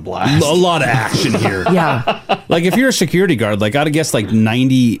was having a blast. A lot of action here. Yeah. Like, if you're a security guard, like, I'd guess like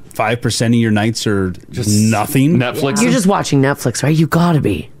 95% of your nights are just nothing. Netflix. You're just watching Netflix, right? You gotta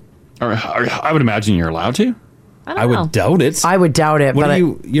be. Or I would imagine you're allowed to. I would doubt it. I would doubt it. What but are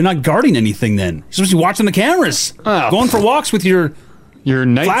you're not guarding anything then. You're supposed to be watching the cameras. Going for walks with your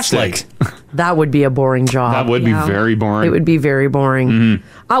nightstick. flashlight. That would be a boring job. That would be very boring. It would be very boring.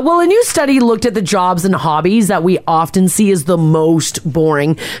 Well, a new study looked at the jobs and hobbies that we often see as the most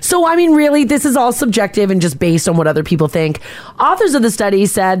boring. So, I mean, really, this is all subjective and just based on what other people think. Authors of the study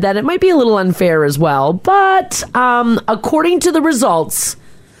said that it might be a little unfair as well. But according to the results,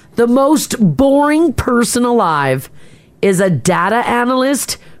 the most boring person alive is a data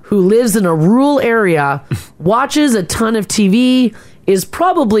analyst who lives in a rural area, watches a ton of TV, is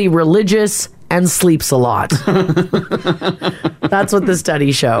probably religious, and sleeps a lot. That's what the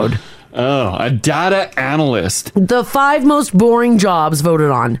study showed. Oh, a data analyst. The 5 most boring jobs voted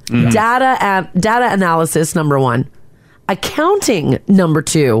on. Data analysis, number 1. Accounting, number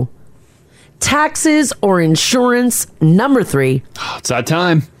 2. Taxes or insurance, number 3. It's that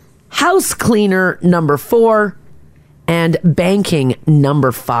time. House cleaner, number 4. And banking,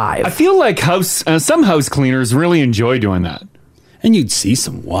 number 5. I feel like some house cleaners really enjoy doing that. And you'd see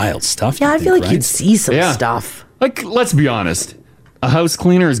some wild stuff. Yeah, I feel like you'd see some stuff. Like, let's be honest. A house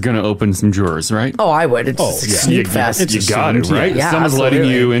cleaner is going to open some drawers, right? Oh, I would. It's snoop fest. You got it, right? Yeah, Someone's letting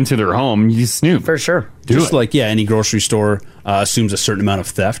you into their home, you snoop. For sure. Just like, any grocery store assumes a certain amount of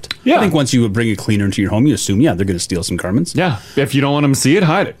theft. Yeah. I think once you would bring a cleaner into your home, you assume, they're going to steal some garments. Yeah. If you don't want them to see it,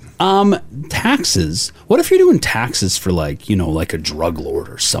 hide it. Taxes. What if you're doing taxes for like a drug lord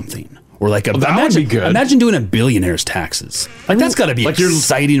or something? Or like that would be good. Imagine doing a billionaire's taxes. Like, that's got to be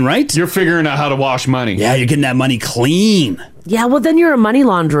exciting, right? You're figuring out how to wash money. Yeah, you're getting that money clean. Yeah, well, then you're a money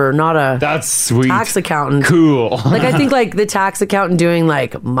launderer, not a That's sweet. tax accountant. Cool. Like, I think like the tax accountant doing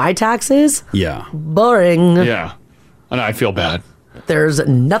like my taxes. Yeah. Boring. Yeah. And I feel bad. There's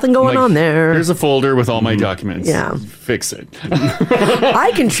nothing going on there. Here's a folder with all my documents. Yeah. Fix it.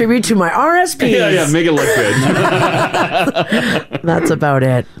 I contribute to my RSPs. Yeah, make it look good. That's about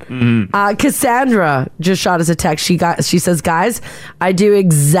it. Cassandra just shot us a text. She says, guys, I do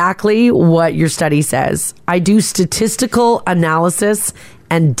exactly what your study says. I do statistical analysis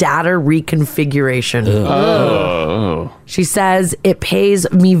and data reconfiguration. Oh. She says, it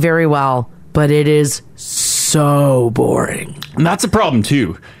pays me very well, but it is so boring. And that's a problem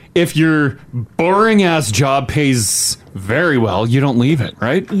too. If your boring ass job pays very well, you don't leave it,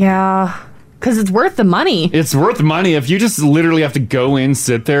 right? Yeah. Because it's worth the money. It's worth money if you just literally have to go in,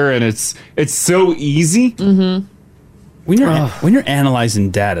 sit there, and it's so easy. Mm-hmm. When you're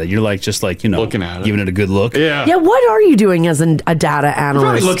analyzing data, you're looking at it, giving it a good look. Yeah. Yeah, what are you doing as a data analyst?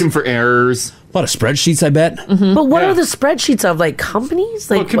 Probably looking for errors. A lot of spreadsheets, I bet. But what are the spreadsheets of? Like companies?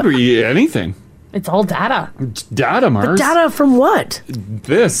 Like Well, it could be anything. It's all data. Data, Mars. But data from what?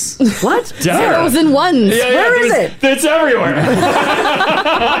 This. What? Data. Zeros and ones. Where is it? It's everywhere.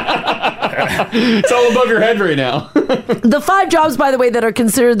 It's all above your head right now. The 5 jobs, by the way, that are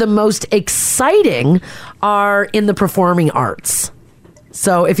considered the most exciting are in the performing arts.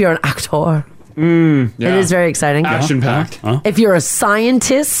 So if you're an actor, it is very exciting. Action-packed. If you're a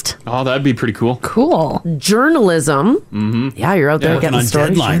scientist, Oh, that'd be pretty cool. Cool. journalism, yeah, you're out there Working getting on stories.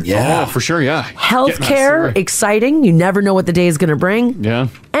 deadline. Sure. Yeah. Oh, for sure, yeah. Healthcare, exciting. You never know what the day is going to bring. Yeah.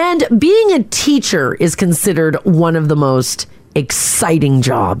 And being a teacher is considered one of the most exciting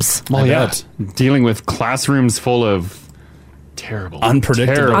jobs. Well, yeah. Dealing with classrooms full of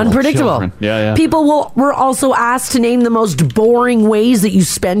Unpredictable. Unpredictable. children. Yeah. People were also asked to name the most boring ways that you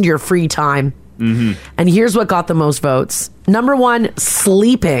spend your free time. Mm-hmm. And here's what got the most votes. Number 1,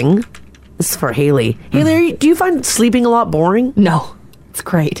 sleeping. This is for Haley. Haley, do you find sleeping a lot boring? No. It's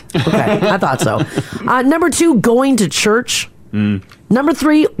great. Okay, I thought so. Number 2, going to church. Number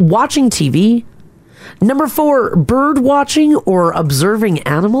 3, watching TV. Number 4, bird watching or observing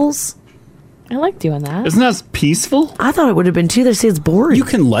animals. I like doing that. Isn't that peaceful? I thought it would have been too. They say it's boring. You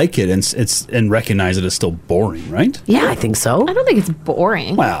can like it and recognize it as still boring, right? Yeah, I think so. I don't think it's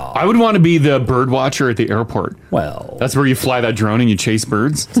boring. Well, I would want to be the bird watcher at the airport. Well, that's where you fly that drone and you chase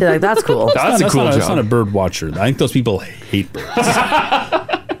birds. See, like, that's cool. That's a cool job. That's not a bird watcher. I think those people hate birds.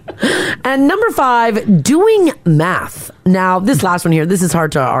 And number 5, doing math. Now, this last one here, this is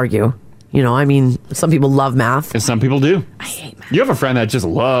hard to argue. You know, I mean, some people love math. And some people do. I hate math. You have a friend that just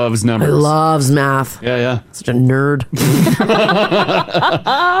loves numbers. Loves math. Yeah. Such a nerd.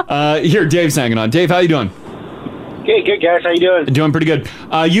 Here, Dave's hanging on. Dave, how you doing? Okay, good guys. How you doing? Doing pretty good.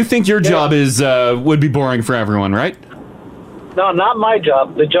 You think your job would be boring for everyone, right? No, not my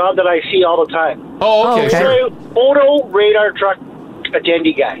job. The job that I see all the time. Oh, okay, sure. Photo radar truck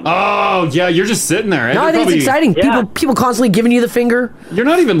attendee guy. Oh, yeah, you're just sitting there. Eh? No, I think it's exciting. People constantly giving you the finger. You're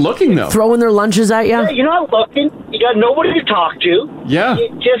not even looking, though. Throwing their lunches at you. Yeah, you're not looking. You got nobody to talk to. Yeah. You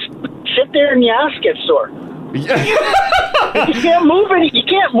just sit there and your ass gets sore. Yeah. You can't move You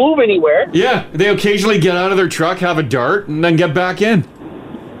can't move anywhere. Yeah, they occasionally get out of their truck, have a dart, and then get back in.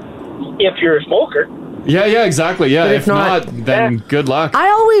 If you're a smoker. Yeah, exactly. Yeah, But if not, then good luck. I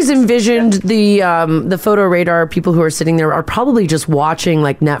always envisioned the photo radar people who are sitting there are probably just watching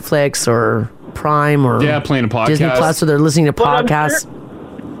like Netflix or Prime or playing a podcast. Disney Plus, or they're listening to podcasts.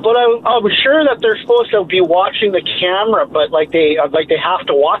 But I'm sure that they're supposed to be watching the camera, but like they have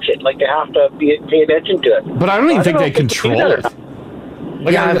to watch it, like they have to pay attention to it. But I don't even think they control it.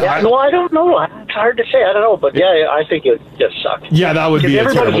 No, I don't know. I hard to say. I don't know, but yeah, I think it just sucks. Yeah, that would be a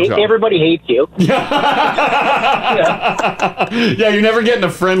terrible job. Everybody hates you. Yeah, you're never getting a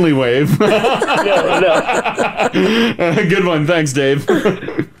friendly wave. Good one. Thanks, Dave.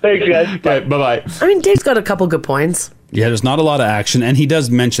 Thanks, guys. Okay, bye-bye. I mean, Dave's got a couple good points. Yeah, there's not a lot of action, and he does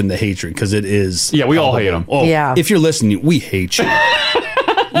mention the hatred because it is. Yeah, we all hate him. Oh, Yeah. If you're listening, we hate you.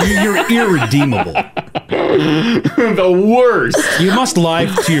 You're irredeemable. The worst. You must lie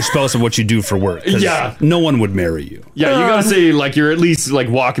to your spouse of what you do for work. 'cause Yeah. no one would marry you. Yeah, you gotta say like you're at least like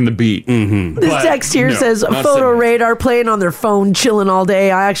walking the beat. Mm-hmm. This text here says photo radar playing on their phone, chilling all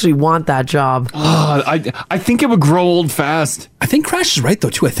day. I actually want that job. I think it would grow old fast. I think Crash is right though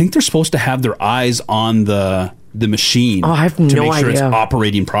too. I think they're supposed to have their eyes on the machine. Oh, I have to no make sure it's idea.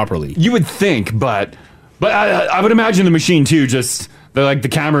 operating properly. You would think, but I would imagine the machine too. Just the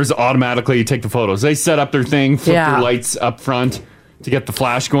cameras automatically take the photos. They set up their thing, flip Yeah. their lights up front to get the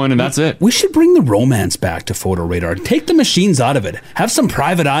flash going, and that's it. We should bring the romance back to photo radar. Take the machines out of it. Have some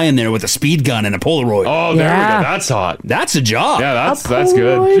private eye in there with a speed gun and a Polaroid. Oh, there we go. That's hot. That's a job. Yeah, that's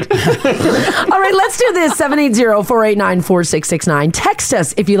good. All right, let's do this. 780-489-4669. Text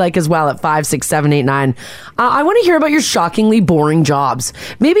us if you like as well at 56789. I want to hear about your shockingly boring jobs.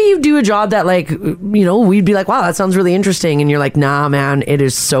 Maybe you do a job that we'd be like, wow, that sounds really interesting. And you're like, nah, man, it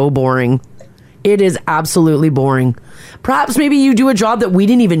is so boring. It is absolutely boring. Perhaps maybe you do a job that we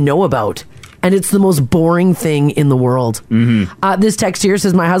didn't even know about, and it's the most boring thing in the world. Mm-hmm. This text here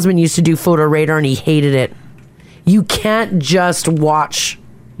says, my husband used to do photo radar, and he hated it. You can't just watch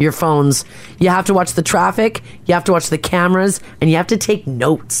your phones. You have to watch the traffic, you have to watch the cameras, and you have to take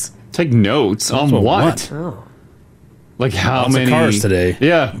notes. Take notes on what? Oh. Like how Lots of many cars today?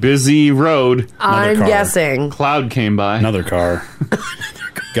 Yeah, busy road. I'm guessing. Cloud came by. Another car.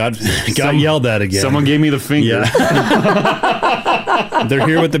 Got yelled at again. Someone gave me the finger. They're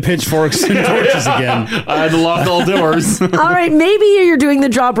here with the pitchforks and torches again. I had to lock all doors. All right, maybe you're doing the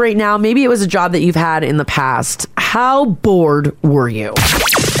job right now. Maybe it was a job that you've had in the past. How bored were you?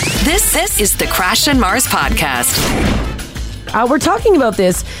 This is the Crash and Mars podcast. We're talking about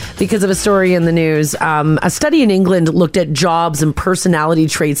this because of a story in the news. A study in England looked at jobs and personality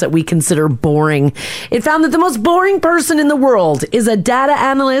traits that we consider boring. It found that the most boring person in the world is a data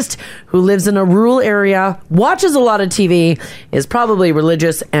analyst who lives in a rural area, watches a lot of TV, is probably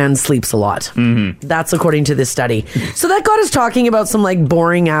religious, and sleeps a lot. Mm-hmm. That's according to this study. So that got us talking about some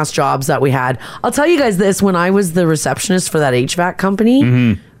boring ass jobs that we had. I'll tell you guys this, when I was the receptionist for that HVAC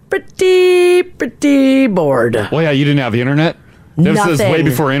company, pretty bored. Well, yeah, you didn't have the internet? This was way Nothing.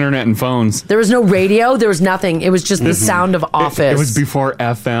 before internet and phones. There was no radio. There was nothing. It was just the sound of office. It was before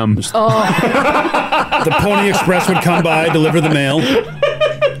FM. The Pony Express would come by, deliver the mail.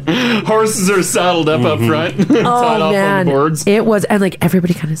 Horses are saddled up up front. tied off on man, the boards. it was, and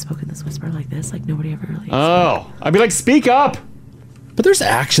everybody kind of spoke in this whisper like this, nobody ever really. Oh, I'd be like, speak up. But there's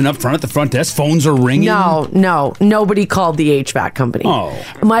action up front at the front desk. Phones are ringing. No, nobody called the HVAC company. Oh.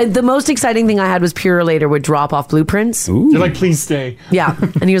 The most exciting thing I had was Purelator would drop off blueprints. You're like, please stay. Yeah,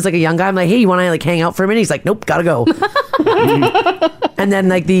 and he was like a young guy. I'm like, hey, you want to hang out for a minute? He's like, nope, gotta go. And then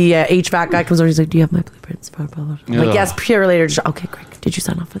the HVAC guy comes over. He's like, do you have my blueprints? Blah, blah, blah. I'm like, Ugh. yes, Purelator. Okay, great. Did you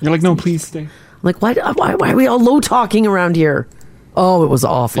sign off for this? You're like, no, please stay. I'm like, why are we all low talking around here? Oh, it was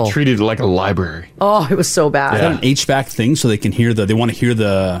awful. They treated it like a library. Oh, it was so bad. Is that an HVAC thing so they can hear they want to hear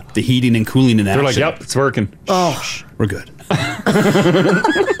the heating and cooling in action? They're like, yep, it's working. Oh, we're good.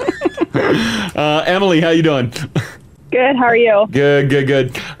 Emily, how you doing? Good. How are you? Good.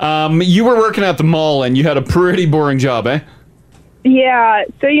 You were working at the mall and you had a pretty boring job, eh? Yeah.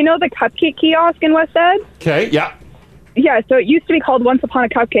 So you know the cupcake kiosk in West Ed? Okay, yeah. Yeah. So it used to be called Once Upon a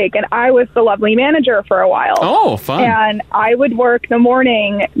Cupcake, and I was the lovely manager for a while. Oh, fun. And I would work the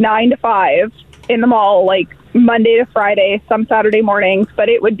morning 9 to 5 in the mall, Monday to Friday, some Saturday mornings. But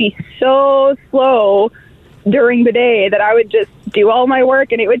it would be so slow during the day that I would just do all my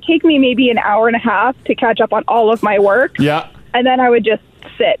work, and it would take me maybe an hour and a half to catch up on all of my work. Yeah. And then I would just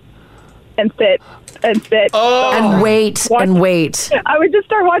sit and sit and sit. And wait and wait. I would just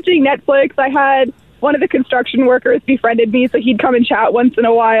start watching Netflix. I had one of the construction workers befriended me, so he'd come and chat once in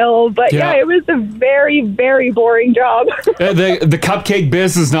a while. But yeah, it was a very, very boring job. The cupcake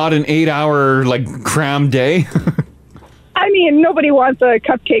biz is not an 8-hour cram day. I mean, nobody wants a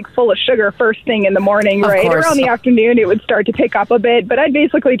cupcake full of sugar first thing in the morning, Of right? course. Around the afternoon, it would start to pick up a bit, but I'd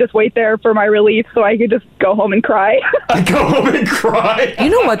basically just wait there for my relief so I could just go home and cry. Go home and cry. You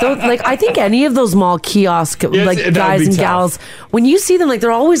know what though? I think any of those mall kiosk that would guys be and tough. gals, when you see them,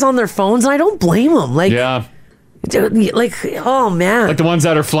 they're always on their phones, and I don't blame them. Yeah. Oh man. Like the ones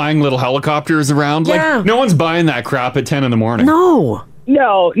that are flying little helicopters around. Yeah. No one's buying that crap at 10 in the morning. No.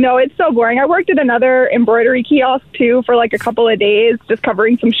 No, it's so boring. I worked at another embroidery kiosk too for like a couple of days, just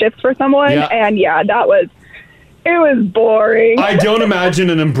covering some shifts for someone. Yeah. And it was boring. I don't imagine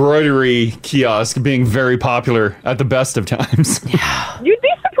an embroidery kiosk being very popular at the best of times. You'd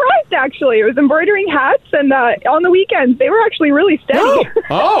be surprised, actually. It was embroidering hats, and on the weekends, they were actually really steady.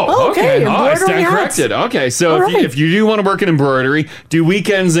 Oh, okay. Oh, I stand Embroidering hats. corrected. Okay, so All right. if you do want to work in embroidery, do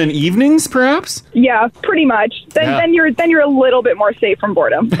weekends and evenings, perhaps? Yeah, pretty much. Then you're a little bit more safe from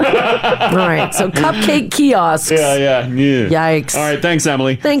boredom. All right, so cupcake kiosks. Yeah. Yikes. All right, thanks,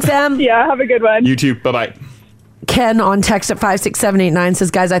 Emily. Thanks, Em. Yeah, have a good one. You too. Bye-bye. Ken on text at 56789 says,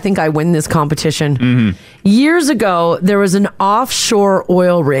 guys, I think I win this competition. Years ago, there was an offshore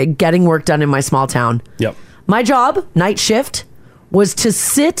oil rig getting work done in my small town. Yep. My job, night shift, was to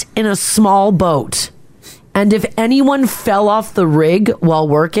sit in a small boat. And if anyone fell off the rig while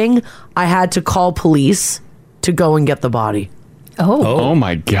working, I had to call police to go and get the body. Oh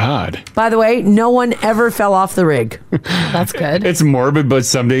my God. By the way, no one ever fell off the rig. That's good. It's morbid, but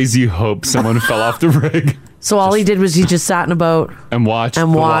some days you hope someone fell off the rig. So all he did was he just sat in a boat and watched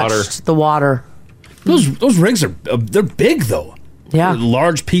the water. Those rigs are they're big though. Yeah, a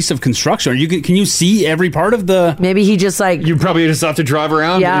large piece of construction. Can you see every part of the? Maybe he just like you probably just have to drive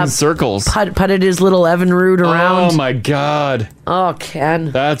around in circles. Putted his little Evinrude around. Oh my God. Oh,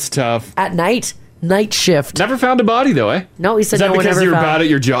 Ken, that's tough. At night shift. Never found a body though, eh? No, he said Is that no one because ever you were found. bad at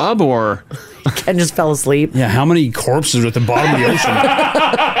your job, or Ken just fell asleep? Yeah, how many corpses are at the bottom of the ocean?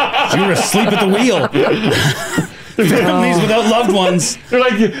 You were asleep at the wheel. Families without loved ones. They're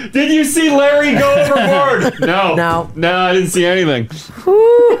like, did you see Larry go overboard? No, I didn't see anything.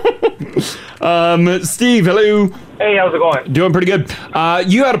 Steve, hello. Hey, how's it going? Doing pretty good.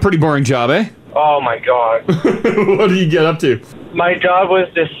 You had a pretty boring job, eh? Oh my God. What do you get up to? My job was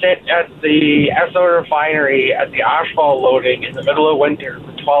to sit at the Esso refinery at the asphalt loading in the middle of winter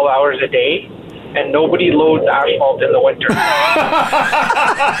for 12 hours a day, and nobody loads asphalt in the winter.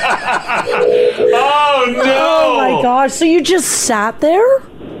 Oh no! Oh my gosh! So you just sat there?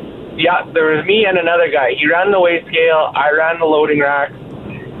 Yeah, there was me and another guy. He ran the weigh scale, I ran the loading rack,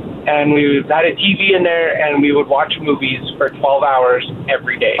 and we had a TV in there, and we would watch movies for 12 hours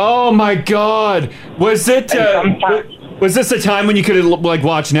every day. Oh my God! Was it? Was this a time when you could like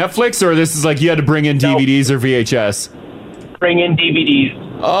watch Netflix, or this is like you had to bring in DVDs or VHS? Bring in DVDs.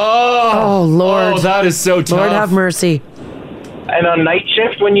 Oh Lord! Oh, that is so tough. Lord have mercy. And on night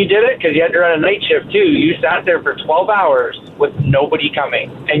shift, when you did it, because you had to run a night shift too, you sat there for 12 hours with nobody coming,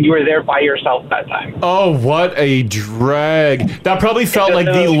 and you were there by yourself that time. Oh, what a drag! That probably felt like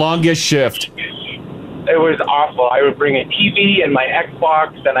the longest shift. It was awful. I would bring a TV and my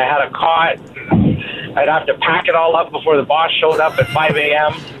Xbox, and I had a cot. I'd have to pack it all up before the boss showed up at 5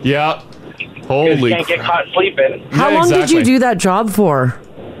 a.m. Yeah. You Holy can't get caught sleeping. How long did you do that job for?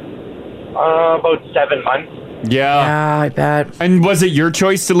 About 7 months. Yeah, I bet. And was it your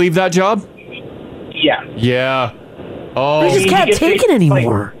choice to leave that job? Yeah. Yeah. Oh, You just can't take it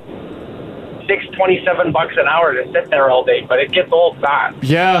anymore. $27 an hour to sit there all day, but it gets old fast.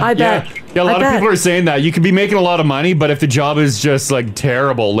 Yeah, I bet. Yeah, a lot I of bet. people are saying that you could be making a lot of money, but if the job is just like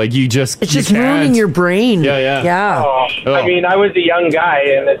terrible, like you just It's just ruining your brain. Yeah. Oh, I mean, I was a young guy,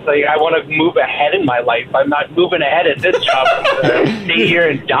 and it's like I want to move ahead in my life. I'm not moving ahead at this job. I'm gonna stay here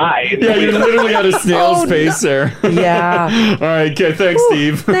and die. Yeah, you literally had a snail's pace there. Yeah. All right. Okay. Thanks,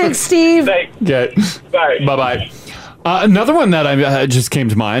 Steve. Thanks, Steve. Okay. Bye. Bye. Another one that I just came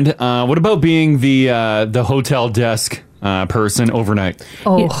to mind. What about being the hotel desk person overnight?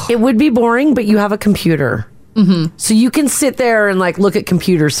 It would be boring, but you have a computer. Mm-hmm. So you can sit there and like look at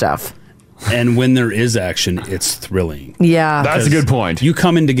computer stuff. And when there is action, it's thrilling. Yeah. That's a good point. You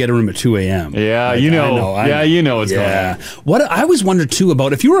come in to get a room at 2 a.m. Yeah, you know. You know what's going on. What I always wonder too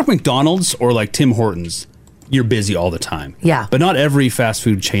about if you work at McDonald's or like Tim Hortons, you're busy all the time. Yeah. But not every fast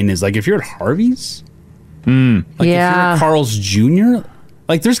food chain is. Like if you're at Harvey's, like if you're at Carl's Jr.,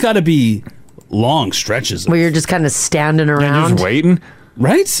 like there's got to be long stretches where you're just kind of standing around. Just waiting.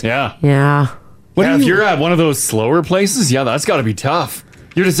 Right? Yeah. Yeah. If you're at one of those slower places, yeah, that's got to be tough.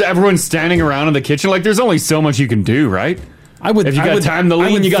 You're just everyone's standing around in the kitchen. Like there's only so much you can do, right? If you got time to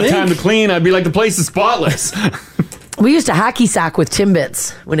lean, you got time to clean. I'd be like, the place is spotless. We used to hacky sack with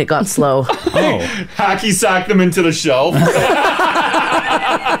Timbits when it got slow. Hacky sack them into the shelf.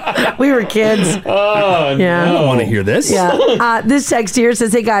 We were kids. Oh, Yeah. I don't want to hear this. Yeah. This text here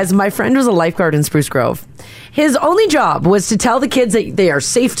says, hey guys, my friend was a lifeguard in Spruce Grove. His only job was to tell the kids that they are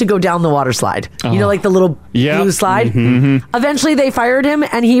safe to go down the water slide. You know, like the little blue slide? Mm-hmm. Eventually, they fired him,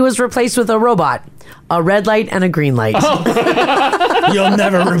 and he was replaced with a robot. A red light and a green light. You'll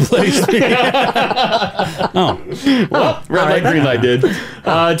never replace me. Well, red light, green light, dude.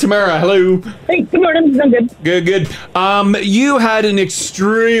 Tamara, hello. Hey, good morning. I'm good. Good. You had an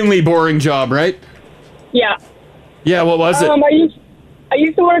extremely boring job, right? Yeah. Yeah, what was it? I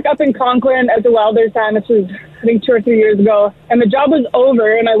used to work up in Conklin as a welder. This was, I think, 2 or 3 years ago. And the job was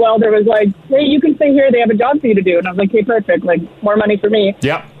over, and my welder was like, hey, you can stay here. They have a job for you to do. And I was like, hey, perfect. Like, more money for me.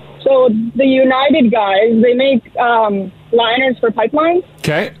 Yep. So the United guys, they make liners for pipelines.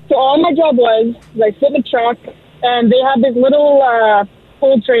 Okay. So all my job was I sit in the truck, and they have this little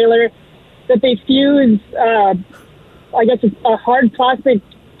pull trailer that they fuse, I guess, a hard plastic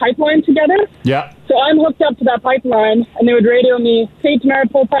pipeline together. Yeah. So I'm hooked up to that pipeline, and they would radio me, hey, Tamara,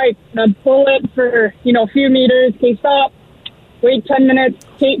 pull pipe. And I'd pull it for, a few meters, okay, stop, wait 10 minutes,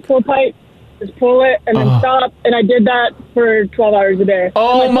 okay, pull pipe. Just pull it and then stop, and I did that for 12 hours a day.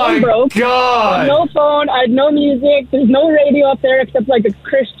 Oh my God! I had no phone, I had no music. There's no radio up there except like a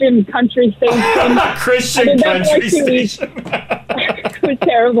Christian country station. Christian country station. It was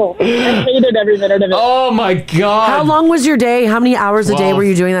terrible. I hated every minute of it. Oh my God! How long was your day? How many hours a day were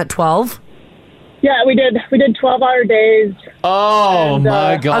you doing that? 12? Yeah, we did 12-hour days. Oh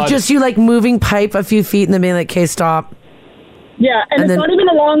my God! Of just you like moving pipe a few feet and then being like, okay, stop. Yeah, and it's not even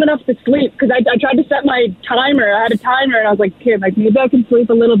long enough to sleep because I tried to set my timer. I had a timer, and I was like, okay, maybe I can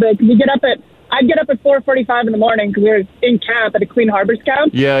sleep a little bit. Because I'd get up at 4:45 in the morning because we were in camp at a Clean Harbors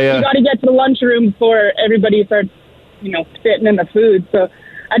camp. Yeah. You got to get to the lunchroom before everybody starts, spitting in the food. So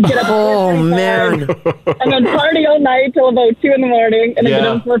I'd get up at 4:45 and then party all night till about 2 in the morning, and then get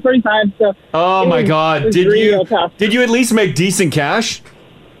up at 4:45. So oh my God! It was Did real tough. you at least make decent cash?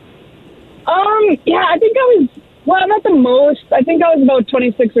 Yeah, I think I was. Well, not the most. I think I was about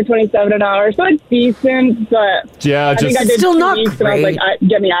 26 or 27 an hour, so it's decent, but I think I did still 2 not weeks, and I was great. like,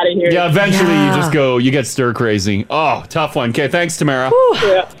 get me out of here. Yeah, eventually you get stir crazy. Oh, tough one. Okay, thanks, Tamara.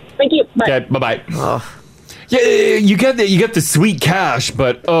 Yeah. Thank you. Bye. Okay, bye. Yeah, you get the sweet cash,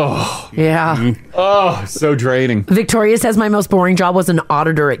 but Yeah. so draining. Victoria says my most boring job was an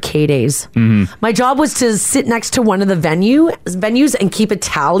auditor at K-Days. My job was to sit next to one of the venues and keep a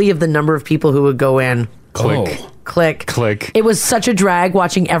tally of the number of people who would go in. Click. It was such a drag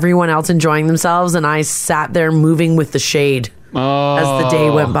watching everyone else enjoying themselves, and I sat there moving with the shade as the day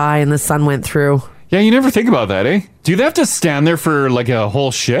went by and the sun went through. Yeah, you never think about that, eh? Do they have to stand there for like a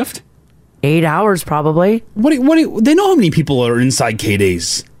whole shift? 8 hours, probably. What do they know how many people are inside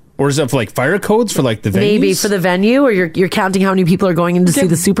K-Days? Or is that for like fire codes for like the venues? Maybe for the venue, or you're counting how many people are going in to see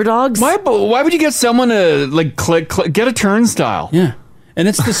the Super Dogs? Why would you get someone to like click, get a turnstile? Yeah. And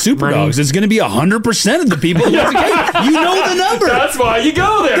it's the Super Dogs. It's going to be 100% of the people. You know the number. That's why you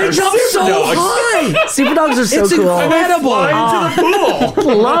go there. They jump so high. Super Dogs are so it's cool. Incredible. Into the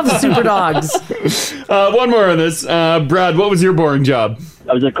pool. Love Super Dogs. One more on this. Brad, what was your boring job?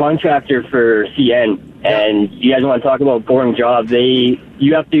 I was a contractor for CN, and you guys want to talk about boring jobs.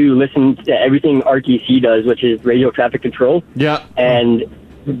 You have to listen to everything RTC does, which is radio traffic control. Yeah. And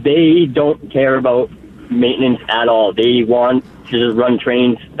they don't care about maintenance at all. They want to just run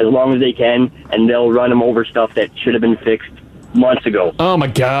trains as long as they can, and they'll run them over stuff that should have been fixed months ago. Oh my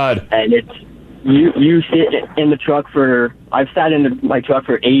God. And it's you sit in the truck I've sat in my truck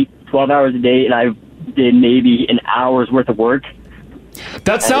for 12 hours a day, and I did maybe an hour's worth of work.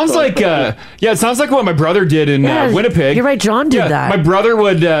 That sounds like it sounds like what my brother did in Winnipeg. You're right, John did that. My brother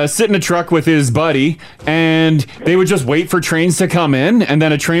would sit in a truck with his buddy, and they would just wait for trains to come in, and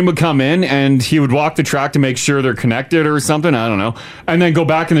then a train would come in, and he would walk the track to make sure they're connected or something, I don't know, and then go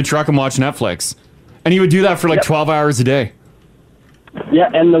back in the truck and watch Netflix. And he would do that for like 12 hours a day. Yeah,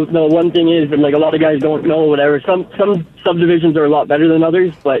 and the one thing is, like, a lot of guys don't know, whatever. Some subdivisions are a lot better than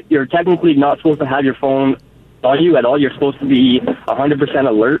others, but you're technically not supposed to have your phone on you at all. You're supposed to be 100%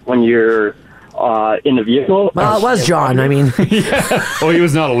 alert when you're in the vehicle. Well, it was John. I mean, Oh, he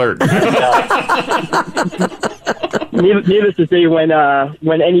was not alert. Needless to say,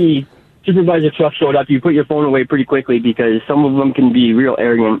 when any supervisor truck showed up, you put your phone away pretty quickly because some of them can be real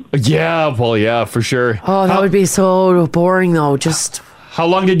arrogant. Yeah, well, yeah, for sure. Oh, that would be so boring, though. How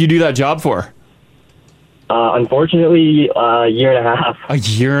long did you do that job for? Unfortunately, a year and a half. A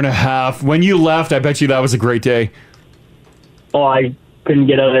year and a half. When you left, I bet you that was a great day. Oh, I couldn't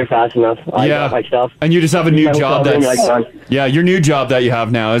get out of there fast enough. I got my stuff. And you just have a new job your new job that you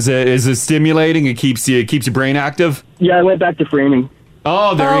have now. Is it stimulating? It keeps your brain active? Yeah, I went back to framing.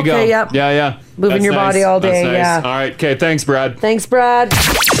 Oh, there you go. Okay, yep. Yeah. Moving your body all day, That's nice. yeah. All right. Okay, thanks, Brad. Thanks, Brad.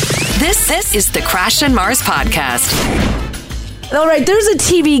 This is the Crash and Mars podcast. All right, there's a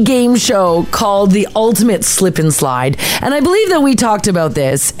TV game show called The Ultimate Slip and Slide, and I believe that we talked about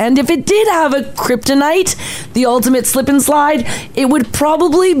this. And if it did have a kryptonite, The Ultimate Slip and Slide, it would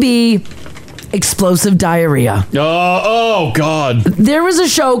probably be explosive diarrhea. Oh, God. There was a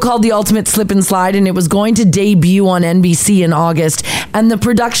show called The Ultimate Slip and Slide, and it was going to debut on NBC in August, and the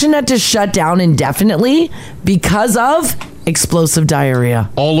production had to shut down indefinitely because of explosive diarrhea.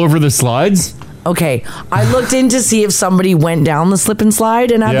 All over the slides? Okay, I looked in to see if somebody went down the slip and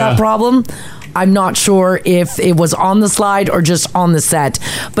slide and had that problem. I'm not sure if it was on the slide or just on the set.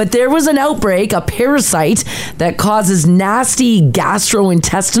 But there was an outbreak, a parasite that causes nasty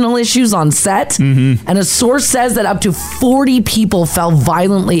gastrointestinal issues on set. And a source says that up to 40 people fell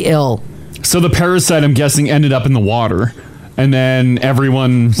violently ill. So the parasite, I'm guessing, ended up in the water. And then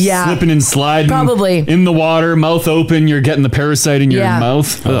everyone slipping and sliding Probably. in the water, mouth open, you're getting the parasite in your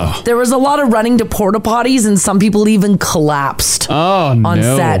mouth. Ugh. There was a lot of running to porta potties, and some people even collapsed on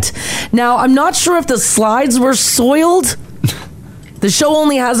set. Now, I'm not sure if the slides were soiled. The show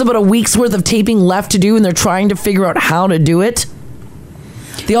only has about a week's worth of taping left to do, and they're trying to figure out how to do it.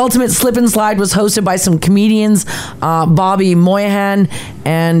 The Ultimate Slip and Slide was hosted by some comedians, Bobby Moynihan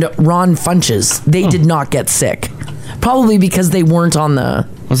and Ron Funches. They did not get sick. Probably because they weren't on the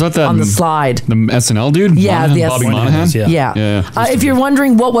on the slide. The SNL dude? Yeah, Monahan? Bobby Monahan? Yeah. If you're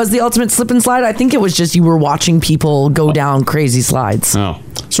wondering what was the Ultimate Slip and Slide, I think it was just you were watching people go down crazy slides. Oh.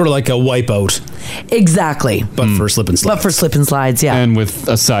 Sort of like a wipeout. Exactly. But for slip and slides. But for slip and slides, yeah. And with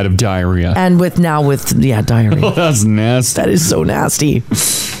a side of diarrhea. And with diarrhea. Oh, that's nasty. That is so nasty.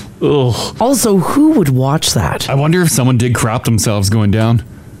 Ugh. Also, who would watch that? I wonder if someone did crap themselves going down.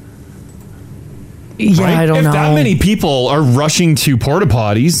 Yeah, I don't know. If that many people are rushing to porta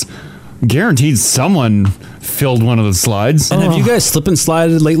potties, guaranteed someone filled one of the slides. And have you guys slip and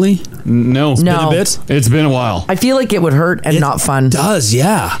slided lately? No. It's been a bit? It's been a while. I feel like it would hurt and not fun. Does,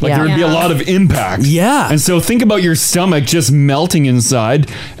 yeah. Like there would be a lot of impact. Yeah. And so think about your stomach just melting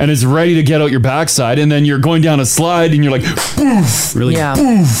inside and it's ready to get out your backside. And then you're going down a slide and you're like, poof. Really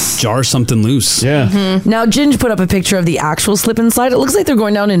jar something loose. Yeah. Now, Ginge put up a picture of the actual slip and slide. It looks like they're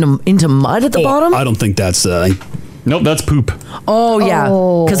going down into mud at the bottom. I don't think that's... Nope, that's poop. Oh, yeah.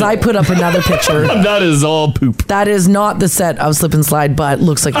 Because I put up another picture. That is all poop. That is not the set of Slip and Slide, but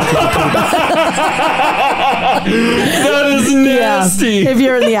looks like it could be poop. That is nasty. If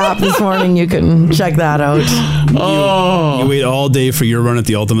you're in the app this morning, you can check that out. You wait all day for your run at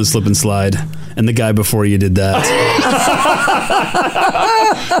the Ultimate Slip and Slide, and the guy before you did that.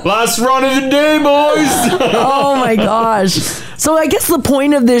 Last run of the day, boys. Oh, my gosh. So I guess the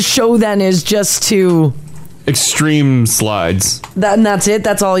point of this show then is just to... Extreme slides. And that's it?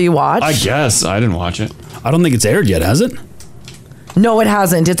 That's all you watch? I guess. I didn't watch it. I don't think it's aired yet, has it? No, it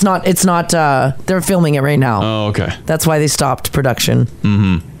hasn't. It's not, they're filming it right now. Oh, okay. That's why they stopped production.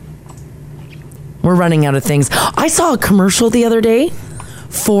 Mm-hmm. We're running out of things. I saw a commercial the other day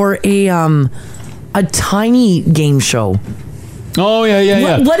for a tiny game show. Oh,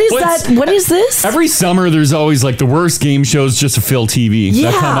 yeah. What is that? What is this? Every summer, there's always like the worst game shows just to fill TV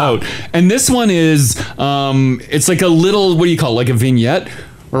that come out. And this one is, it's like a little, what do you call it? Like a vignette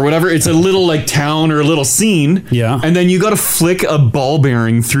or whatever. It's a little like town or a little scene. Yeah. And then you got to flick a ball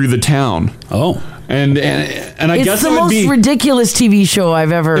bearing through the town. Oh. And I It's guess the it would most be ridiculous TV show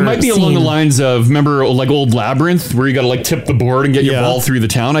I've ever It might be seen. along the lines of, remember like old Labyrinth where you got to like tip the board and get your ball through the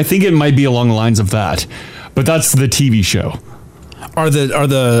town? I think it might be along the lines of that. But that's the TV show. Are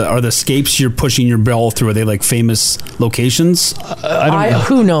the scapes you're pushing your ball through? Are they like famous locations?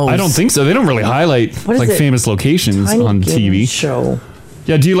 Who knows? I don't think so. They don't really highlight What is like it? famous locations Tiny on game TV. show.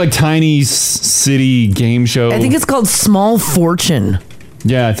 Yeah, do you like tiny city game show? I think it's called Small Fortune.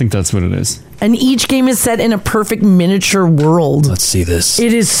 Yeah, I think that's what it is. And each game is set in a perfect miniature world. Let's see this.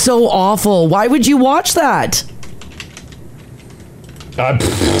 It is so awful. Why would you watch that?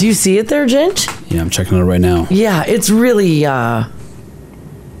 Do you see it there, Ginge? Yeah, I'm checking it right now. Yeah, it's really...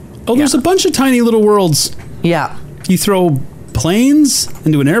 there's a bunch of tiny little worlds. Yeah. You throw planes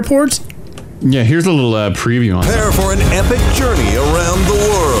into an airport? Yeah, here's a little preview on it. Prepare for an epic journey around the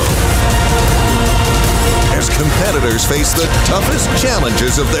world as competitors face the toughest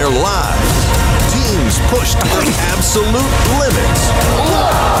challenges of their lives. Teams pushed to their absolute limits.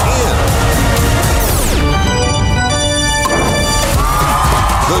 Lock in.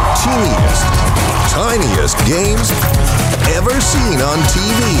 The teamiest, Tiniest games ever seen on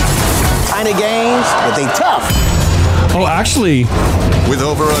TV. Tiny games, but they tough. Oh, actually, with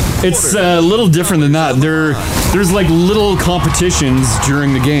over it's a little different than that. There's like little competitions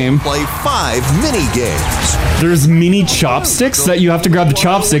during the game. Play 5 mini games. There's mini chopsticks that you have to grab the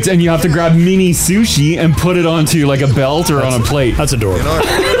chopsticks, and you have to grab mini sushi and put it onto like a belt or on a plate. That's adorable.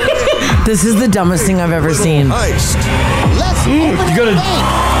 This is the dumbest thing I've ever seen. Let's you gotta.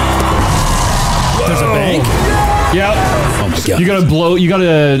 There's a bank? Yeah. Oh my god. You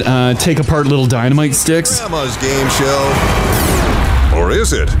gotta take apart little dynamite sticks. Grandma's game show. Or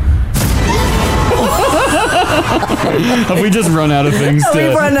is it? Have we just run out of things to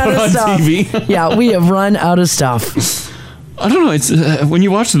We've run out put of on stuff. TV? Yeah, we have run out of stuff. I don't know. It's when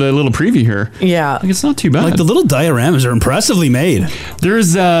you watch the little preview here. Yeah, like it's not too bad. Like the little dioramas are impressively made.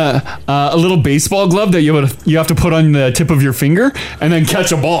 There's a little baseball glove that you have to put on the tip of your finger and then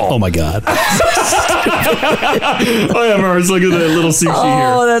catch a ball. Oh my god. Oh yeah, Mars, look at that little sushi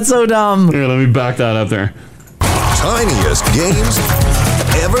here. Oh, that's so dumb. Here, let me back that up there. Tiniest games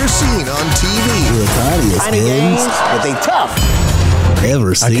ever seen on TV. Tiny games, but they tough.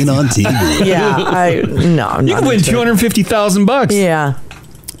 Ever seen on TV. Yeah, You can win $250,000. Yeah.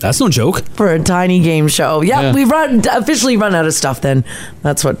 That's no joke. For a tiny game show. Yeah, we've officially run out of stuff then.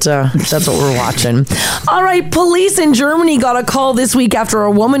 That's what we're watching. All right, police in Germany got a call this week after a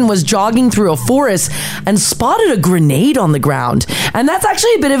woman was jogging through a forest and spotted a grenade on the ground. And that's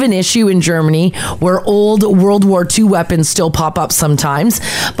actually a bit of an issue in Germany where old World War II weapons still pop up sometimes.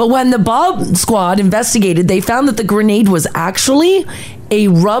 But when the Bomb Squad investigated, they found that the grenade was actually a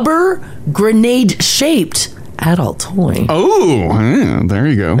rubber grenade-shaped adult toy. Oh, yeah, there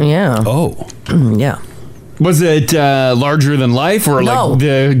you go. Yeah. Oh. Yeah. Was it larger than life or No. like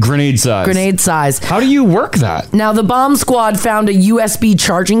the grenade size? Grenade size. How do you work that? Now, the bomb squad found a USB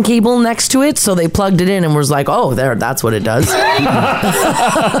charging cable next to it, so they plugged it in and was like, oh, that's what it does.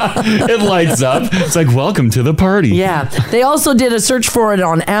 It lights up. It's like, welcome to the party. Yeah. They also did a search for it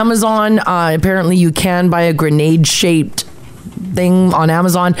on Amazon. Apparently, you can buy a grenade-shaped thing on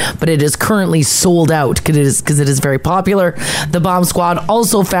Amazon, but it is currently sold out because it is very popular. The bomb squad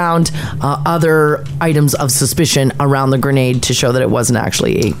also found other items of suspicion around the grenade to show that it wasn't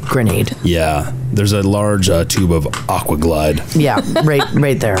actually a grenade. Yeah, there's a large tube of Aquaglide. Yeah,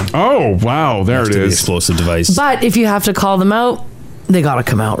 right there. Oh wow, there it The is. explosive device. But if you have to call them out, they gotta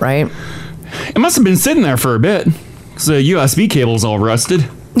come out, right? It must have been sitting there for a bit because the USB cable's all rusted.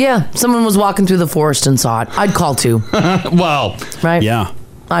 Yeah, someone was walking through the forest and saw it. I'd call too. Wow. Right? Yeah.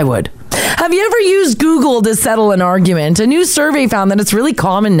 I would. Have you ever used Google to settle an argument? A new survey found that it's really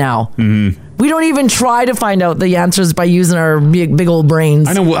common now. Mm-hmm. We don't even try to find out the answers by using our big old brains.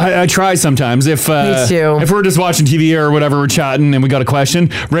 I know. I try sometimes. If Me too. If we're just watching TV or whatever, we're chatting and we got a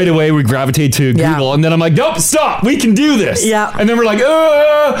question, right away we gravitate to Google, and then I'm like, nope, stop. We can do this. Yeah. And then we're like, we're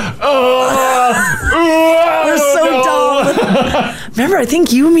so dumb. Remember, I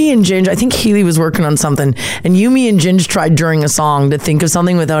think me and Ginge, I think Healy was working on something, and me and Ginge tried during a song to think of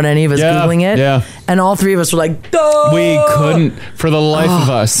something without any of us Googling it. Yeah. And all three of us were like, duh. We couldn't for the life of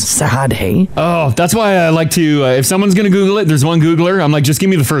us. Sad, hey? Oh, that's why I like to, if someone's going to Google it, there's one Googler, I'm like, just give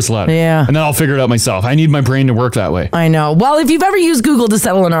me the first letter. Yeah. And then I'll figure it out myself. I need my brain to work that way. I know. Well, if you've ever used Google to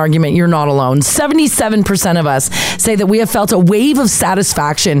settle an argument, you're not alone. 77% of us say that we have felt a wave of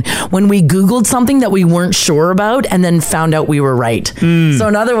satisfaction when we Googled something that we weren't sure about and then found out we were right. So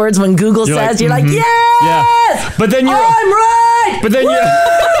in other words, when Google says, you're like, yes! Yeah. But then you're... I'm right! But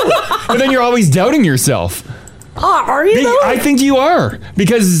then you're always doubting yourself. Oh, are you though? I think you are.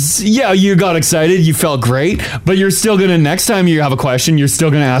 Because, yeah, you got excited, you felt great, but you're still going to, next time you have a question, you're still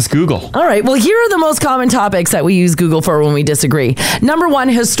going to ask Google. All right, well, here are the most common topics that we use Google for when we disagree. Number 1,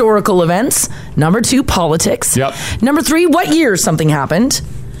 historical events. Number 2, politics. Yep. Number 3, what year something happened.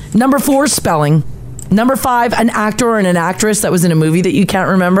 Number 4, spelling. Number 5, an actor and an actress that was in a movie that you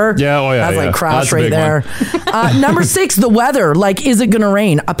can't remember. Yeah, oh yeah. That's like Crash That's a right big there. Number 6, the weather. Like, is it going to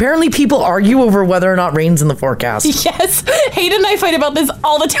rain? Apparently, people argue over whether or not rain's in the forecast. Yes. Hayden and I fight about this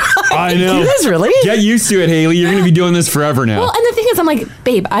all the time. I know. You guys really? Get used to it, Haley. You're going to be doing this forever now. Well, and the thing is, I'm like,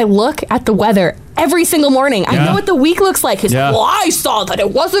 babe, I look at the weather every single morning. I know what the week looks like. He's like, well, I saw that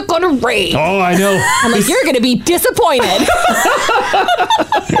it wasn't going to rain. Oh, I know. I'm like, you're going to be disappointed.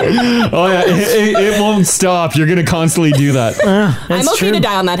 Oh, yeah. It won't stop. You're going to constantly do that. I'm okay to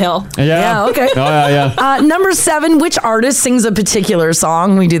die on that hill. Yeah, okay. Oh, yeah. Number 7, which artist sings a particular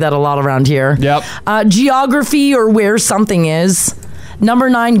song? We do that a lot around here. Yep. Geography or where something is. Number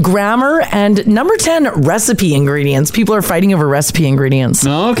 9, grammar. And number 10, recipe ingredients. People are fighting over recipe ingredients.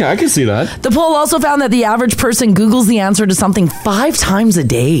 Oh, okay. I can see that. The poll also found that the average person Googles the answer to something 5 times a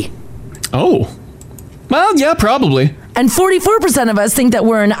day. Oh. Well, yeah, probably. And 44% of us think that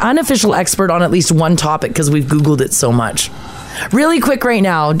we're an unofficial expert on at least one topic because we've Googled it so much. Really quick right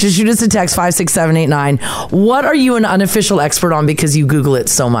now, just shoot us a text 56789. What are you an unofficial expert on because you Google it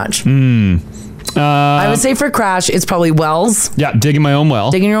so much? I would say for Crash, it's probably wells. Yeah, digging my own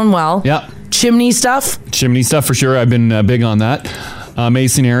well. Digging your own well. Yeah. Chimney stuff. Chimney stuff for sure. I've been big on that.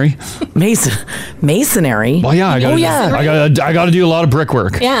 Masonry. Masonry? Well, yeah. I gotta do a lot of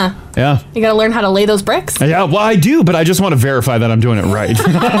brickwork. Yeah. Yeah. You got to learn how to lay those bricks. Yeah, well, I do, but I just want to verify that I'm doing it right.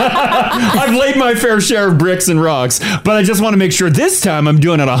 I've laid my fair share of bricks and rocks, but I just want to make sure this time I'm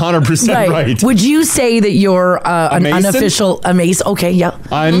doing it 100% right. Would you say that you're an unofficial mason? Okay, yeah.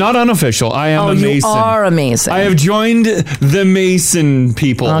 I'm not unofficial. I am a mason. You are a mason. I have joined the Mason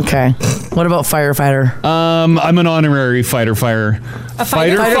people. Okay. What about firefighter? I'm an honorary fighter. A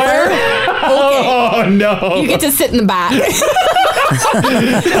fighter? Okay. Oh, no. You get to sit in the back.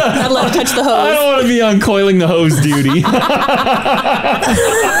 I'd love to touch the hose. I don't want to be uncoiling the hose duty.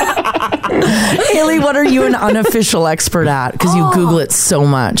 Haley, what are you an unofficial expert at? Because you Google it so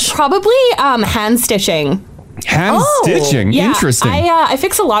much. Probably hand stitching. Hand stitching? Yeah. Interesting. I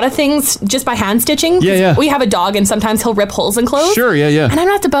fix a lot of things just by hand stitching. Yeah. We have a dog and sometimes he'll rip holes in clothes. Sure, yeah. And I'm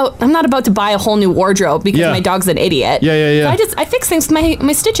not about to buy a whole new wardrobe because my dog's an idiot. Yeah. So I fix things with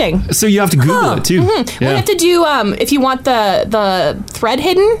my stitching. So you have to Google it too. Mm-hmm. We have to do if you want the thread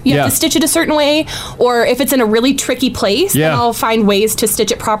hidden, you have to stitch it a certain way, or if it's in a really tricky place, then I'll find ways to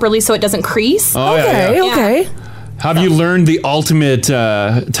stitch it properly so it doesn't crease. Okay. Have you learned the ultimate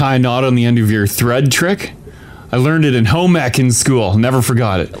tie knot on the end of your thread trick? I learned it in home ec in school. Never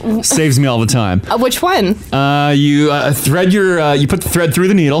forgot it. Saves me all the time. Which one? You thread you put the thread through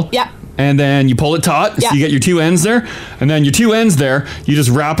the needle. Yeah. And then you pull it taut, so you get your two ends there. And then your two ends there, you just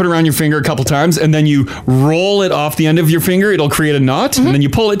wrap it around your finger a couple times, and then you roll it off the end of your finger. It'll create a knot, and then you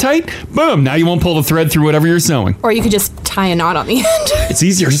pull it tight. Boom! Now you won't pull the thread through whatever you're sewing. Or you could just tie a knot on the end. It's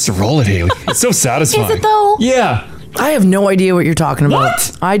easier just to roll it, Haley. It's so satisfying. Is it though? Yeah. I have no idea what you're talking about.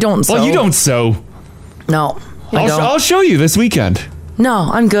 What? I don't sew. Well, you don't sew. No. I'll show you this weekend. No,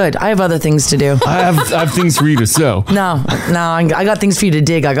 I'm good. I have other things to do. I have things for you to sew. No, I got things for you to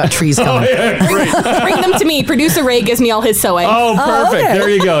dig. I got trees coming. Bring them to me. Producer Ray gives me all his sewing. Oh, perfect. okay. There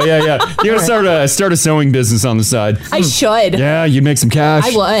you go. Yeah. You gotta start a sewing business on the side. I should. Yeah, you'd make some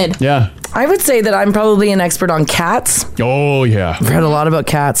cash. I would. Yeah. I would say that I'm probably an expert on cats. Oh, yeah. I've read a lot about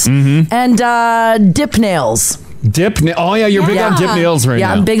cats. Mm-hmm. And dip nails. Oh, yeah, you're big on dip nails right now.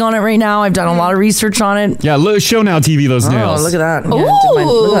 Yeah, I'm big on it right now. I've done a lot of research on it. Yeah, show now TV those nails. Oh, look at that. Ooh,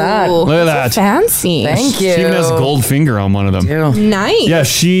 look at that. Look at that. Fancy. Thank you. She even has a gold finger on one of them. Nice. Yeah,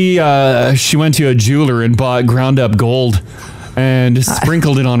 she went to a jeweler and bought ground up gold and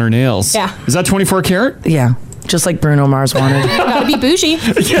sprinkled it on her nails. Yeah. Is that 24 karat? Yeah. Just like Bruno Mars wanted. Gotta be bougie.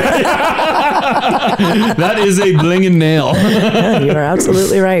 That is a blingin' nail. Yeah, you are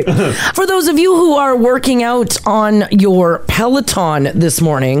absolutely right. For those of you who are working out on your Peloton this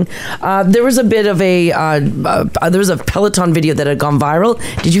morning, there was a bit of there was a Peloton video that had gone viral.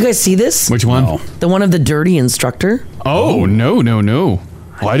 Did you guys see this? Which one? No. The one of the dirty instructor. Oh, no.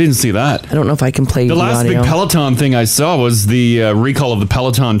 Well, I didn't see that. I don't know if I can play the last audio. big Peloton thing I saw was the recall of the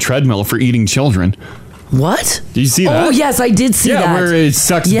Peloton treadmill for eating children. What? Did you see that? Oh, yes, I did see that. Yeah, where it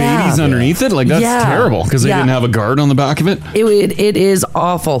sucks babies underneath it. Like, that's terrible because they didn't have a guard on the back of it. It is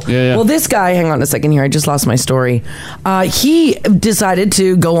awful. Yeah. Well, this guy, hang on a second here. I just lost my story. He decided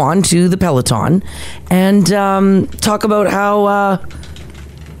to go on to the Peloton and talk about how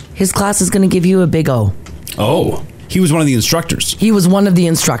his class is going to give you a big O. Oh. He was one of the instructors. He was one of the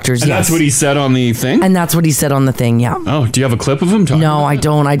instructors, And yes. that's what he said on the thing? And that's what he said on the thing, yeah. Oh, do you have a clip of him talking? No, I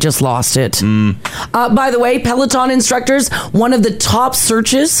don't. I just lost it. By the way, Peloton instructors, one of the top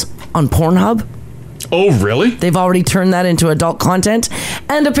searches on Pornhub. Oh, really? They've already turned that into adult content.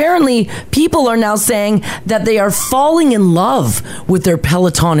 And apparently, people are now saying that they are falling in love with their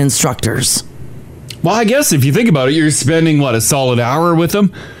Peloton instructors. Well, I guess if you think about it, you're spending, a solid hour with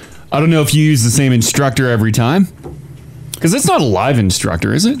them? I don't know if you use the same instructor every time. Because it's not a live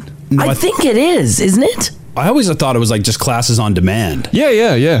instructor, is it? No, I think it is, isn't it? I always thought it was like just classes on demand.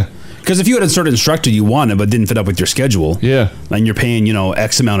 Yeah. Because if you had a certain instructor you wanted but didn't fit up with your schedule, and you're paying,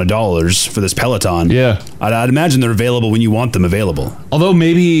 X amount of dollars for this Peloton, I'd imagine they're available when you want them available. Although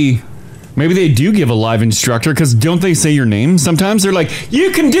maybe they do give a live instructor, because don't they say your name sometimes? They're like, you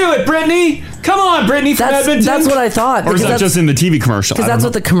can do it, Brittany! Come on, Brittany from Edmonton! That's what I thought. Or is that just in the TV commercial? Because that's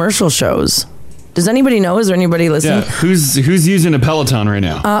what the commercial shows. Does anybody know? Is there anybody listening? Yeah. Who's using a Peloton right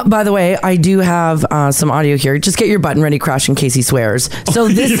now? By the way, I do have some audio here. Just get your button ready, Crash, in case he swears. So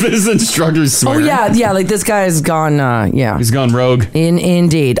this instructor's swearing. Oh yeah. Like this guy's gone. Yeah, he's gone rogue.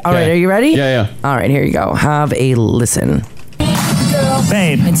 Indeed. All right, are you ready? Yeah. All right, here you go. Have a listen.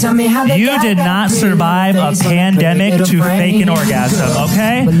 Babe, you did not survive a pandemic to fake an orgasm,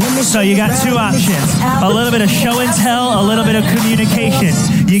 okay? So you got two options. A little bit of show and tell, a little bit of communication.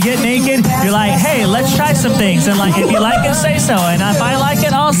 You get naked, you're like, hey, let's try some things. And like, if you like it, say so. And if I like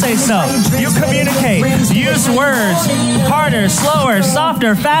it, I'll say so. You communicate. Use words. Harder, slower,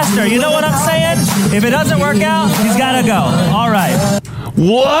 softer, faster. You know what I'm saying? If it doesn't work out, he's got to go. All right.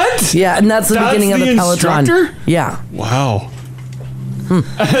 What? Yeah, and that's the beginning of the Peloton. Instructor? Yeah. Wow.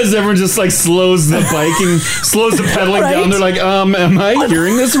 As everyone just like slows the biking, slows the pedaling down, they're like, am I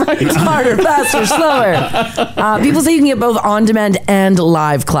hearing this right? It's harder, faster, slower. People say you can get both on-demand and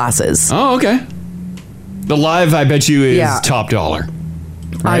live classes. Oh, okay. The live, I bet you, is top dollar.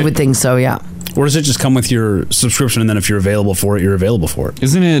 I would think so, yeah. Or does it just come with your subscription, and then if you're available for it, you're available for it?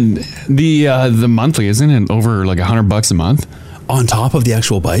 Isn't it the monthly? Isn't it over like $100 a month? On top of the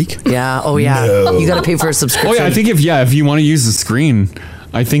actual bike? Yeah. Oh, yeah. No. You got to pay for a subscription. Oh, yeah. I think if you want to use the screen,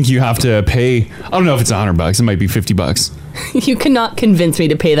 I think you have to pay. I don't know if it's $100. It might be $50. You cannot convince me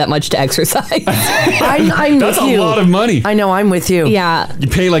to pay that much to exercise. I'm That's with a you. lot of money. I know. I'm with you. Yeah. You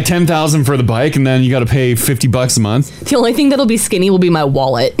pay like $10,000 for the bike, and then you got to pay $50 a month. The only thing that'll be skinny will be my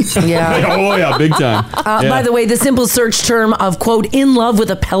wallet. Yeah. Oh yeah, big time. By the way, the simple search term of quote "in love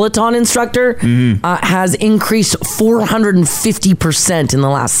with a Peloton instructor" has increased 450% in the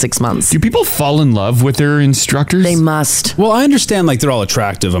last 6 months. Do people fall in love with their instructors? They must. Well, I understand like they're all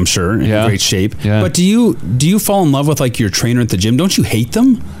attractive, I'm sure, in great shape. Yeah. But do you fall in love with like your trainer at the gym? Don't you hate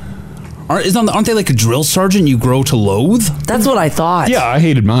them? Aren't they like a drill sergeant you grow to loathe? That's what I thought. Yeah, I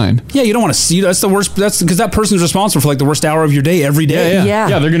hated mine. Yeah, you don't want to see. That's the worst. That's because that person's responsible for like the worst hour of your day every day.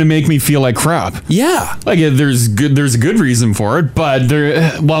 Yeah, they're gonna make me feel like crap. Yeah, like there's a good reason for it, but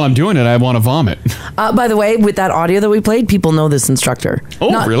while I'm doing it, I want to vomit. By the way, with that audio that we played, people know this instructor.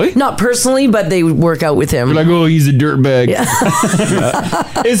 Oh, really? Not personally, but they work out with him. They're like, oh, he's a dirtbag.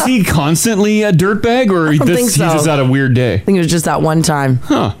 Yeah. Is he constantly a dirtbag, or he's just had a weird day? I think it was just that one time.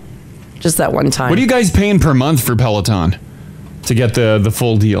 Huh. Just that one time. What are you guys paying per month for Peloton to get the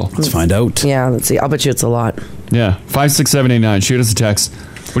full deal? Let's find out. Yeah, let's see. I'll bet you it's a lot. Yeah, 56789. Shoot us a text.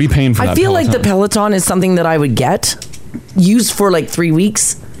 What are you paying for? I feel like the Peloton is something that I would get, use for like 3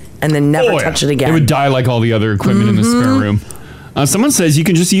 weeks, and then never touch it again. It would die like all the other equipment in the spare room. Someone says you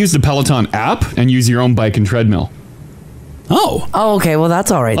can just use the Peloton app and use your own bike and treadmill. Oh, okay. Well,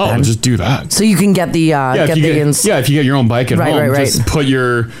 that's all right then. Oh, just do that. So you can get the if you get your own bike at home, just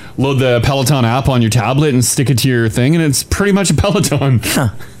load the Peloton app on your tablet and stick it to your thing, and it's pretty much a Peloton.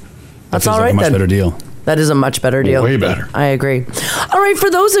 That's all right. Like a much then. better deal. That is a much better deal. Way better. I agree. All right, for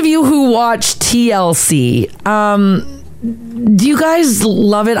those of you who watch TLC, do you guys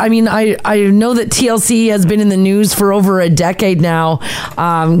love it? I mean, I know that TLC has been in the news for over a decade now,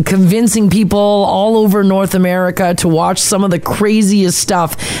 convincing people all over North America to watch some of the craziest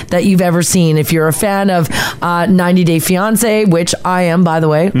stuff that you've ever seen. If you're a fan of 90 Day Fiancé, which I am, by the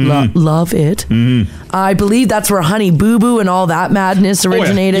way, love it. I believe that's where Honey Boo Boo and all that madness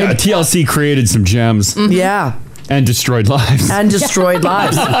originated. Yeah, TLC created some gems. Yeah. And destroyed lives.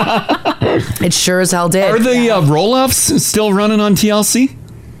 It sure as hell did. Are the roll-offs still running on TLC?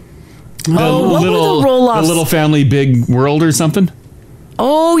 What were the roll-offs? The Little Family Big World or something?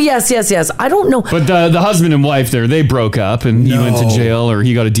 Oh, yes. I don't know. But the husband and wife there, they broke up and he went to jail or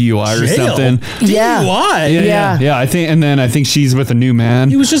he got a DUI or something. Yeah. DUI? Yeah. I think she's with a new man.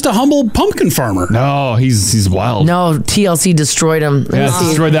 He was just a humble pumpkin farmer. No, he's wild. No, TLC destroyed him. Yeah,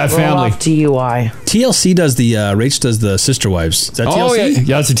 destroyed that family. DUI. TLC does the, Rach does the Sister Wives. Is that TLC?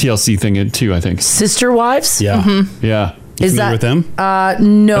 Yeah, that's a TLC thing too, I think. Sister Wives? Yeah. Yeah. Is that with them?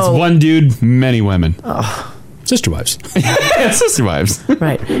 No. That's one dude, many women. Sister Wives. Yeah, Sister Wives.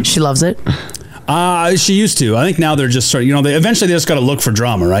 Right. She loves it. She used to. I think now they're just sort of, eventually they just got to look for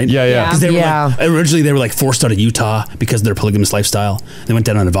drama, right? Yeah. Because originally they were like forced out of Utah because of their polygamous lifestyle. They went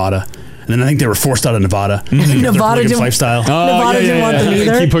down to Nevada. And then I think they were forced out of Nevada. Nevada didn't, lifestyle. Nevada didn't want them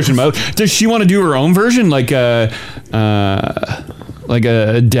either. They keep pushing them out. Does she want to do her own version, like a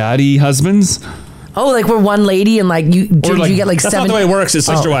daddy husbands? Oh, like we're one lady and like you get like that's seven. That's not the way it works. It's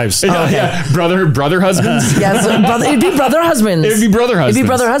Sister Wives. Yeah. Brother husbands. Yes, it'd be brother husbands. It'd be brother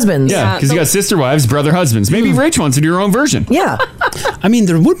husbands. Yeah, because you got sister wives, brother husbands. Maybe Rach wants to do her own version. Yeah. I mean,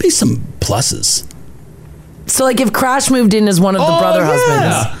 there would be some pluses. So like if Crash moved in as one of the brother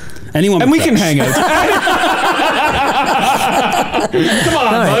husbands. Anyone and we can hang out. Come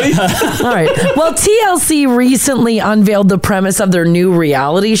on, buddy. All right. Well, TLC recently unveiled the premise of their new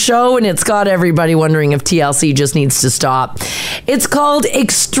reality show, and it's got everybody wondering if TLC just needs to stop. It's called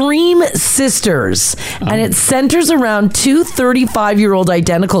Extreme Sisters, and it centers around two 35-year-old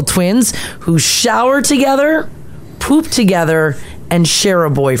identical twins who shower together, poop together, and share a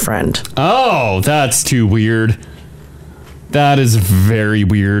boyfriend. Oh, that's too weird. That is very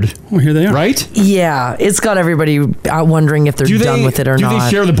weird. Well, here they are. Right? Yeah, it's got everybody wondering if they're done with it or not. Do they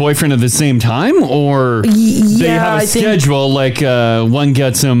share the boyfriend at the same time? Or they yeah, have a schedule like one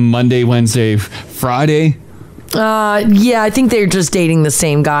gets him Monday, Wednesday, Friday? Yeah, I think they're just dating the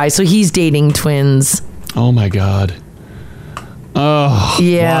same guy. So he's dating twins. Oh, my God. Oh,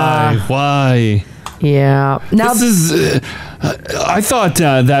 yeah. Why? Yeah. Now, this is... I thought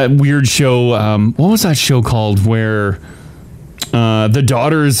that weird show... what was that show called where... the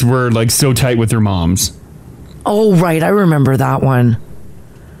daughters were like so tight with their moms. Oh, right. I remember that one.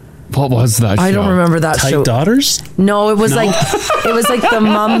 What was that show? I don't remember that Tight show. Daughters? No, it was like the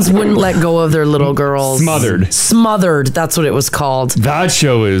moms wouldn't let go of their little girls. Smothered. That's what it was called. That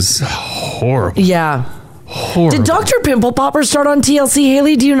show is horrible. Yeah. Horrible. Did Dr. Pimple Popper start on TLC,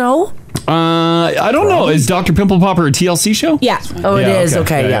 Haley? Do you know? I don't know. Is Dr. Pimple Popper a TLC show? Yeah. Oh, it is.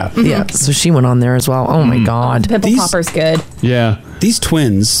 Okay, yeah. Yeah. So she went on there as well. Oh, my God. Pimple Popper's good. Yeah. These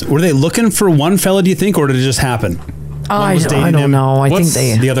twins, were they looking for one fella, do you think, or did it just happen? I don't know. I think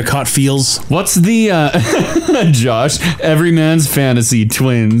they... The other caught feels. What's the, Josh, every man's fantasy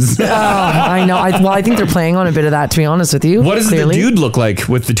twins? Oh, I know. I think they're playing on a bit of that, to be honest with you. What does the dude look like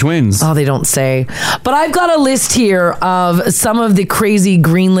with the twins? Oh, they don't say. But I've got a list here of some of the crazy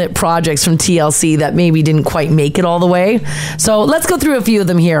greenlit projects from TLC that maybe didn't quite make it all the way. So let's go through a few of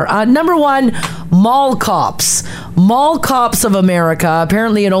them here. Number one, Mall Cops. Mall Cops of America.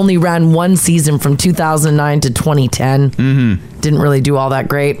 Apparently it only ran one season from 2009 to 2010. Didn't really do all that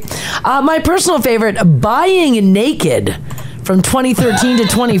great. My personal favorite, Buying Naked. From 2013 to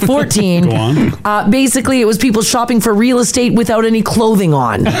 2014. Go on. Basically, it was people shopping for real estate without any clothing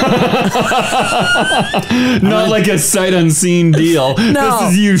on. Not like a sight unseen deal. No.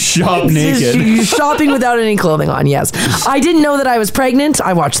 This is you shop naked. You shopping without any clothing on, yes. I didn't know that I was pregnant.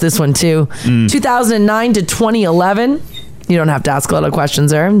 I watched this one too. 2009 to 2011. You don't have to ask a lot of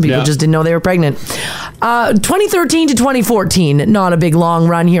questions there. People just didn't know they were pregnant. 2013 to 2014, not a big long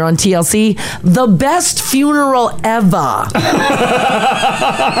run here on TLC. The Best Funeral Ever.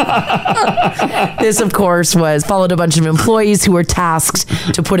 This, of course, followed a bunch of employees who were tasked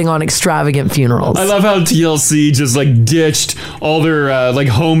to putting on extravagant funerals. I love how TLC just like ditched all their like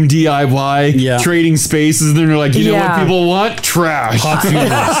home DIY trading spaces. And they're like, you know what people want? Trash. Hot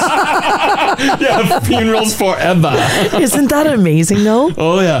funerals. Yeah, funerals forever. Isn't that amazing, though?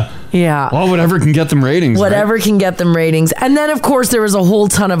 Oh, yeah. Yeah. Well, whatever can get them ratings. Whatever can get them ratings. And then, of course, there was a whole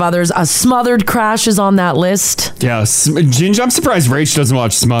ton of others. Smothered Crash is on that list. Yeah. Ginge, I'm surprised Rach doesn't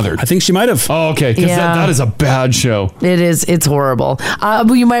watch Smothered. I think she might have. Oh, okay. Because that is a bad show. It is. It's horrible.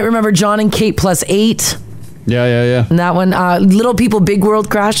 You might remember John and Kate Plus 8. Yeah. And that one, Little People Big World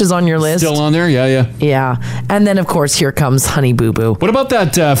Crash is on your list. Still on there? Yeah. Yeah. And then, of course, here comes Honey Boo Boo. What about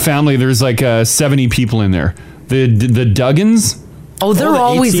that family? There's like 70 people in there. The Duggins? Oh, they're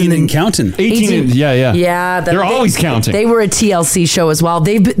always 18 and counting. 18. Yeah. Yeah. They're always counting. They were a TLC show as well.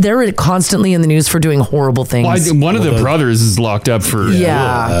 They're constantly in the news for doing horrible things. Well, one of the brothers is locked up for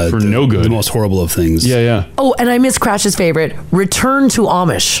no good. The most horrible of things. Yeah. Oh, and I miss Crash's favorite, Return to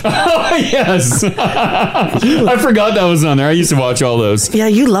Amish. Oh, yes. I forgot that was on there. I used to watch all those. Yeah,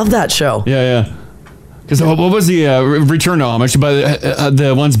 you love that show. Yeah. Because what was the Return to Amish? But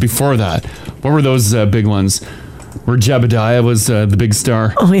the ones before that, what were those big ones? Where Jebediah was the big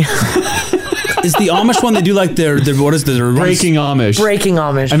star. Oh, yeah. Is the Amish one they do like their what is the Breaking Amish? Breaking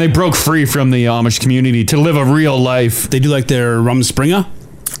Amish. And they broke free from the Amish community to live a real life. They do like their Rumspringa?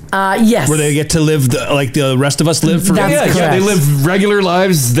 Yes. Where they get to live like the rest of us live for Yeah, they live regular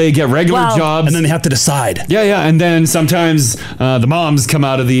lives. They get regular jobs. And then they have to decide. Yeah. And then sometimes the moms come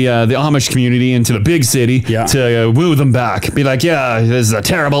out of the Amish community into the big city to woo them back. Be like, yeah, this is a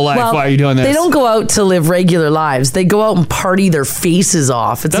terrible life. Well, why are you doing this? They don't go out to live regular lives. They go out and party their faces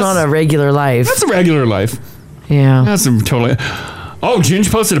off. It's not a regular life. That's a regular life. Yeah. That's totally... Oh, Ginge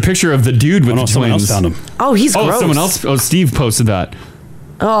posted a picture of the dude with the twins. Someone else found him. Oh, he's gross. Someone else... Oh, Steve posted that.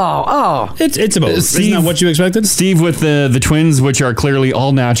 Oh. It's about... Isn't that what you expected? Steve with the twins, which are clearly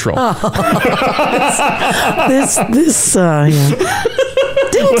all natural. Yeah.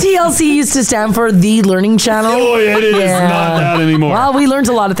 Didn't TLC used to stand for The Learning Channel? Oh, it is not that anymore. Well, we learned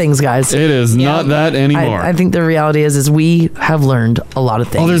a lot of things, guys. It is not that anymore. I think the reality is we have learned a lot of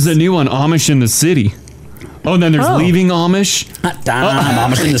things. Oh, there's a new one, Amish in the City. Oh, and then there's leaving Amish.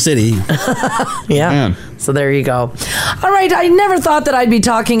 Amish in the city. Yeah. Man. So there you go. All right, I never thought that I'd be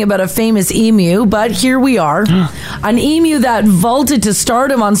talking about a famous emu, but here we are. An emu that vaulted to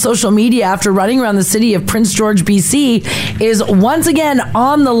stardom on social media after running around the city of Prince George, BC, is once again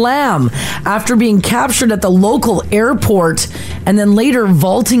on the lam after being captured at the local airport and then later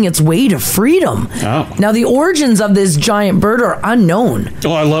vaulting its way to freedom. Oh. Now, the origins of this giant bird are unknown,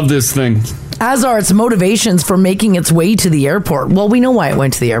 Oh, I love this thing. as are its motivations for making its way to the airport. Well, we know why it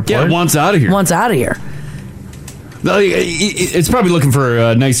went to the airport. Yeah, it wants out of here. Wants out of here. It's probably looking for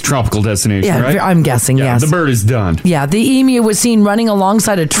a nice tropical destination, Yeah, right? I'm guessing, yes. The bird is done. Yeah, the emu was seen running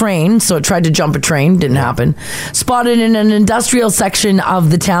alongside a train, so it tried to jump a train, didn't happen. Spotted in an industrial section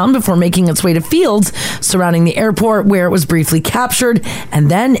of the town before making its way to fields surrounding the airport, where it was briefly captured, and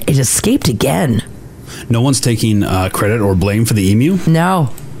then it escaped again. No one's taking credit or blame for the emu?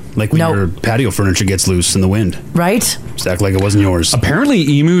 No. Like when your patio furniture gets loose in the wind. Right? Just act like it wasn't yours.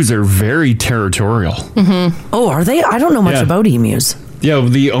 Apparently, emus are very territorial. Mm-hmm. Oh, are they? I don't know much about emus. Yeah,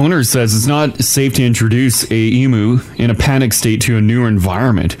 the owner says it's not safe to introduce a emu in a panic state to a new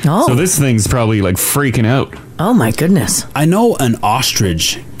environment. Oh. So this thing's probably like freaking out. Oh my goodness. I know an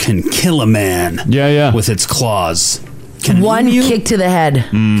ostrich can kill a man. Yeah. With its claws. Can an One kick to the head.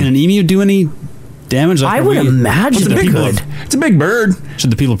 Can an emu do any damage? I would imagine it could. It's a big bird. Should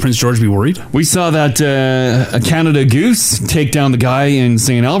the people of Prince George be worried? We saw that a Canada goose take down the guy in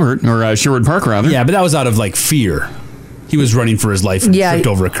St. Albert, or Sherwood Park, rather. Yeah, but that was out of like fear. He was running for his life and tripped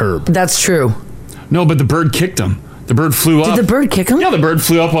over a curb. That's true. No, but the bird kicked him. The bird flew up. Did the bird kick him? Yeah, the bird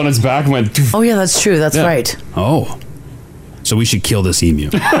flew up on its back and went... Oh, yeah, that's true. That's right. Oh. So we should kill this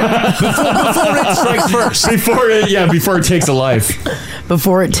emu. before it strikes first. Before it takes a life.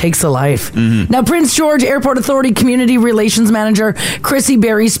 Before it takes a life. Now, Prince George Airport Authority Community Relations Manager Chrissy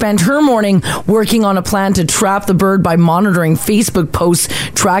Berry spent her morning working on a plan to trap the bird by monitoring Facebook posts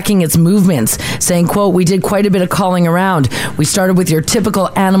tracking its movements, saying, quote, "We did quite a bit of calling around. We started with your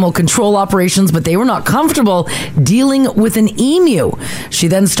typical animal control operations, but they were not comfortable dealing with an emu." She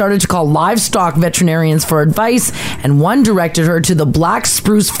then started to call livestock veterinarians for advice, and one directed her to the Black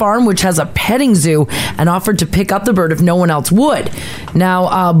Spruce Farm, which has a petting zoo, and offered to pick up the bird if no one else would.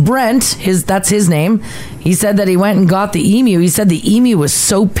 Now, Brent, that's his name, he said that he went and got the emu. He said the emu was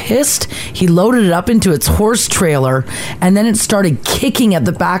so pissed, he loaded it up into its horse trailer, and then it started kicking at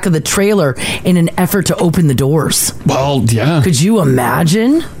the back of the trailer in an effort to open the doors. Well, yeah. Could you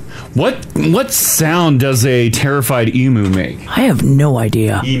imagine? What sound does a terrified emu make? I have no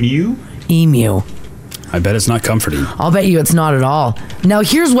idea. Emu? Emu. I bet it's not comforting. I'll bet you it's not at all. Now,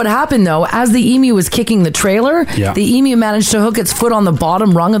 here's what happened, though. As the emu was kicking the trailer, the emu managed to hook its foot on the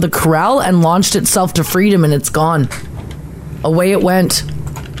bottom rung of the corral and launched itself to freedom, and it's gone. Away it went.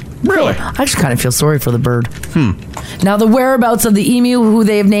 Really? I actually kind of feel sorry for the bird. Now, the whereabouts of the emu, who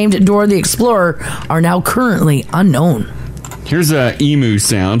they have named Dora the Explorer, are now currently unknown. Here's a emu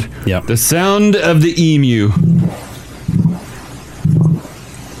sound. Yep. The sound of the emu.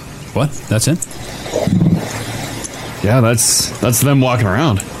 What? That's it? Yeah, that's them walking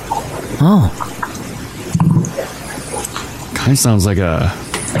around. Oh. Kind of sounds like a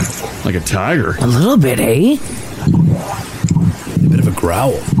tiger. A little bit, eh? A bit of a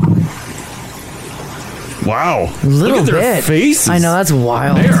growl. Wow. A little Look at their bit. faces. I know, that's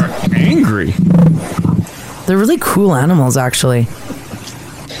wild. They are angry. They're really cool animals, actually.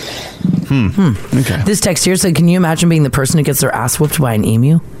 Okay. This text here said, can you imagine being the person who gets their ass whooped by an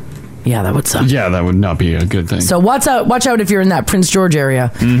emu? Yeah, that would suck. Yeah, that would not be a good thing. So watch out if you're in that Prince George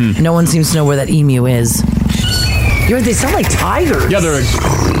area. No one seems to know where that emu is. They sound like tigers. Yeah, they're...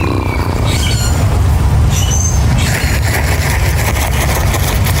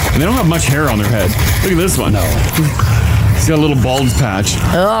 And they don't have much hair on their head. Look at this one. No. He's got a little bald patch.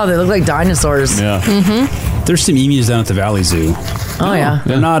 Oh, they look like dinosaurs. Yeah. There's some emus down at the Valley Zoo. Oh, yeah.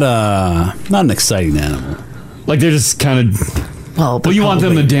 They're not an exciting animal. Like they're just kind of... Well, you want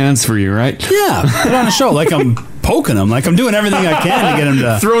them to dance for you, right? Yeah, put on a show. Like I'm poking them. Like I'm doing everything I can to get them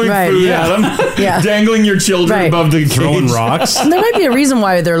to... Throwing food at them. Yeah. Dangling your children above the cage. Throwing rocks. And there might be a reason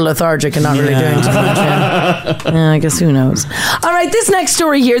why they're lethargic and not really doing too much. Yeah, I guess who knows. All right, this next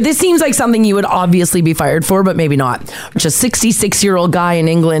story here, this seems like something you would obviously be fired for, but maybe not. Which a 66-year-old guy in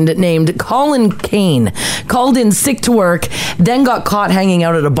England named Colin Kane called in sick to work, then got caught hanging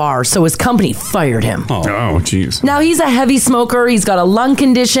out at a bar, so his company fired him. Oh, jeez. Now, he's a heavy smoker, he's got a lung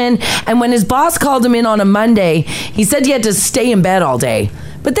condition, and when his boss called him in on a Monday, he said he had to stay in bed all day.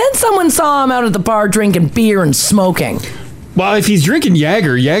 But then someone saw him out at the bar drinking beer and smoking. Well, if he's drinking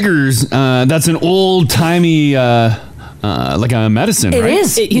Jager's, that's an old-timey like a medicine, It right?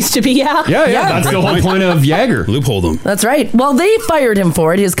 is. It used to be, yeah. Yeah. That's the whole point of Jaeger. Loophole them. That's right. Well, they fired him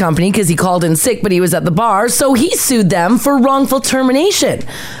for it, his company, because he called in sick, but he was at the bar. So he sued them for wrongful termination.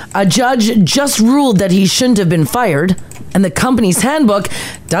 A judge just ruled that he shouldn't have been fired. And the company's handbook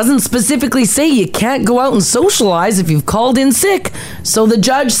doesn't specifically say you can't go out and socialize if you've called in sick. So the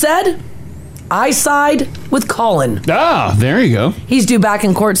judge said, I side with Colin. Ah, there you go. He's due back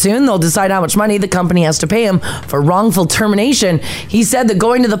in court soon. They'll decide how much money the company has to pay him for wrongful termination. He said that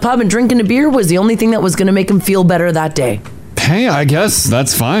going to the pub and drinking a beer was the only thing that was going to make him feel better that day. Hey, I guess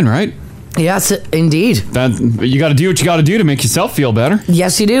that's fine, right? Yes, indeed. That you got to do what you got to do to make yourself feel better.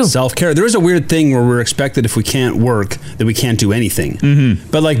 Yes, you do. Self-care. There is a weird thing where we're expected if we can't work that we can't do anything. Mm-hmm.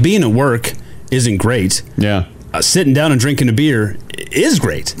 But like being at work isn't great. Yeah. Sitting down and drinking a beer is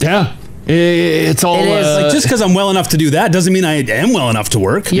great. Yeah. It's all like just because I'm well enough to do that doesn't mean I am well enough to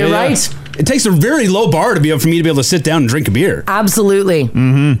work. You're right. It takes a very low bar for me to be able to sit down and drink a beer. Absolutely.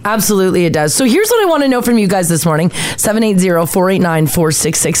 Mm-hmm. Absolutely it does. So here's what I want to know from you guys this morning.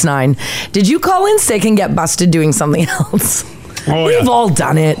 780-489-4669. Did you call in sick and get busted doing something else? Oh, We've all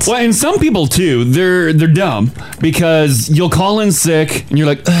done it. Well, and some people too, they're dumb because you'll call in sick and you're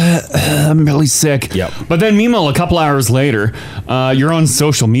like, I'm really sick. Yep. But then meanwhile, a couple hours later, you're on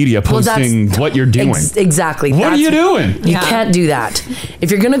social media posting what you're doing. Exactly. What are you doing? You can't do that.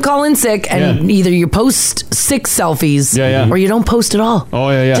 If you're going to call in sick and either you post sick selfies or you don't post at all. Oh,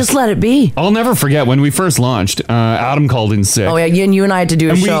 yeah. Just let it be. I'll never forget when we first launched, Adam called in sick. Oh, yeah. You and I had to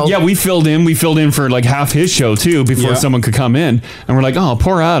do a show. We filled in for like half his show too before someone could come in. And we're like, oh,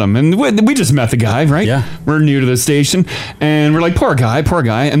 poor Adam. And we just met the guy, right? Yeah. We're new to the station. And we're like, poor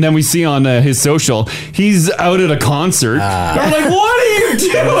guy. And then we see on his social, he's out at a concert. I'm like, what are you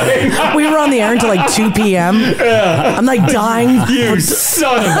doing? We were on the air until like 2 p.m. Yeah. I'm like dying. You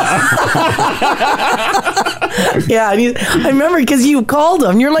son of a... Yeah. And I remember because you called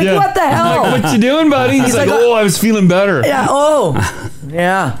him. You're like, what the hell? Like, what you doing, buddy? He's like, oh, I was feeling better. Yeah. Oh.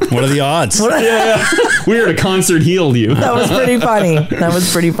 Yeah. What are the odds? Yeah. We were at a concert, healed you. That was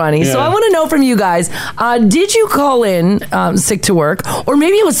pretty funny. So I want to know from you guys, did you call in sick to work? Or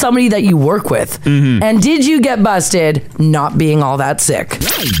maybe it was somebody that you work with. Mm-hmm. And did you get busted not being all that sick?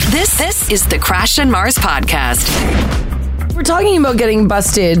 This is the Crash and Mars podcast. We're talking about getting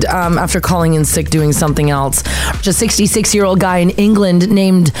busted after calling in sick doing something else. Just a 66-year-old guy in England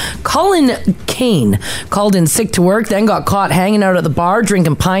named Colin Kane called in sick to work, then got caught hanging out at the bar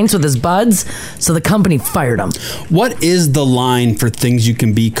drinking pints with his buds, so the company fired him. What is the line for things you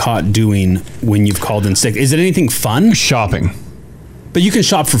can be caught doing when you've called in sick? Is it anything fun? Shopping. But you can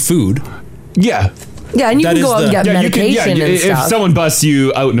shop for food. Yeah. Yeah, and you can go out and get medication and if stuff. If someone busts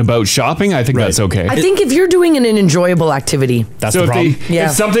you out and about shopping, I think that's okay. I think if you're doing an enjoyable activity. That's the problem.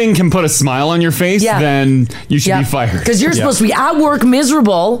 If something can put a smile on your face, then you should be fired. Because you're supposed to be at work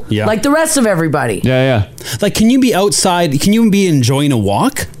miserable like the rest of everybody. Yeah. Like, can you be outside? Can you be enjoying a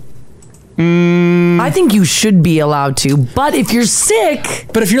walk? I think you should be allowed to, but if you're sick...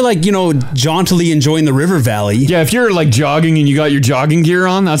 But if you're like, jauntily enjoying the river valley... Yeah, if you're like jogging and you got your jogging gear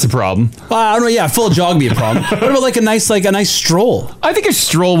on, that's a problem. I don't know, yeah, full jog be a problem. What about like a nice stroll? I think a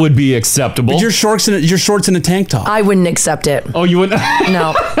stroll would be acceptable. But your shorts in a tank top. I wouldn't accept it. Oh, you wouldn't?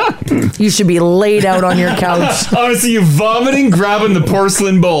 No. You should be laid out on your couch. Honestly, you vomiting, grabbing the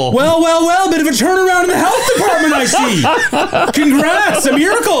porcelain bowl. Well, bit of a turnaround in the health department, I see. Congrats, a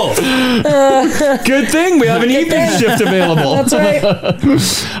miracle. Good thing we have an evening shift available. That's right.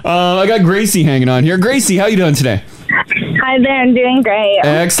 I got Gracie hanging on here. Gracie, how you doing today? Hi there, I'm doing great.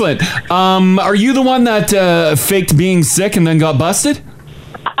 Excellent. Are you the one that faked being sick and then got busted?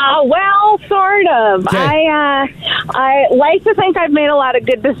 Well, sort of. Okay. I like to think I've made a lot of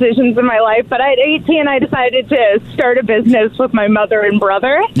good decisions in my life, but at 18, I decided to start a business with my mother and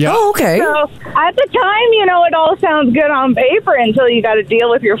brother. Yeah. Oh, okay. So at the time, it all sounds good on paper until you got to deal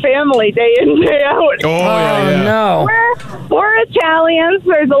with your family day in, day out. Oh, no. We're Italians.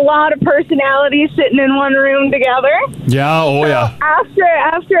 There's a lot of personalities sitting in one room together. Yeah, yeah.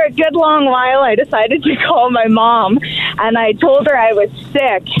 After a good long while, I decided to call my mom, and I told her I was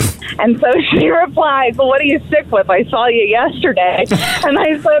sick. And so she replied, well, what are you sick with? I saw you yesterday. And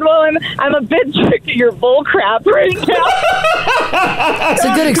I said, well, I'm a bit sick of your bull crap right now. It's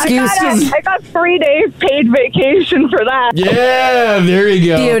a good excuse. I got 3 days paid vacation for that. Yeah, there you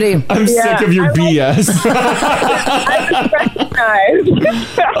go. Beauty. I'm sick of your BS. I was recognized.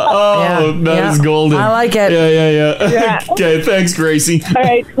 That is golden. I like it. Yeah. Okay, thanks, Gracie. All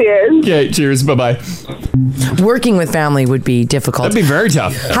right, cheers. Okay, cheers. Bye-bye. Working with family would be difficult. That'd be very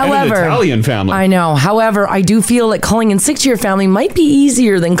tough. However, and an Italian family. I know. However, I do feel like calling in sick to your family might be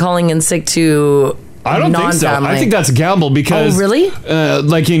easier than calling in sick to I don't think so. I think that's a gamble because, really?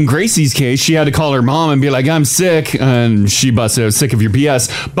 Like in Gracie's case, she had to call her mom and be like, "I'm sick," and she busted out, "Sick of your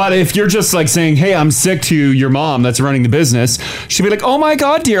BS." But if you're just like saying, "Hey, I'm sick," to your mom that's running the business, she'd be like, "Oh my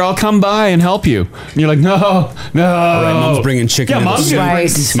God, dear, I'll come by and help you." And you're like, "No." All right, mom's bringing chicken. Yeah, mom's gonna bring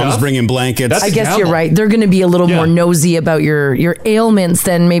Mom's bringing blankets. I guess you're right. They're going to be a little more nosy about your ailments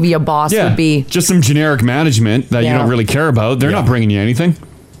than maybe a boss would be. Just some generic management that you Yeah. don't really care about. They're not bringing you anything.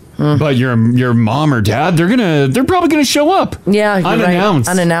 But your mom or dad, they're probably gonna show up. Yeah, you're unannounced.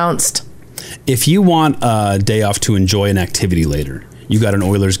 Right. Unannounced. If you want a day off to enjoy an activity later, you got an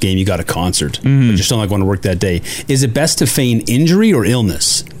Oilers game, you got a concert, but you just don't like want to work that day. Is it best to feign injury or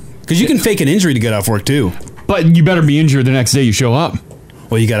illness? Because you can fake an injury to get off work too. But you better be injured the next day you show up.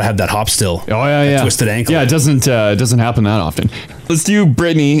 Well, you got to have that hop still. Oh yeah, twisted ankle. Yeah, it doesn't happen that often. Let's do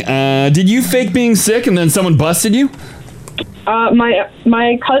Brittany. Did you fake being sick and then someone busted you?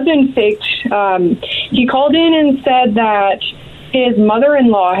 My cousin faked. He called in and said that his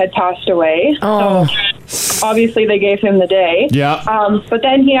mother-in-law had passed away. Oh. So obviously they gave him the day. Yeah. But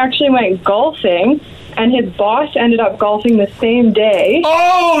then he actually went golfing, and his boss ended up golfing the same day.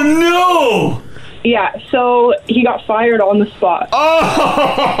 Oh no! Yeah, so he got fired on the spot.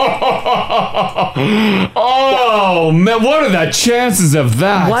 Oh man, what are the chances of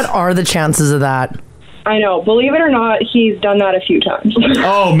that? What are the chances of that? I know. Believe it or not, he's done that a few times.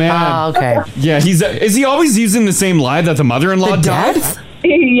 Oh man. Okay. Yeah, is he always using the same lie that the mother-in-law died?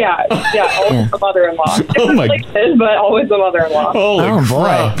 yeah, always the mother-in-law. Oh my places, but always the mother-in-law. Holy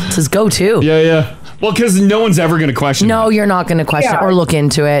crap. It's his go-to. Yeah. Well, because no one's ever going to question No, you're not going to question it or look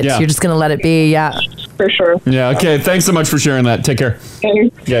into it. Yeah. You're just going to let it be. Yeah. For sure. Yeah, okay. Thanks so much for sharing that. Take care. Okay.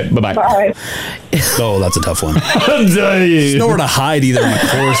 Yeah, bye-bye. Bye. Oh, that's a tough one. There's There's nowhere to hide either on the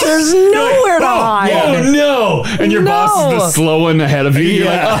course. There's nowhere to hide. Oh, no. And your boss is the slow one ahead of you. You're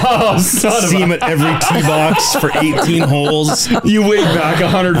like, oh, son of See a... him at every tee box for 18 holes. You way back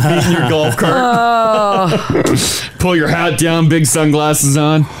 100 feet in your golf cart. Pull your hat down, big sunglasses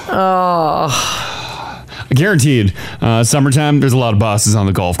on. Oh. Guaranteed. Summertime, there's a lot of bosses on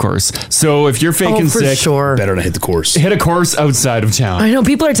the golf course. So if you're faking for sick, sure. Better not hit the course. Hit a course outside of town. I know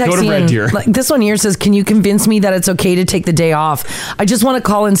people are texting. Go to Red Deer. Like this one here says, "Can you convince me that it's okay to take the day off? I just want to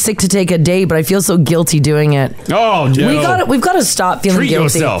call in sick to take a day, but I feel so guilty doing it." Oh, no. We've got to stop feeling Treat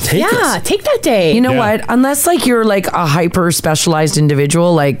guilty. yourself. Take that day. You know what? Unless like you're like a hyper specialized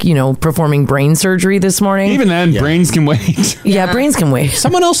individual, like performing brain surgery this morning. Even then, brains can wait. Yeah, brains can wait.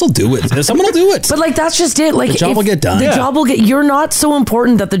 Someone else will do it. Someone will do it. But like that's just it. Like the job will get done. The job will get. You're not so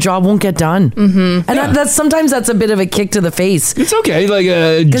important that the job won't get done. Mm-hmm. And that's sometimes that's a bit of a kick to the face. It's okay. Like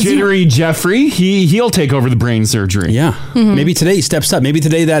jittery Jeffrey, he'll take over the brain surgery. Yeah. Mm-hmm. Maybe today he steps up. Maybe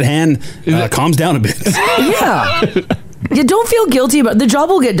today that hand calms down a bit. Yeah. You don't feel guilty about the job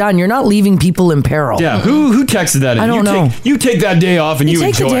will get done. You're not leaving people in peril. Yeah, who texted that in? I don't know. You take that day off and you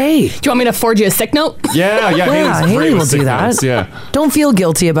take enjoy the day. Do you want me to forge you a sick note? Yeah, Haley will do that. Yeah. Don't feel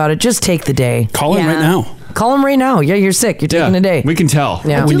guilty about it. Just take the day. Call him right now. Call him right now. Yeah, you're sick. You're taking a day. We can tell.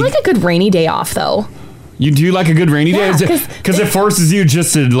 Yeah. I do like a good rainy day off, though. You do like a good rainy day? Because it forces you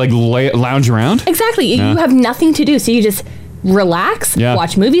just to like lounge around? Exactly. Yeah. You have nothing to do, so you just relax,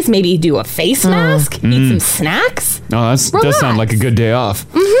 watch movies, maybe do a face mask, eat some snacks. Oh, that does sound like a good day off.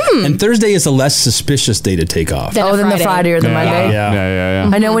 Mm-hmm. And Thursday is a less suspicious day to take off. Than the Friday or the Monday.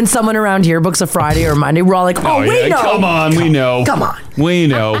 Yeah. I know when someone around here books a Friday or Monday, we're all like, "Oh, we know. Come on, we know. Come on. We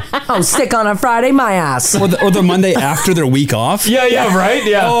know. Oh, sick on a Friday, my ass. Or the Monday after their week off. Yeah, right?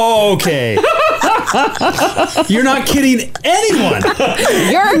 Yeah. Oh, okay. You're not kidding anyone.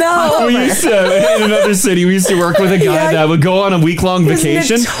 You're We used to, in another city, we used to work with a guy that would go on a week-long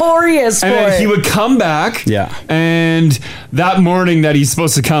vacation. Notorious for And then it. he would come back. Yeah. And that morning that he's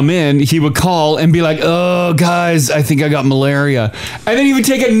supposed to come in, he would call and be like, "Oh, guys, I think I got malaria." And then he would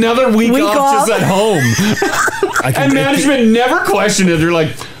take another week off just at home. And management never questioned it. They're like,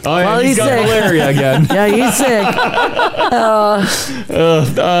 "Oh, yeah, he's got sick. malaria again." Yeah, he's sick.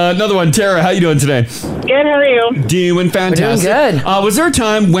 Another one. Tara, how you doing today? Good, how are you? Doing fantastic. We're doing good. Was there a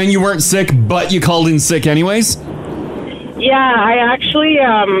time when you weren't sick, but you called in sick anyways? Yeah, I actually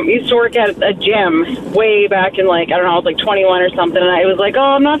used to work at a gym way back in, I don't know, I was 21 or something, and I was like, oh,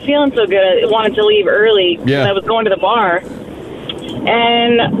 I'm not feeling so good. I wanted to leave early because I was going to the bar.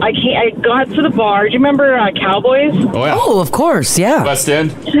 And I got to the bar. Do you remember Cowboys? Oh, yeah. Oh, of course, yeah. West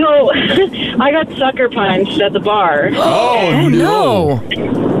End? So I got sucker punched at the bar. Oh, no.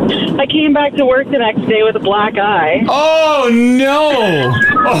 I came back to work the next day with a black eye. Oh, no.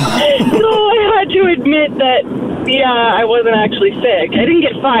 So I had to admit that Yeah, I wasn't actually sick. I didn't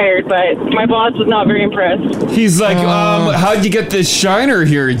get fired, but my boss was not very impressed. He's like, how'd you get this shiner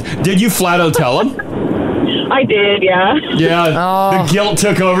here? Did you flat out tell him? I did, yeah. Yeah, the guilt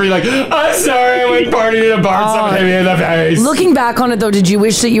took over. You're like, I'm sorry, I went partying in a bar, someone hit me in the face. Looking back on it, though, did you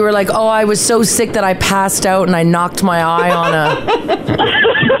wish that you were like, oh, I was so sick that I passed out and I knocked my eye on a...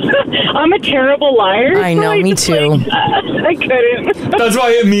 I'm a terrible liar. I know, me too. I couldn't. That's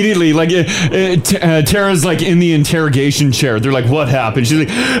why immediately, like, Tara's like in the interrogation chair. They're like, what happened? She's like,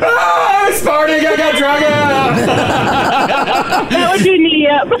 I was partying, I got drunk. That would be me,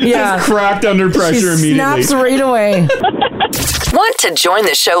 yep. Yeah. Just cracked under pressure She immediately. snaps right away. Want to join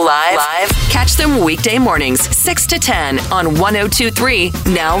the show live? Catch them weekday mornings, 6 to 10 on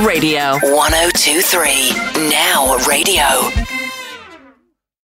 102.3 Now Radio. 102.3 Now Radio.